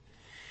 Right.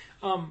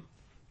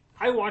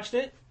 I watched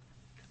it.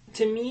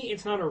 To me,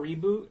 it's not a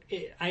reboot.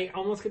 I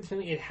almost get the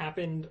feeling it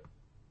happened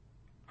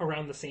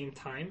around the same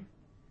time.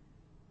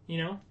 You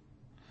know?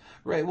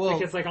 Right, well...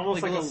 Like it's like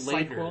almost like a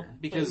cycle.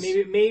 Because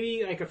like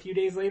maybe like a few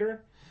days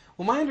later.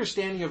 Well, my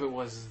understanding of it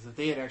was that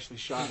they had actually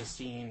shot a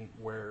scene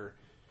where...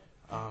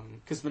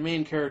 Because the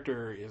main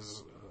character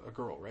is a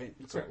girl, right?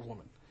 It's a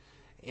woman.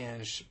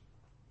 And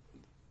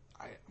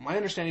my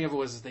understanding of it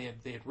was they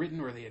had written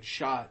or they had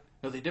shot...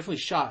 No, they definitely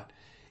shot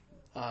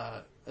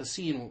a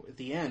scene at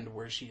the end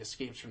where she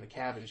escapes from the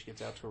cabin, she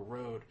gets out to a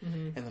road,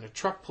 and then a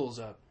truck pulls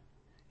up,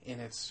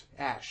 and it's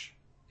Ash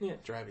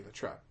driving the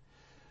truck.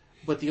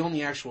 But the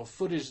only actual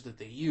footage that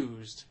they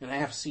used, and I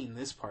have seen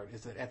this part,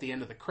 is that at the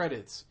end of the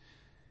credits,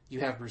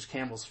 you have Bruce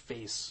Campbell's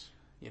face,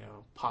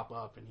 pop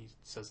up, and he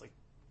says, like,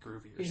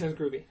 groovy or something. He says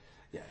groovy.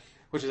 Yeah.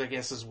 Which, I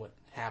guess, is what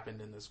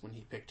happened in this when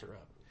he picked her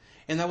up.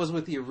 And that was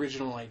with the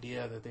original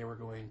idea that they were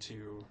going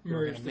to... They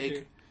were going to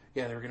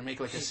make,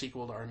 like, a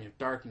sequel to Army of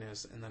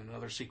Darkness, and then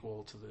another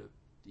sequel to the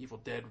Evil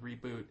Dead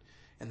reboot,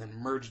 and then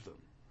merge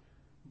them.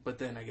 But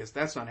then, I guess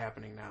that's not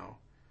happening now.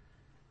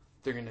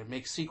 They're going to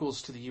make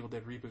sequels to the Evil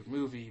Dead reboot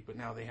movie, but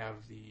now they have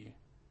the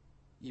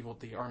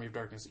Army of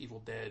Darkness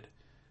Evil Dead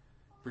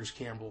Bruce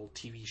Campbell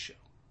TV show.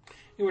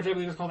 Which I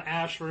believe is called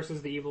Ash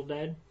versus the Evil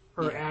Dead.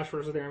 Or Ash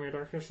versus the Army of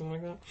Darkness,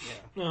 something like that.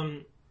 Yeah.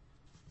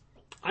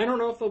 I don't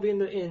know if they'll be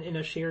in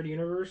a shared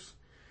universe.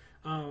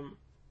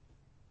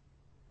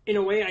 In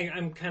a way,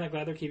 I'm kind of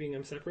glad they're keeping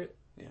them separate.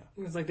 Yeah.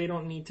 It's like they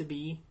don't need to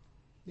be.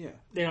 Yeah.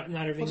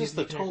 Not everything. Well, just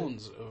the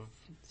tones of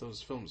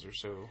those films are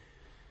so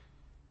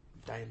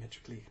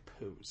diametrically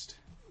opposed.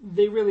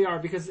 They really are,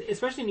 because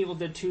especially in Evil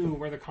Dead 2,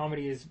 where the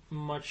comedy is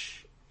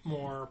much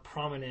more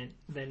prominent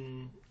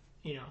than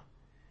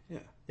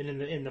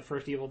than in the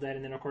first Evil Dead,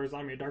 and then of course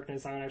Army of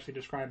Darkness I would actually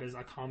describe as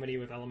a comedy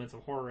with elements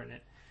of horror in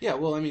it. Yeah,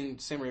 well, I mean,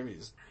 Sam Raimi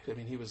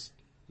he was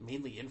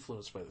mainly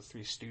influenced by the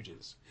Three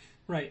Stooges,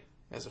 right?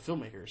 As a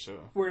filmmaker, so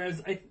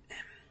whereas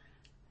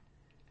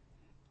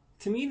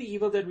to me, the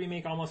Evil Dead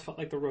remake almost felt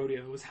like the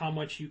rodeo. It was how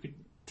much you could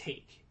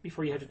take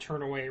before you had to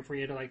turn away, before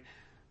you had to like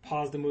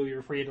pause the movie,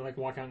 before you had to like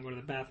walk out and go to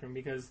the bathroom,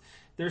 because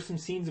there's some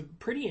scenes of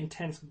pretty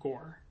intense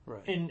gore.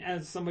 Right. And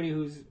as somebody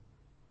who's,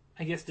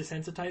 I guess,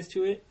 desensitized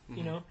to it,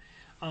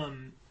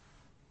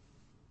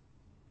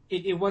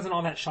 it wasn't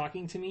all that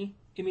shocking to me.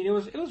 I mean, it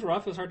was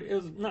rough. It was hard. It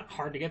was not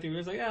hard to get through. It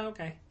was like, oh,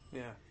 okay.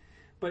 Yeah.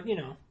 But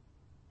you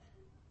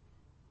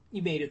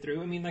made it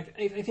through. I mean, like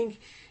I think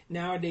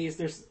nowadays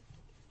there's,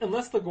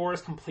 unless the gore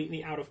is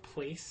completely out of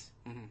place,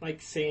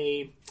 like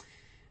say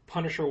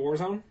Punisher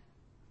Warzone.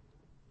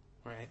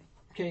 Right.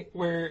 Okay,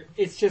 where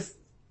it's just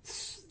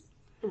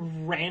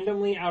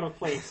randomly out of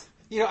place.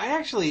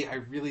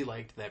 I really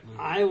liked that movie.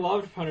 I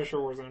loved Punisher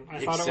Warzone.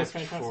 I thought it was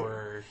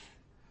fantastic.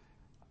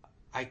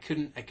 I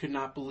could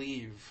not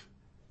believe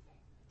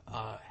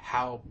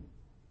how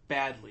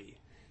badly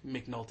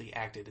McNulty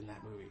acted in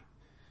that movie.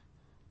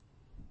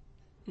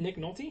 Nick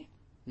Nolte?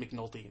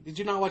 McNulty. Did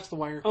you not watch The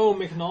Wire? Oh,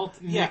 McNulty.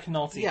 Yeah.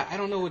 McNulty. Yeah, I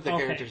don't know what the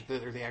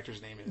the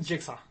actor's name is.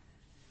 Jigsaw.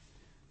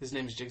 His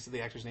name is Jigsaw.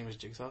 The actor's name is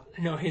Jigsaw?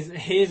 No, his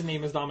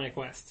name is Dominic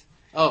West.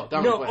 Oh,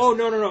 Dominic West. Oh,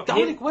 no.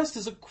 Dominic West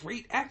is a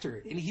great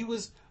actor, and he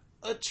was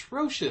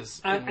atrocious.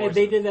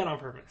 They did that on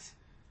purpose.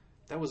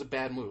 That was a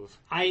bad move.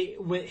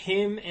 With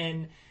him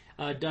and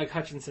Doug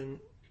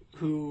Hutchinson,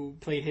 who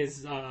played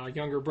his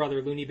younger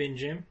brother, Looney Bin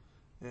Jim.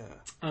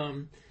 Yeah.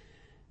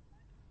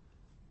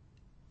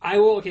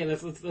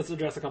 Let's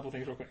address a couple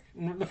things real quick.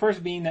 The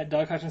first being that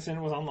Doug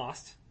Hutchinson was on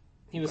Lost.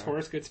 He was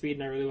Horace Goodspeed,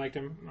 and I really liked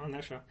him on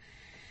that show.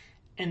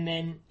 And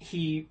then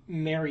he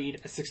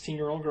married a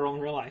 16-year-old girl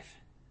in real life.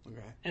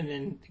 Okay. And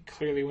then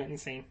clearly went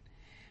insane.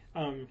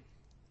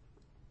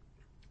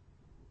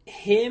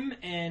 Him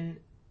and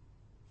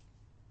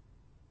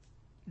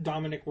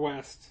Dominic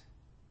West,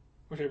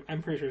 which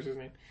I'm pretty sure is his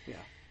name.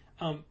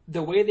 Yeah.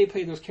 The way they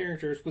played those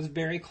characters was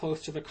very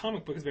close to the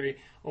comic book. It's very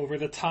over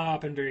the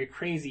top and very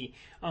crazy.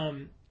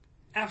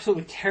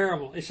 Absolutely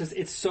terrible.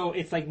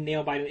 It's like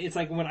nail biting. It's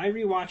like when I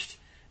rewatched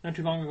not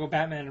too long ago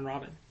Batman and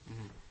Robin.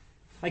 Mm-hmm.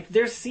 Like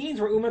there's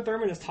scenes where Uma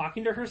Thurman is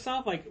talking to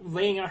herself, like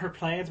laying out her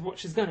plans of what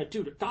she's gonna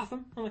do to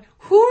Gotham. I'm like,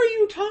 who are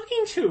you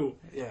talking to?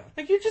 Yeah.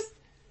 Like you're just,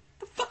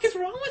 the fuck is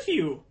wrong with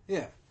you?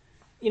 Yeah.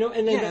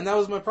 And then and that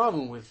was my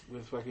problem with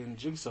fucking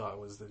Jigsaw,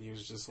 was that he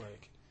was just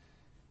like,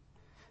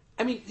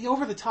 I mean, the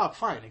over the top,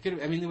 fine.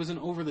 It was an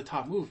over the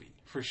top movie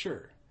for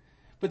sure,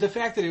 but the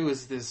fact that it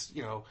was this,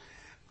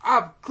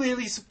 I'm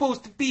clearly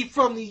supposed to be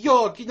from New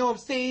York, you know what I'm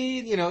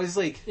saying? You know, it's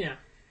like, Yeah.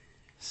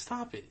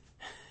 Stop it.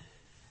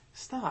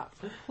 Stop.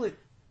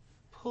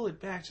 Pull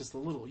it back just a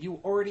little. You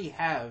already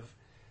have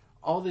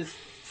all this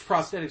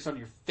prosthetics on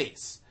your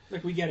face.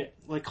 Like, we get it.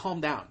 Like,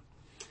 calm down.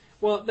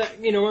 Well,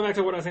 going back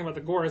to what I was saying about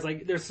the gore, is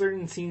like, there's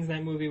certain scenes in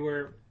that movie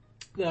where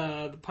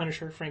the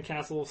Punisher, Frank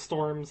Castle,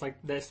 storms, like,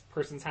 this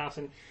person's house,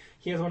 and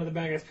he has one of the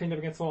bad guys pinned up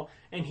against the wall,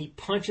 and he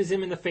punches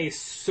him in the face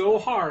so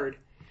hard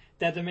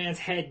that the man's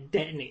head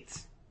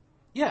detonates.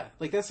 Yeah,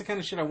 like, that's the kind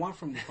of shit I want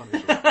from the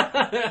Punisher.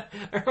 I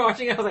remember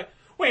watching it, I was like,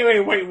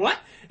 wait, what?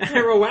 And I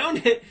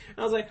rewound it, and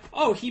I was like,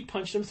 oh, he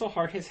punched him so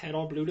hard his head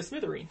all blew to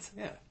smithereens.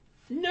 Yeah.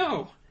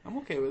 No. I'm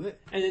okay with it.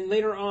 And then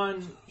later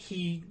on,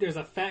 there's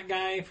a fat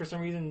guy, for some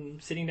reason,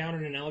 sitting down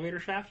in an elevator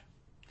shaft.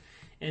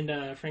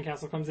 And Frank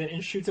Castle comes in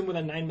and shoots him with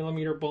a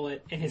 9mm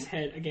bullet, and his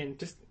head, again,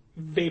 just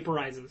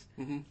vaporizes.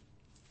 Mm-hmm.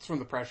 It's from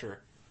the pressure.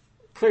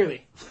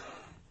 Clearly.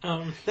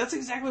 That's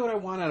exactly what I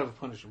want out of a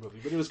Punisher movie,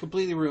 but it was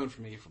completely ruined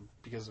for me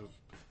because of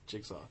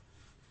Jigsaw.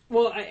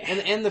 Well,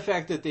 and the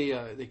fact that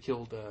they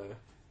killed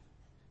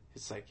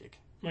his sidekick.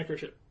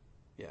 Microchip.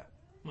 Yeah.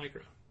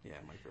 Micro. Yeah,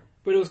 Micro.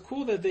 But it was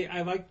cool that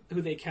I liked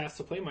who they cast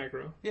to play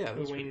Micro. Yeah, that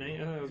was Wayne cool.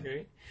 Knight. I thought that was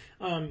great.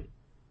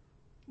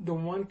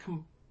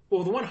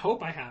 The one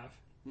hope I have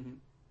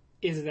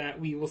is that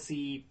we will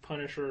see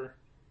Punisher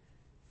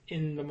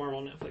in the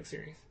Marvel Netflix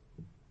series.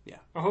 Yeah.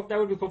 I hope that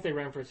would be cool if they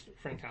ran for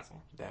Frank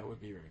Castle. That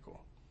would be very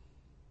cool.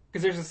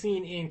 Because there's a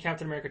scene in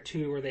Captain America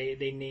 2 where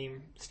they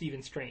name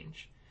Stephen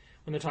Strange.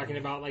 When they're talking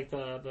about like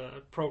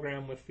the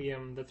program with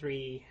the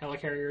 3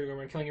 helicarriers where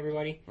we're killing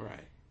everybody.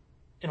 Right.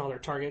 And all their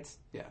targets.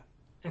 Yeah.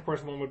 And of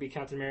course one would be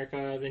Captain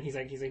America. Then he's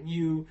like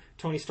you,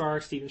 Tony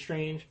Stark, Stephen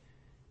Strange.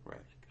 Right.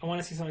 I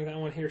want to see something like that. I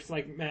want to hear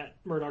like Matt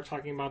Murdock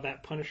talking about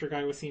that Punisher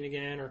guy was seen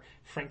again, or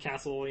Frank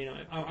Castle. You know,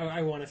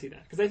 I want to see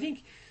that because I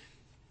think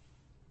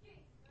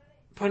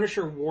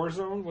Punisher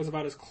Warzone was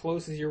about as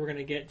close as you were going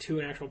to get to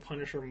an actual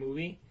Punisher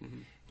movie.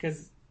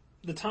 Because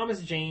the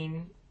Thomas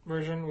Jane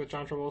version with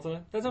John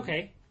Travolta, that's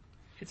okay.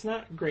 It's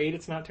not great.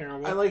 It's not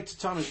terrible. I liked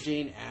Thomas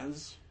Jane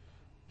as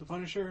the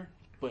Punisher,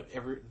 but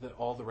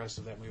all the rest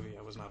of that movie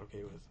I was not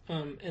okay with.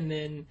 And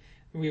then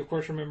we of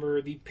course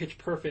remember the Pitch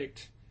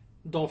Perfect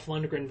Dolph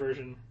Lundgren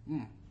version.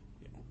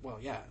 Well,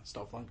 yeah, it's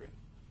Dolph Lundgren.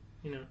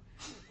 You know,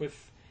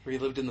 with where he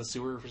lived in the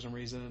sewer for some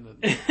reason,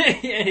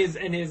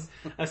 and his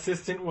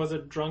assistant was a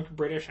drunk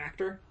British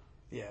actor.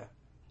 Yeah,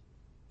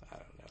 I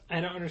don't know. I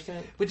don't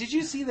understand. But did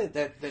you see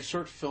that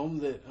short film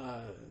that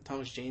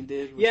Thomas Jane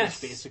did? Which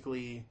yes, is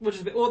basically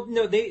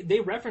no,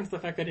 they referenced the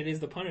fact that it is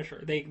the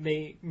Punisher.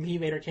 He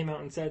later came out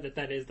and said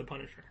that is the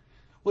Punisher.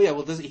 Well, yeah.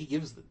 Well, he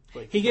gives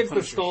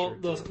the skull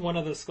one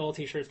of the skull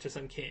T-shirts to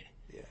some kid.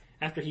 Yeah.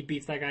 After he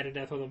beats that guy to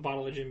death with a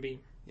bottle of Jim Beam.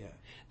 Yeah.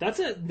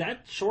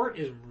 That short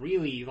is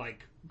really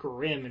like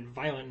grim and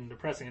violent and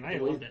depressing, and I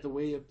loved it. The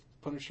way a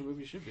Punisher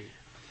movie should be.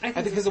 I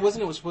think because it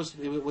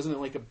wasn't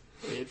like a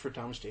bid for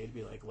Thomas Jane to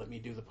be like, let me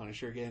do the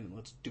Punisher again and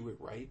let's do it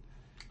right.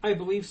 I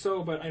believe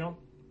so, but I don't.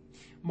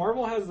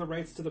 Marvel has the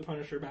rights to the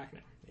Punisher back now.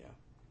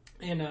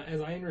 Yeah. And as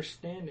I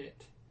understand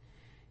it,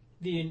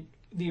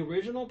 the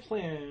original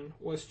plan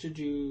was to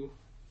do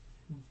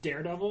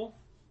Daredevil,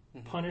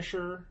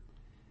 Punisher,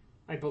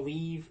 I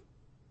believe,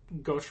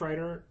 Ghost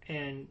Rider,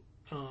 and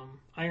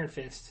Iron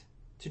Fist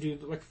to do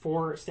like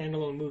 4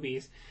 standalone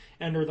movies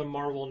under the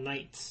Marvel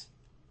Knights.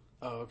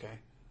 Oh, okay.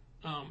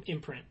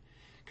 Imprint,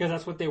 because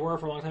that's what they were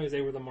for a long time. Is they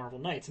were the Marvel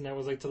Knights, and that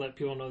was like to let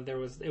people know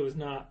it was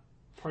not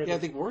part of. Yeah, I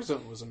think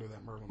Warzone was under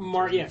that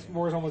Marvel. Yes, yeah.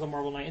 Warzone was a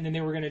Marvel Knight, and then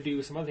they were going to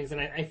do some other things.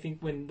 And I think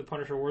when the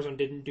Punisher Warzone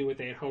didn't do what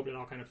they had hoped, it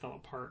all kind of fell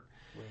apart.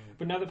 Right.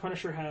 But now the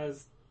Punisher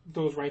has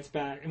those rights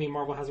back. I mean,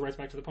 Marvel has the rights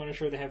back to the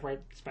Punisher. They have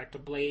rights back to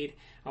Blade.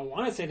 I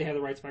want to say they have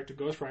the rights back to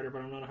Ghost Rider,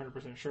 but I'm not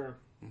 100% sure.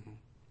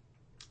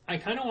 I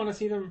kind of want to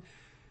see them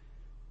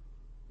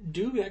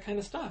do that kind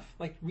of stuff,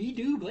 like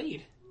redo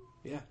Blade.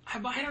 Yeah, I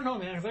don't know,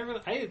 man.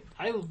 Because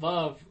I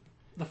love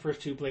the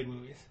first 2 Blade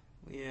movies.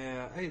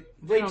 Yeah,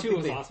 Blade 2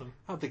 was awesome.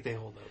 I don't think they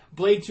hold up.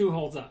 Blade 2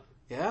 holds up.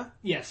 Yeah.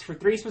 Yes, for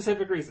 3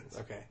 specific reasons.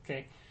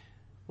 Okay.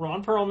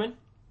 Ron Perlman.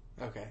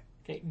 Okay.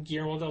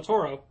 Guillermo del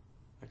Toro.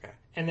 Okay.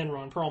 And then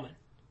Ron Perlman.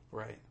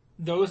 Right.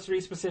 Those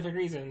 3 specific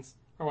reasons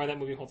are why that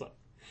movie holds up.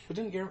 But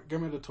didn't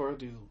Guillermo del Toro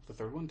do the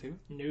third one too?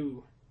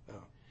 No.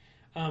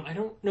 Oh. I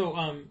don't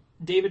know.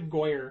 David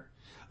Goyer.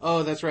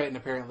 Oh, that's right. And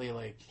apparently,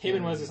 like him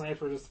and Wesley Snipes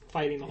were just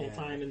fighting the whole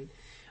time,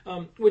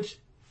 and which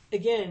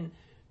again,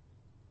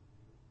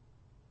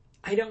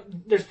 I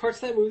don't. There's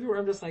parts of that movie where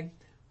I'm just like,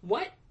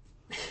 what?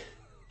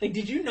 Like,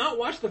 did you not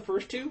watch the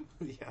first 2?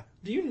 Yeah.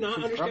 Do you not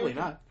understand? Probably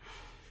not.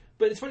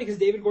 But it's funny because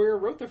David Goyer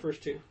wrote the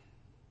first 2.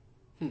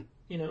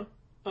 You know,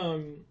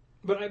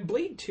 but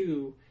Blade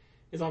 2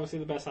 is obviously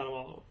the best out of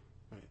all of them.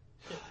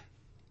 Right.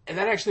 And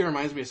that actually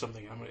reminds me of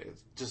something. I'm gonna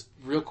just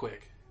real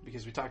quick.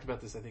 Because we talked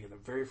about this, I think, in the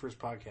very first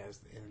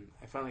podcast, and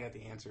I finally got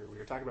the answer. We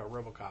were talking about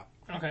RoboCop.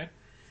 Okay.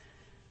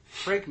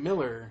 Frank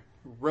Miller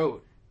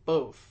wrote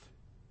both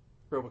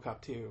RoboCop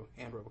 2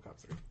 and RoboCop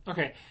 3.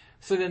 Okay,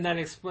 so then that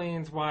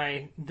explains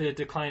why the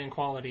decline in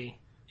quality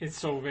is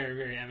so very,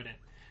 very evident.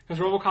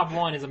 Because RoboCop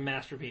 1 is a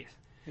masterpiece.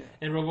 Yeah.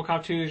 And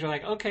RoboCop 2 is you're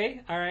like,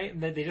 okay, all right,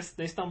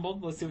 they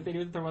stumbled. Let's see what they do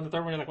with the third one. The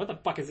third one, you're like, what the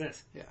fuck is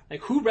this? Yeah.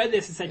 Like, who read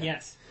this and said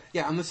yes?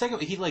 Yeah, on the second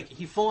one,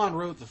 he full on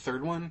wrote the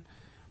third one,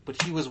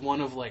 but he was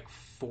one of like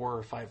 4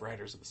 or 5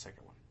 writers of the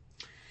second one.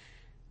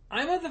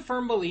 I'm of the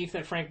firm belief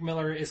that Frank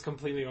Miller is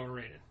completely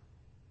overrated.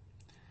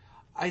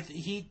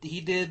 He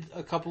did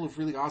a couple of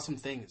really awesome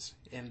things,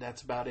 and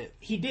that's about it.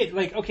 He did.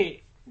 Like,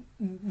 okay,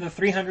 the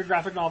 300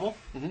 graphic novel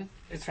Mm-hmm.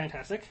 is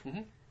fantastic.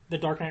 Mm-hmm. The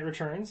Dark Knight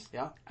Returns,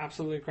 Yeah.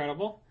 absolutely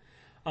incredible.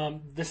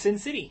 The Sin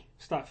City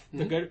stuff,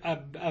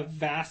 a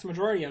vast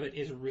majority of it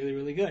is really,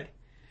 really good.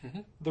 Mm-hmm.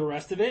 The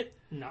rest of it,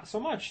 not so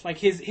much. Like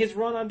his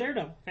run on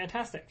Daredevil,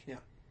 fantastic. Yeah.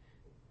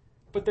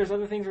 But there's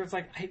other things where it's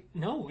like,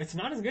 no, it's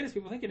not as good as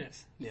people think it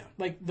is. Yeah.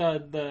 Like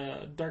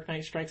the Dark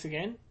Knight Strikes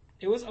Again,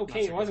 it was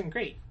okay. It wasn't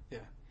great.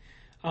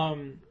 Yeah.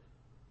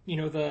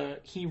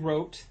 He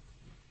wrote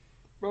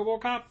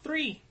RoboCop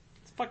 3.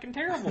 It's fucking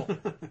terrible.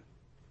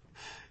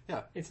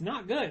 Yeah. It's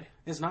not good.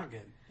 It's not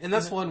good. And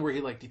that's one where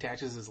he like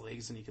detaches his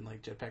legs and he can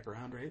like jetpack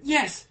around, right?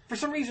 Yes. For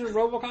some reason,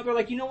 RoboCop, they're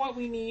like, you know what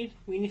we need?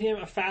 We need him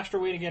a faster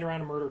way to get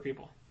around and murder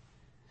people.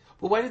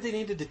 Well, why did they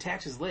need to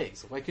detach his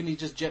legs? Why couldn't he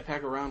just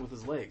jetpack around with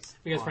his legs?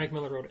 Because Frank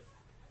Miller wrote it.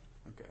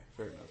 Okay,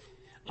 fair enough.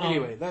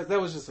 Anyway, that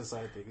was just a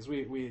side thing because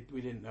we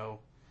didn't know,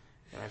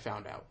 and I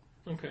found out.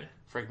 Okay.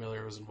 Frank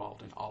Miller was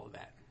involved in all of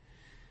that.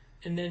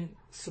 And then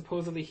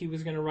supposedly he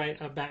was going to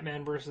write a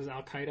Batman versus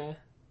Al Qaeda That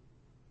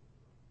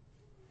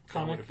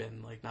comic. would have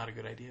been like not a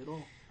good idea at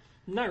all.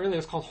 Not really. It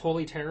was called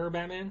Holy Terror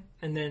Batman,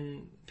 and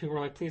then people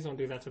were like, "Please don't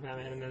do that to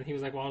Batman." And then he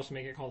was like, "Well, I'll just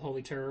make it called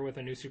Holy Terror with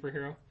a new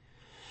superhero."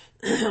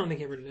 I don't think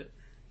he ever did it.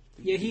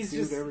 Yeah, he's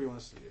just whatever he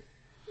wants to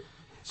do.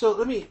 So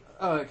let me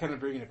kind of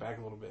bring it back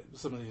a little bit.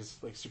 Some of these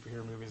like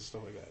superhero movies and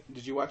stuff like that.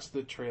 Did you watch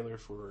the trailer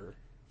for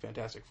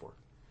Fantastic Four?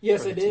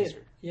 Yes, Or I the did.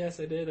 teaser? Yes,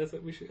 I did. That's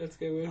what we should. That's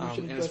good. We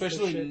should And address this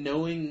especially shit.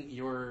 knowing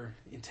your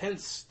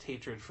intense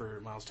hatred for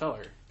Miles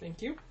Teller.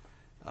 Thank you.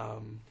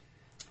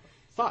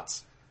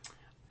 Thoughts?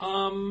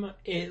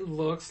 It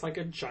looks like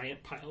a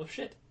giant pile of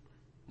shit.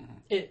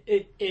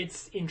 Mm-hmm.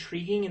 It's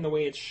intriguing in the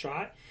way it's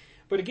shot,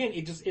 but again,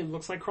 it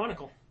looks like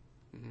Chronicle.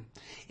 Mm-hmm.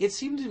 It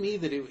seemed to me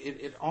that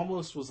it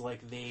almost was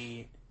like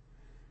they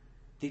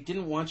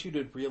didn't want you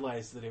to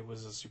realize that it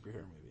was a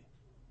superhero movie.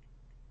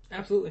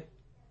 Absolutely.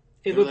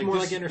 It They were looked more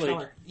like Interstellar.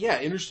 Like,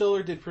 yeah,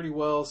 Interstellar did pretty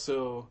well,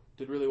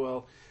 did really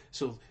well.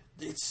 So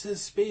it's a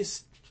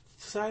space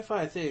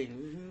sci-fi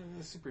thing.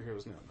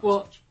 Superheroes now. Not Well,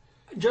 so much.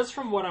 just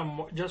from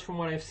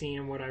what I've seen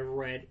and what I've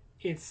read,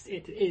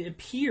 it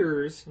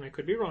appears, and I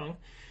could be wrong,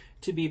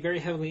 to be very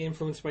heavily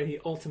influenced by the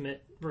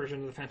Ultimate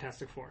version of the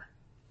Fantastic Four.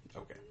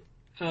 Okay.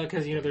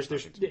 Because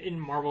there's in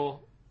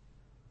Marvel,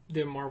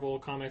 the Marvel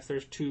comics,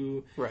 there's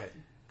two Right.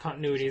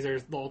 continuities.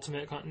 There's the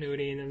Ultimate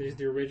continuity, and then there's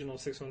the original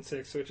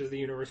 616, which is the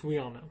universe we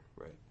all know.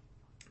 Right.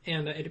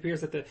 And it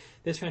appears that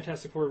this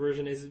Fantastic Four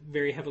version is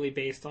very heavily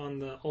based on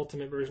the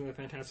Ultimate version of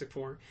the Fantastic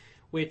Four,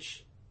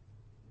 which,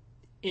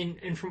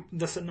 and from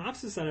the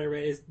synopsis that I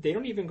read, is they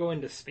don't even go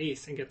into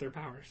space and get their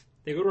powers.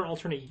 They go to an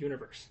alternate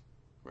universe,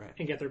 Right.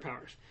 and get their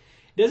powers.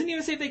 It doesn't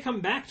even say if they come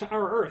back to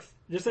our Earth.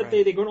 Just that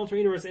Right. they go to an alternate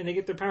universe and they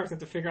get their powers and have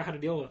to figure out how to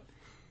deal with them.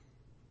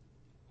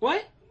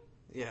 What?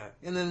 Yeah,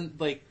 and then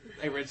like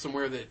I read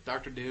somewhere that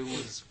Dr. Doom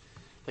was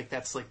like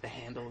that's like the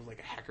handle of like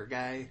a hacker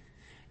guy.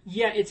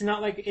 Yeah, he's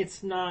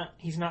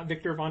not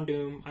Victor Von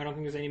Doom. I don't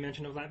think there's any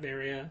mention of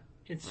Latveria.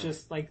 It's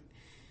just like,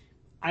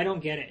 I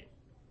don't get it.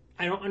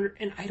 I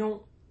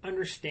don't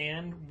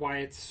understand why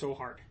it's so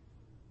hard.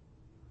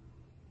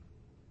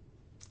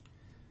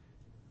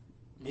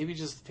 Maybe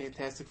just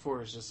Fantastic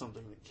Four is just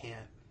something that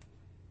can't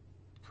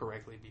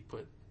correctly be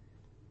put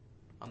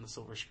on the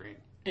silver screen.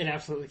 It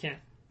absolutely can.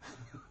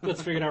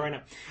 Let's figure it out right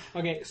now.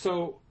 Okay,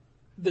 so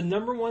the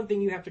number one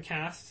thing you have to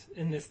cast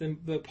in this,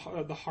 the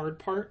hard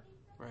part,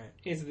 Right.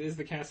 is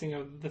the casting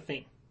of the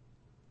Thing,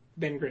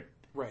 Ben Grimm.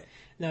 Right.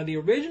 Now, the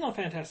original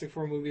Fantastic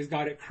Four movies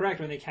got it correct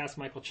when they cast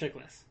Michael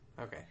Chiklis.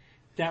 Okay.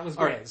 That was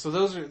All great. right. So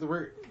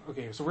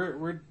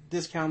we're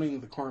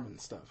discounting the Corman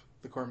stuff,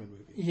 the Corman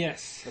movie.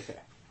 Yes. Okay.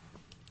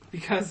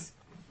 Because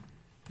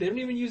they don't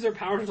even use their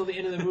powers until the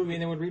end of the movie,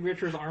 and then when Reed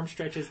Richards' arm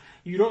stretches,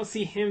 you don't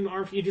see him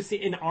arm. You just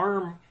see an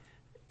arm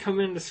come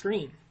in the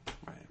screen.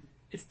 Right.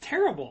 It's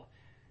terrible.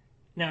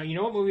 Now, you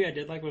know what movie I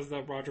did like was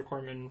the Roger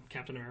Corman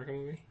Captain America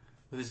movie?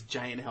 With his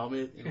giant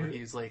helmet, and where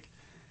he's like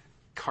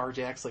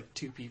carjacks like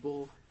 2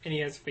 people. And he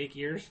has fake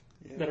ears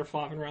that are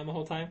flopping around the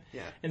whole time.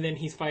 Yeah. And then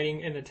he's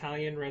fighting an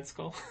Italian Red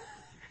Skull. For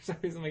some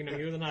reason, I'm like, no,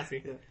 he was a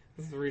Nazi. Yeah.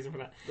 This is the reason for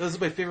that. This is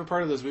my favorite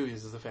part of those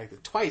movies is the fact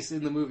that twice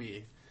in the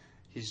movie,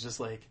 he's just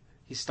like,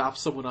 he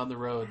stops someone on the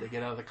road, they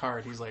get out of the car,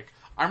 and he's like,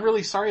 I'm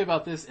really sorry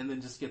about this, and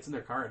then just gets in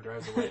their car and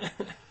drives away.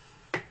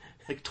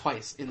 Like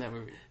twice in that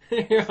movie.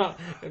 Yeah,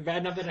 bad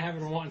enough that it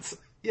happened once.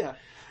 Yeah.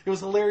 It was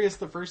hilarious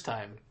the first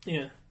time.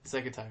 Yeah. The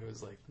second time it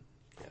was like,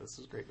 yeah, this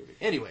is a great movie.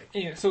 Anyway,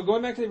 so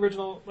going back to the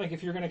original, like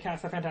if you're going to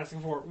cast the Fantastic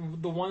Four,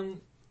 the one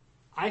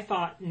I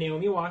thought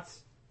Naomi Watts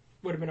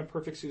would have been a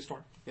perfect Sue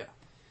Storm. yeah.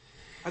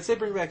 I'd say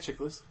bring back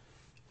Chiklis.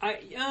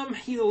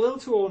 He's a little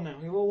too old now.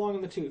 He's a little long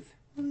in the tooth.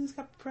 He's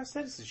got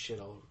prosthetics and shit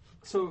all over.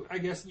 So I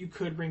guess you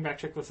could bring back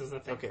Chickless as a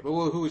thing. Okay, but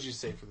who would you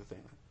say for the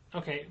thing?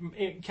 Okay,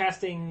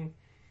 casting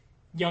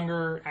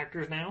younger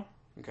actors now.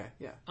 Okay,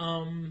 yeah.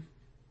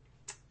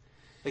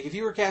 Like if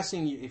you were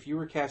casting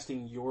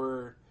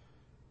your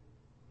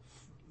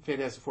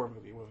Fantastic Four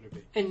movie, what would it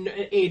be? And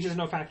age is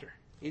no factor.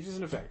 Age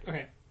isn't a factor.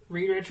 Okay,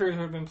 Reed Richards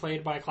would have been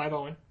played by Clive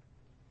Owen.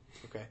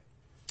 Okay.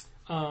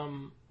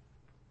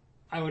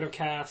 I would have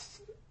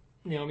cast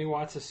Naomi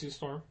Watts as Sue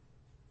Storm.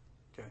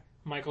 Okay.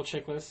 Michael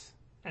Chiklis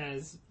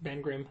as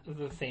Ben Grimm,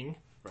 the Thing.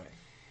 Right.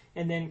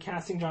 And then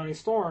casting Johnny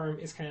Storm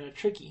is kind of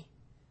tricky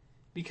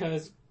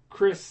because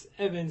Chris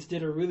Evans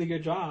did a really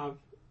good job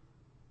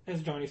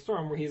as Johnny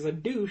Storm, where he's a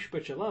douche,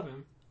 but you love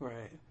him.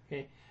 Right.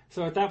 Okay.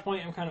 So at that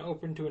point, I'm kind of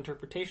open to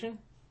interpretation.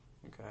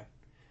 Okay.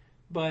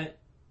 But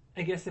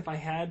I guess if I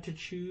had to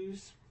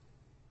choose,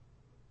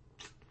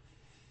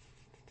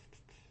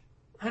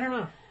 I don't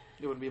know.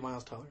 It would be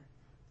Miles Teller.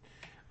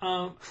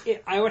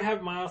 I would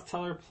have Miles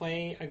Teller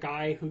play a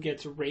guy who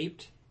gets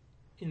raped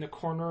in the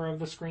corner of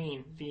the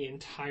screen the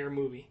entire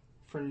movie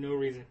for no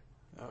reason.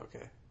 Oh,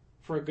 okay.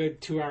 For a good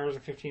 2 hours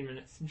and 15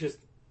 minutes. Just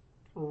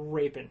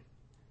raping.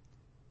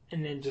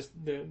 And then just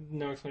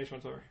no explanation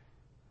whatsoever.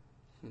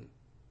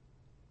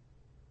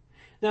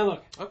 Now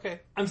look. Okay.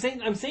 I'm saying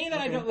that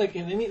I don't like.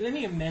 Let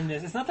me amend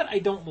this. It's not that I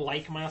don't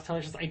like Miles Teller.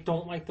 It's just I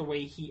don't like the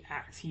way he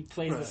acts. He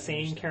plays the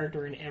same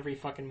character in every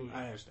fucking movie.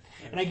 I understand.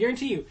 And I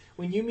guarantee you,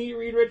 when you meet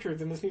Reed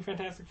Richards in this new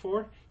Fantastic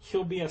Four,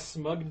 he'll be a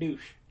smug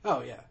douche.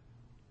 Oh yeah.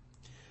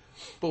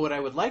 But what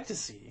I would like to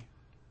see,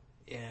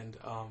 and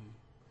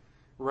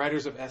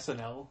writers of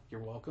SNL,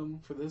 you're welcome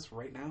for this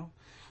right now.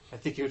 I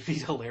think it would be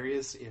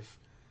hilarious if,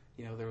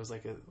 there was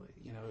like it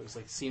was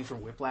like a scene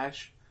from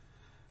Whiplash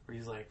where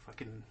he's like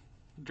fucking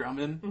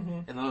drumming,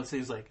 and then all of a sudden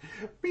he's like,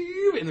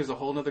 beep, and there's a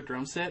whole other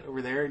drum set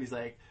over there, and he's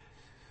like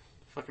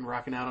fucking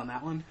rocking out on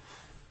that one.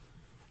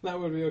 That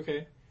would be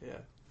okay. Yeah.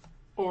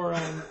 Or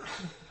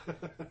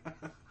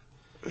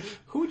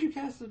who would you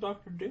cast as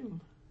Doctor Doom?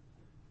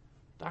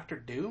 Doctor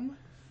Doom?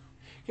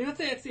 Yeah,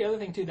 that's the other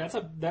thing too. That's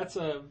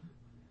a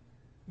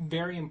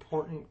very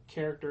important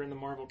character in the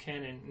Marvel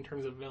canon in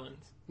terms of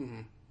villains.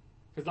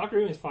 Because Doctor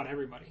Doom has fought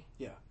everybody.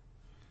 Yeah.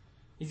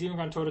 He's even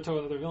gone toe to toe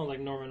with other villains like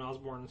Norman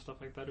Osborn and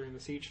stuff like that during the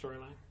Siege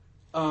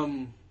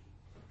storyline.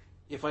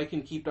 If I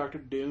can keep Doctor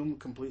Doom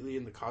completely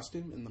in the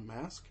costume, in the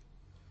mask,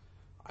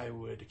 I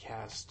would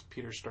cast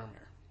Peter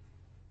Stormare.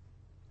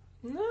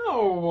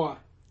 No.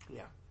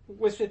 Yeah.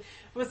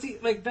 But see,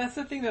 like that's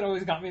the thing that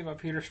always got me about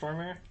Peter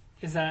Stormare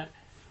is that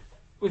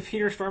with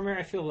Peter Stormare,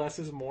 I feel less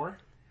is more,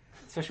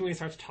 especially when he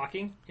starts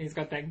talking. And he's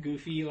got that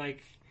goofy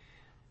like,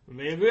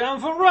 maybe I'm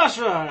from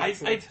Russia.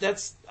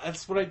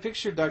 That's what I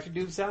pictured Doctor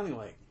Doom sounding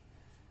like.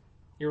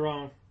 You're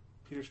wrong.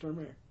 Peter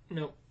Stormare.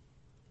 Nope.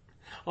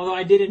 Although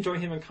I did enjoy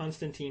him in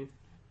Constantine.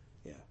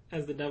 Yeah.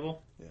 As the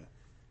devil. Yeah.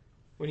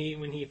 When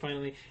he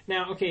finally...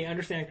 Now, okay,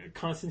 understand,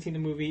 Constantine the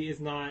movie is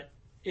not...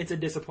 It's a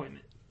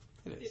disappointment.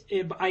 It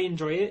is. I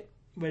enjoy it,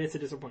 but it's a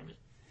disappointment.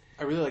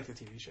 I really like the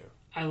TV show.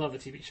 I love the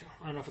TV show.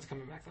 I don't know if it's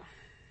coming back, though.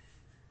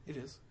 It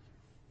is.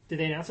 Did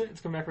they announce it? It's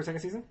coming back for a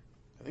second season?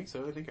 I think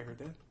so. I think I heard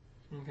that.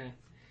 Okay.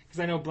 Because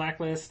I know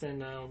Blacklist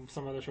and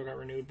some other show got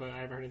renewed, but I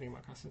haven't heard anything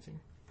about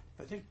Constantine.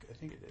 I think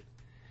it did.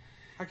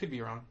 I could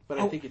be wrong, but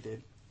I think it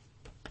did.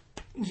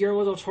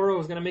 Guillermo del Toro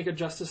is going to make a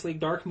Justice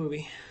League Dark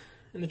movie.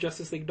 And the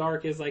Justice League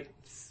Dark is like...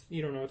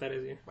 You don't know what that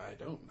is, you? I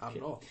don't. Not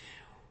at all.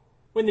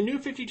 When the New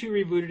 52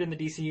 rebooted in the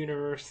DC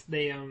Universe,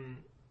 they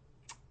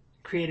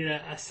created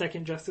a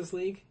second Justice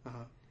League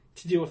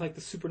to deal with like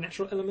the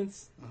supernatural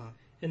elements.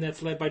 And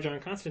that's led by John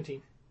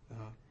Constantine.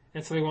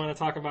 And so they want to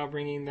talk about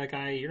bringing that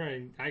guy...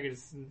 I could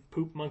just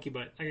poop monkey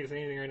butt. I could say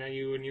anything right now.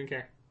 You wouldn't even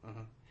care.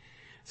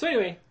 So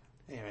anyway...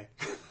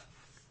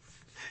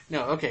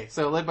 No, okay.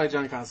 So led by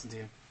John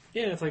Constantine.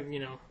 Yeah, it's like,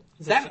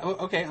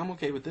 okay, I'm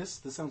okay with this.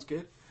 This sounds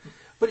good.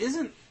 But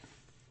isn't...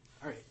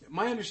 Alright,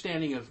 my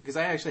understanding of... Because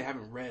I actually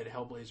haven't read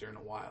Hellblazer in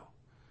a while.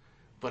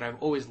 But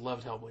I've always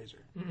loved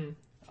Hellblazer.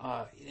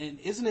 And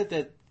isn't it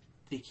that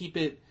they keep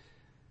it...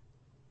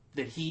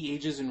 That he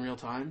ages in real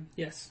time?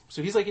 Yes.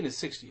 So he's like in his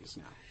 60s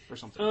now, or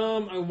something.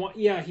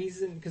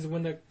 He's in... Because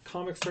when the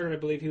comic started, I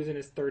believe he was in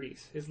his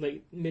 30s. His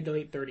mid to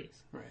late 30s.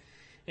 Right.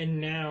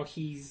 And now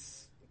he's...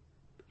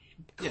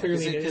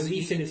 Clearly, at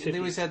least in his 50s. They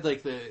always had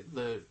like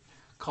the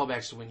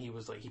callbacks to when he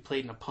was like he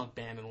played in a punk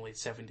band in the late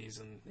 70s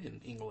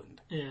in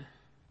England. Yeah.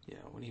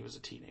 When he was a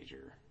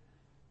teenager.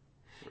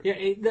 Yeah,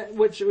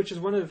 which is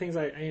one of the things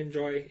I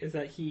enjoy is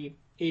that he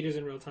ages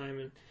in real time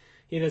and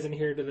he doesn't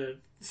adhere to the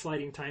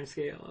sliding time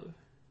scale of.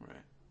 Right.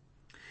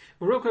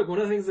 Well, real quick, one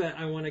of the things that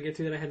I want to get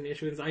to that I had an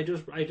issue with is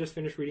I just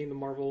finished reading the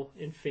Marvel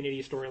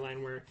Infinity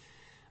storyline where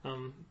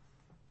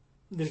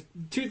there's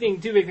two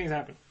big things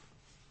happen.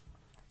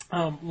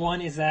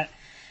 One is that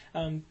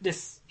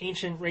this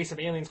ancient race of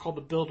aliens called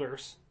the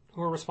Builders,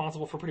 who are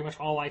responsible for pretty much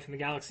all life in the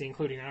galaxy,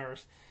 including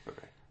ours,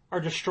 are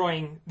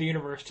destroying the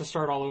universe to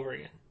start all over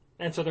again.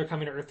 And so they're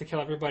coming to Earth to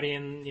kill everybody,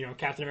 and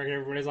Captain America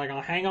and everybody's like,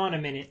 "Oh, hang on a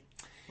minute."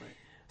 Right.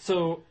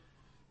 So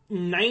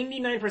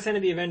 99%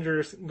 of the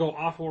Avengers go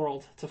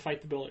off-world to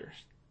fight the Builders.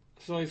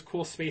 So all these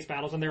cool space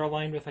battles, and they're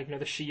aligned with, like,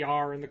 the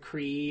Shi'ar and the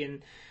Kree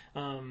and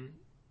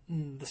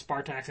the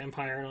Spartax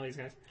Empire and all these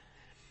guys.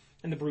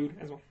 And the Brood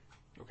as well.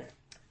 Okay.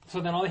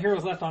 So then all the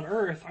heroes left on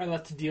Earth are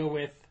left to deal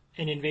with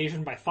an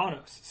invasion by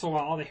Thanos. So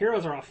while all the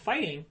heroes are off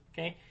fighting,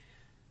 okay,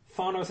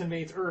 Thanos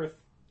invades Earth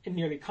and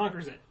nearly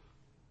conquers it.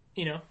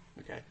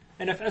 Okay.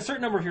 And a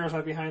certain number of heroes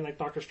left behind, like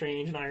Doctor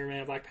Strange and Iron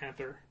Man, Black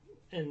Panther,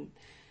 and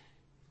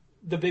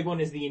the big one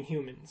is the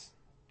Inhumans.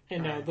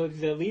 And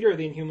the leader of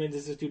the Inhumans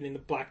is this dude named the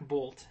Black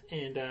Bolt,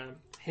 and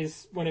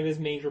one of his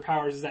major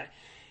powers is that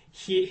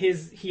he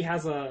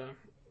has a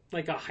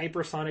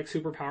hypersonic,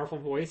 super powerful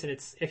voice, and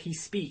if he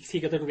speaks,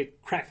 he could literally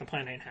crack the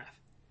planet in half.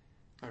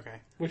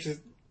 Okay. Which is,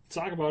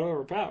 talk about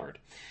overpowered.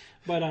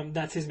 But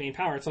that's his main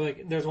power. So,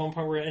 like, there's one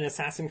point where an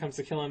assassin comes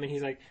to kill him, and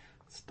he's like,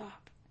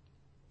 "Stop,"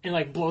 and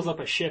like blows up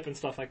a ship and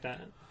stuff like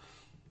that.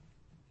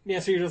 Yeah,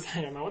 so you're just like,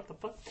 I don't know what the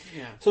fuck.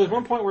 Yeah. So there's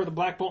one point where the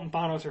Black Bolt and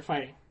Thanos are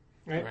fighting,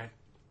 right? Right.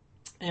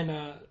 And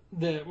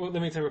let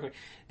me say real quick.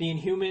 The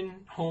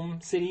Inhuman home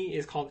city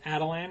is called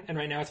Adelan, and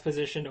right now it's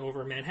positioned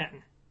over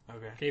Manhattan.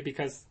 Okay,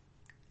 because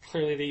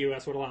clearly the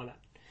U.S. would allow that.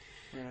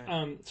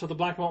 Right. So the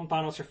Black Bolt and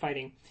Thanos are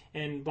fighting,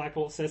 and Black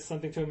Bolt says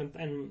something to him,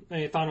 and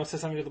Thanos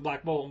says something to the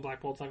Black Bolt, and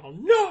Black Bolt's like, "Oh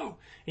no!" And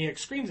he like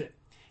screams it.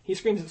 He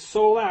screams it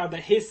so loud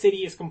that his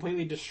city is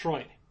completely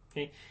destroyed.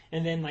 Okay,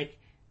 and then like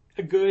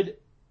a good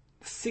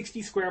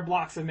 60 square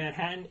blocks of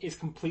Manhattan is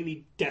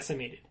completely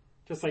decimated,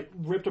 just like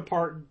ripped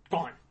apart,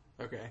 gone.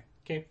 Okay.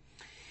 Okay.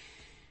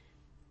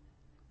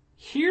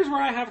 Here's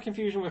where I have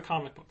confusion with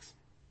comic books.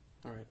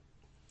 All right.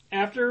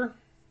 After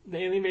the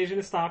alien invasion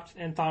is stopped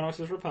and Thanos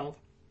is repelled,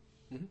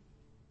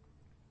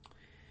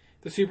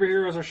 the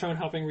superheroes are shown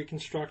helping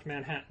reconstruct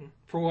Manhattan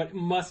for what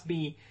must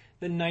be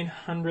the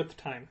 900th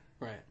time.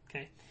 Right.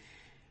 Okay.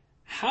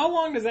 How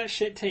long does that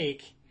shit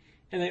take?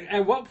 And then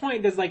at what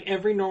point does like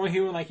every normal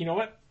human like, you know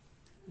what?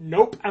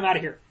 Nope, I'm out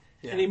of here.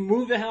 Yeah. And they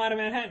move the hell out of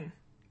Manhattan.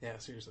 Yeah,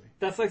 seriously.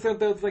 That's like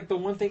the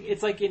one thing.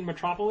 It's like in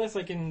Metropolis,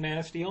 like in Man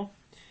of Steel,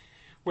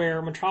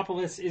 where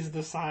Metropolis is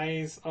the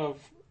size of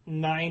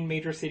 9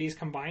 major cities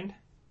combined.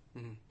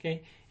 Mm-hmm.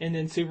 Okay, and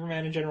then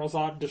Superman and General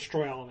Zod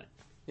destroy all of it.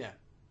 Yeah,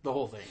 the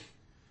whole thing.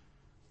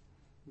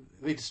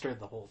 They destroyed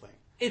the whole thing.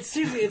 It's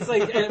seriously. It's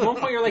like at one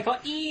point you're like, oh,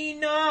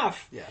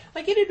 enough. Yeah.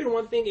 Like it had been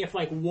one thing if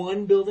like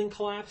one building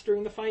collapsed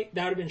during the fight,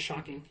 that would have been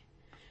shocking.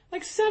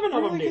 Like 7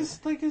 of them did.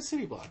 Like a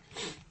city block.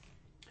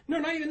 No,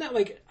 not even that.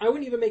 Like, I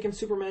wouldn't even make him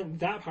Superman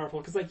that powerful.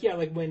 Because, like, yeah,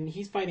 like, when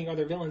he's fighting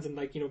other villains and,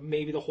 like,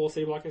 maybe the whole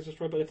city block is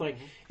destroyed. But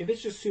if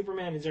it's just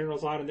Superman and General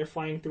Zod and they're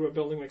flying through a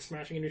building, like,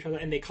 smashing into each other,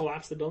 and they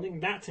collapse the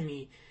building, that, to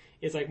me,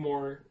 is, like,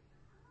 more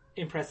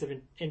impressive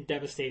and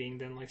devastating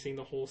than, like, seeing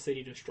the whole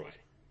city destroyed.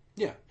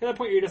 Yeah. At that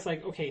point, you're just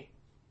like, okay,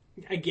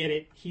 I get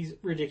it. He's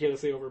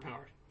ridiculously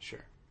overpowered.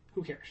 Sure.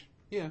 Who cares?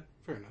 Yeah,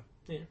 fair enough.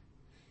 Yeah.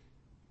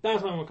 That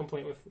was my one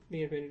complaint with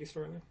the Infinity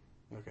storyline.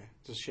 Okay.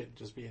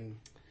 Just being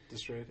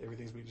destroyed.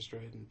 Everything's being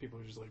destroyed, and people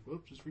are just like,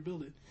 "Whoop, just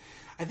rebuild it."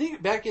 I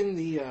think back in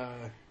the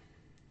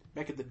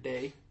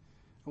day,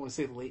 I want to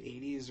say the late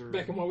 '80s or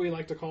back in what we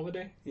like to call the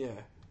day. Yeah,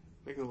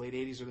 back in the late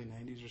 '80s, early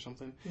 '90s or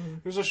something. Mm-hmm.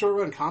 There was a short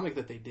run comic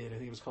that they did. I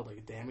think it was called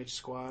like Damage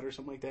Squad or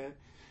something like that,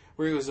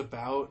 where it was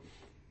about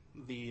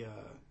the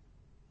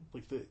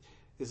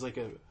is like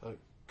a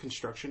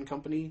construction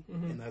company,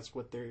 and that's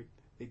what they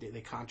did.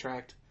 They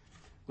contract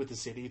with the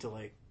city to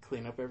like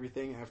clean up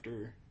everything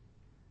after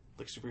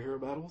like superhero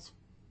battles.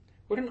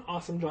 What an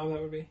awesome job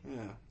that would be.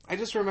 Yeah. I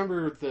just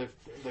remember the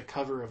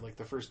cover of like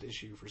the first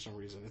issue for some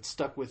reason. It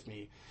stuck with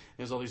me.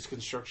 There's all these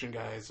construction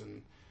guys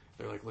and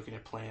they're like looking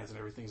at plans and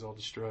everything's all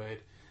destroyed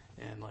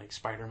and like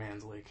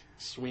Spider-Man's like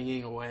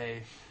swinging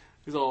away.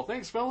 He's all,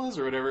 "Thanks fellas,"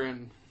 or whatever,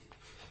 and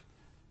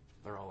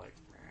they're all like,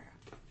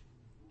 "Rah."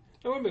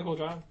 That would be a cool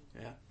job.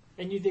 Yeah.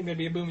 And you'd think that'd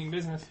be a booming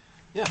business.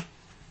 Yeah.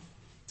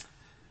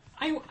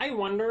 I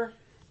wonder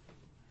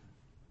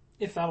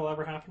if that'll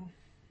ever happen.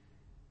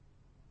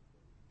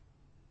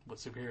 What,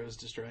 superheroes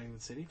destroying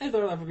the city? If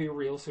there'll ever be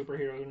real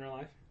superheroes in real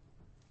life.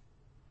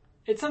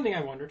 It's something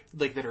I wondered.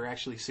 Like that are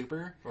actually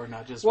super, or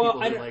not just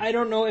well, people who I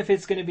don't know if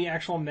it's going to be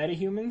actual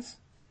metahumans,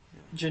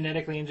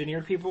 genetically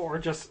engineered people, or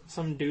just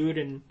some dude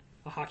in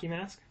a hockey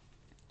mask.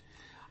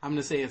 I'm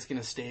going to say it's going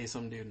to stay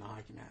some dude in a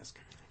hockey mask.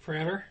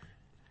 Forever?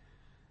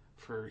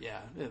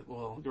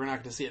 Well, we're not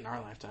going to see it in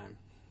our lifetime.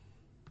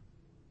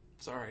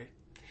 Sorry.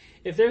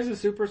 If there's a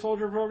super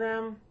soldier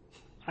program,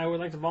 I would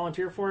like to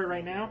volunteer for it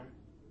right now.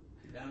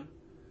 You down?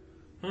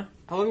 Huh?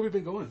 How long have we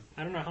been going?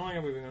 I don't know. How long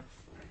have we been going?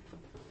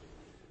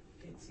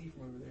 Can't see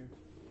from over there.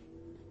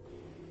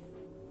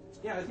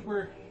 Yeah, I think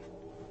we're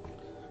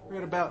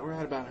at about an hour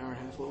and a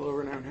half, a little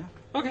over an hour and a half.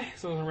 Okay,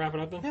 so we're gonna wrap it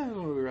up then. Yeah,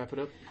 we'll wrap it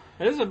up.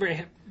 This is a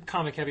very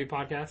comic heavy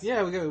podcast.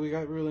 Yeah, we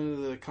got really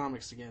into the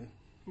comics again.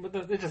 But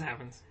it just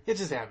happens. It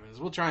just happens.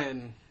 We'll try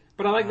and.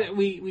 But I like that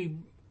we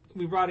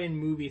brought in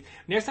movies.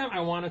 Next time I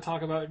want to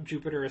talk about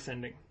Jupiter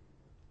Ascending.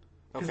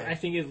 Because I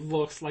think it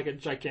looks like a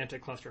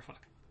gigantic clusterfuck.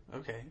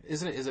 Okay.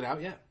 Is it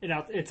out yet?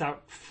 It's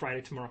out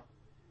Friday tomorrow.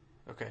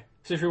 Okay.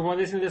 So if you're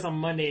listening to this on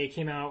Monday, it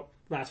came out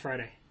last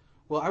Friday.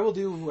 Well, I will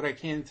do what I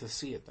can to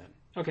see it then.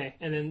 Okay,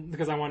 and then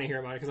because I want to hear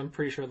about it because I'm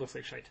pretty sure it looks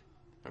like shite.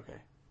 Okay.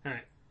 All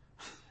right.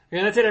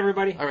 Yeah, that's it,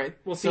 everybody. All right.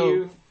 We'll see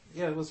you.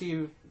 Yeah, we'll see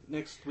you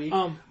next week.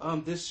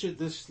 This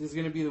is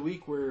going to be the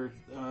week where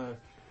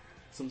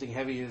something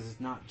heavy is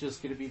not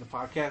just going to be the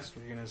podcast.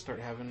 We're going to start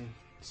having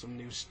some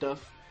new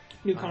stuff.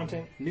 New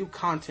content. New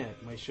content.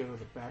 My show,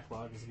 The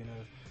Backlog, is going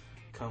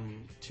to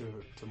come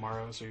to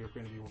tomorrow, so you're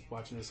going to be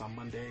watching this on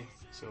Monday.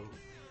 So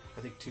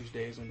I think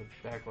Tuesday is when The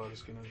Backlog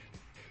is going to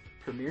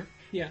premiere.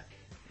 Yeah.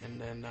 And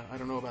then I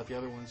don't know about the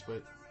other ones,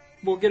 but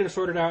we'll get it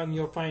sorted out, and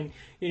you'll find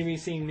you're going to be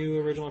seeing new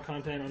original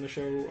content on the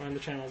show, on the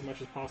channel as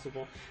much as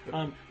possible.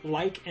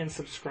 Like and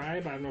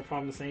subscribe. I have no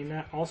problem saying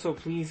that. Also,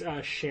 please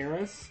share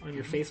us on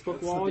your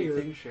Facebook wall,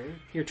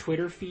 your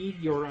Twitter feed,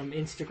 your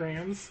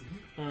Instagrams,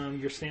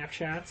 your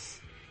Snapchats,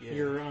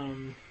 your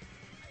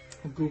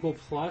Google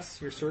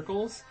Plus, your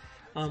Circles,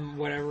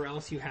 whatever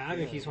else you have.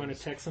 If you just want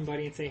to text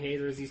somebody and say, "Hey,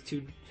 there's these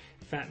two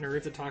fat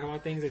nerds that talk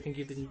about things," I think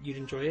you'd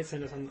enjoy it.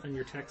 Send us on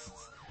your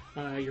texts.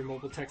 Your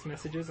mobile text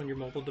messages on your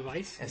mobile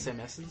device.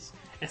 SMSs.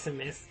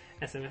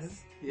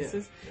 Yeah.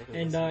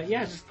 And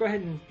just go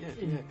ahead and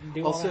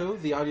do all that. Also,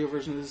 the audio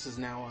version of this is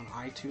now on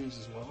iTunes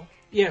as well.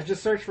 Yeah,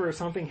 just search for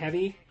Something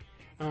Heavy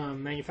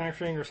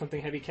Manufacturing or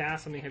Something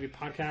Heavycast, Something Heavy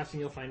Podcast, and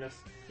you'll find us.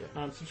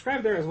 Yeah.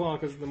 Subscribe there as well,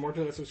 because the more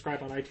people that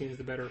subscribe on iTunes,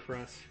 the better for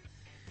us.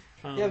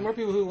 The more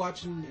people who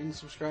watch and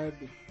subscribe,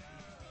 it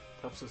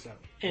helps us out.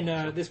 And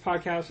this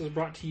podcast was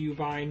brought to you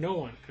by no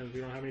one, because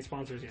we don't have any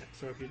sponsors yet.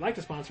 So if you'd like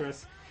to sponsor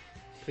us,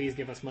 please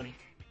give us money.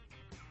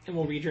 And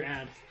we'll read your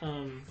ad.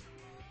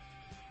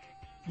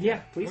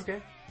 Please.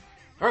 Okay.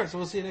 All right, so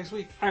we'll see you next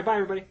week. All right, bye,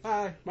 everybody.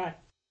 Bye. Bye.